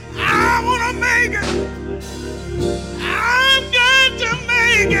 I wanna make it. I've got to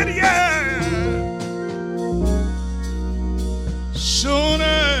make it, yeah. Soon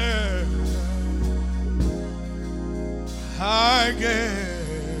as I get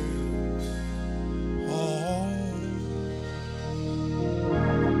home.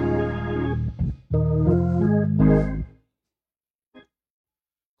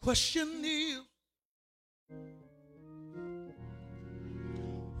 Question is,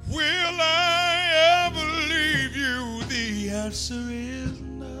 will I ever leave you? The answer is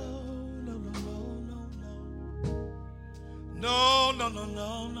no, no, no, no, no, no, no, no,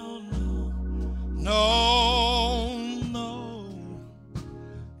 no, no, no, no,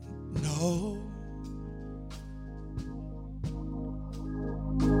 no.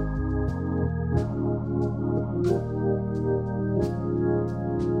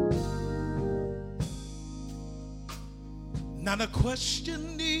 Now the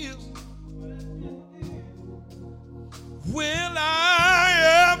question is, will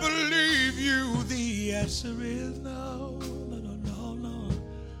I ever leave you? The answer is no, no, no, no,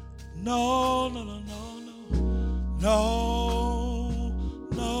 no, no, no, no, no, no,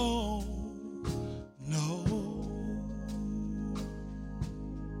 no, no.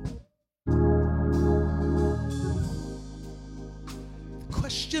 The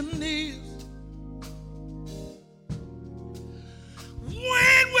question is,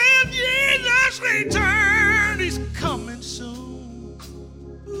 when will Jesus return? He's coming soon.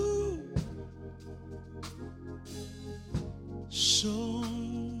 Ooh.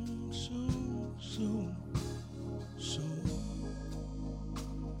 Soon, soon, soon, soon.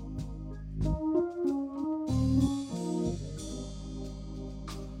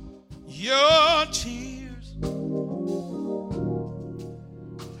 Your tears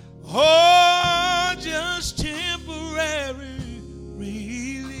are just temporary.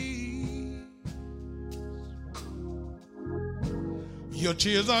 Your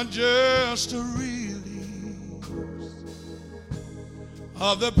tears are just a release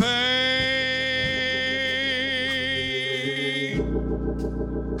of the pain,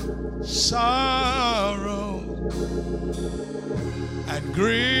 sorrow, and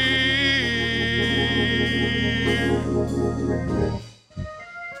grief.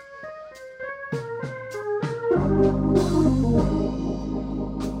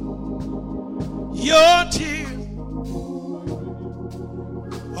 Your tears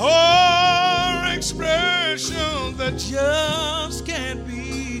are expressions that just can't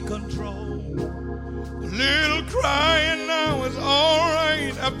be controlled. A little crying now is all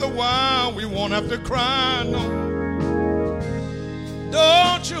right. After a while, we won't have to cry no more.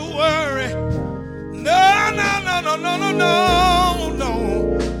 Don't you worry. No, no, no, no, no, no, no,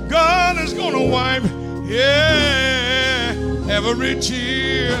 no. God is gonna wipe, yeah, every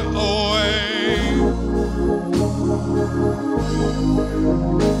tear away.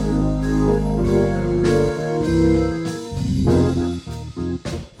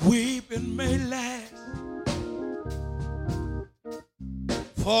 Weeping may last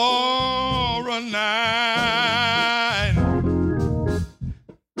for a night.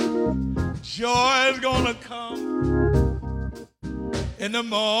 Joy is gonna come in the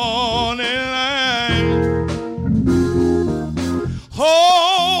morning light.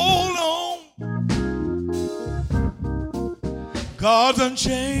 Hold on, God's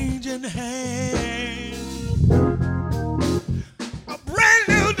unchanging hand. A brand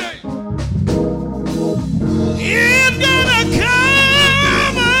new day is gonna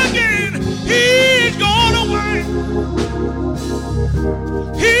come again. He's gonna wipe.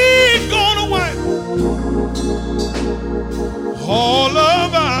 He's gonna wipe all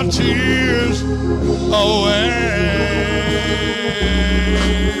of our tears away.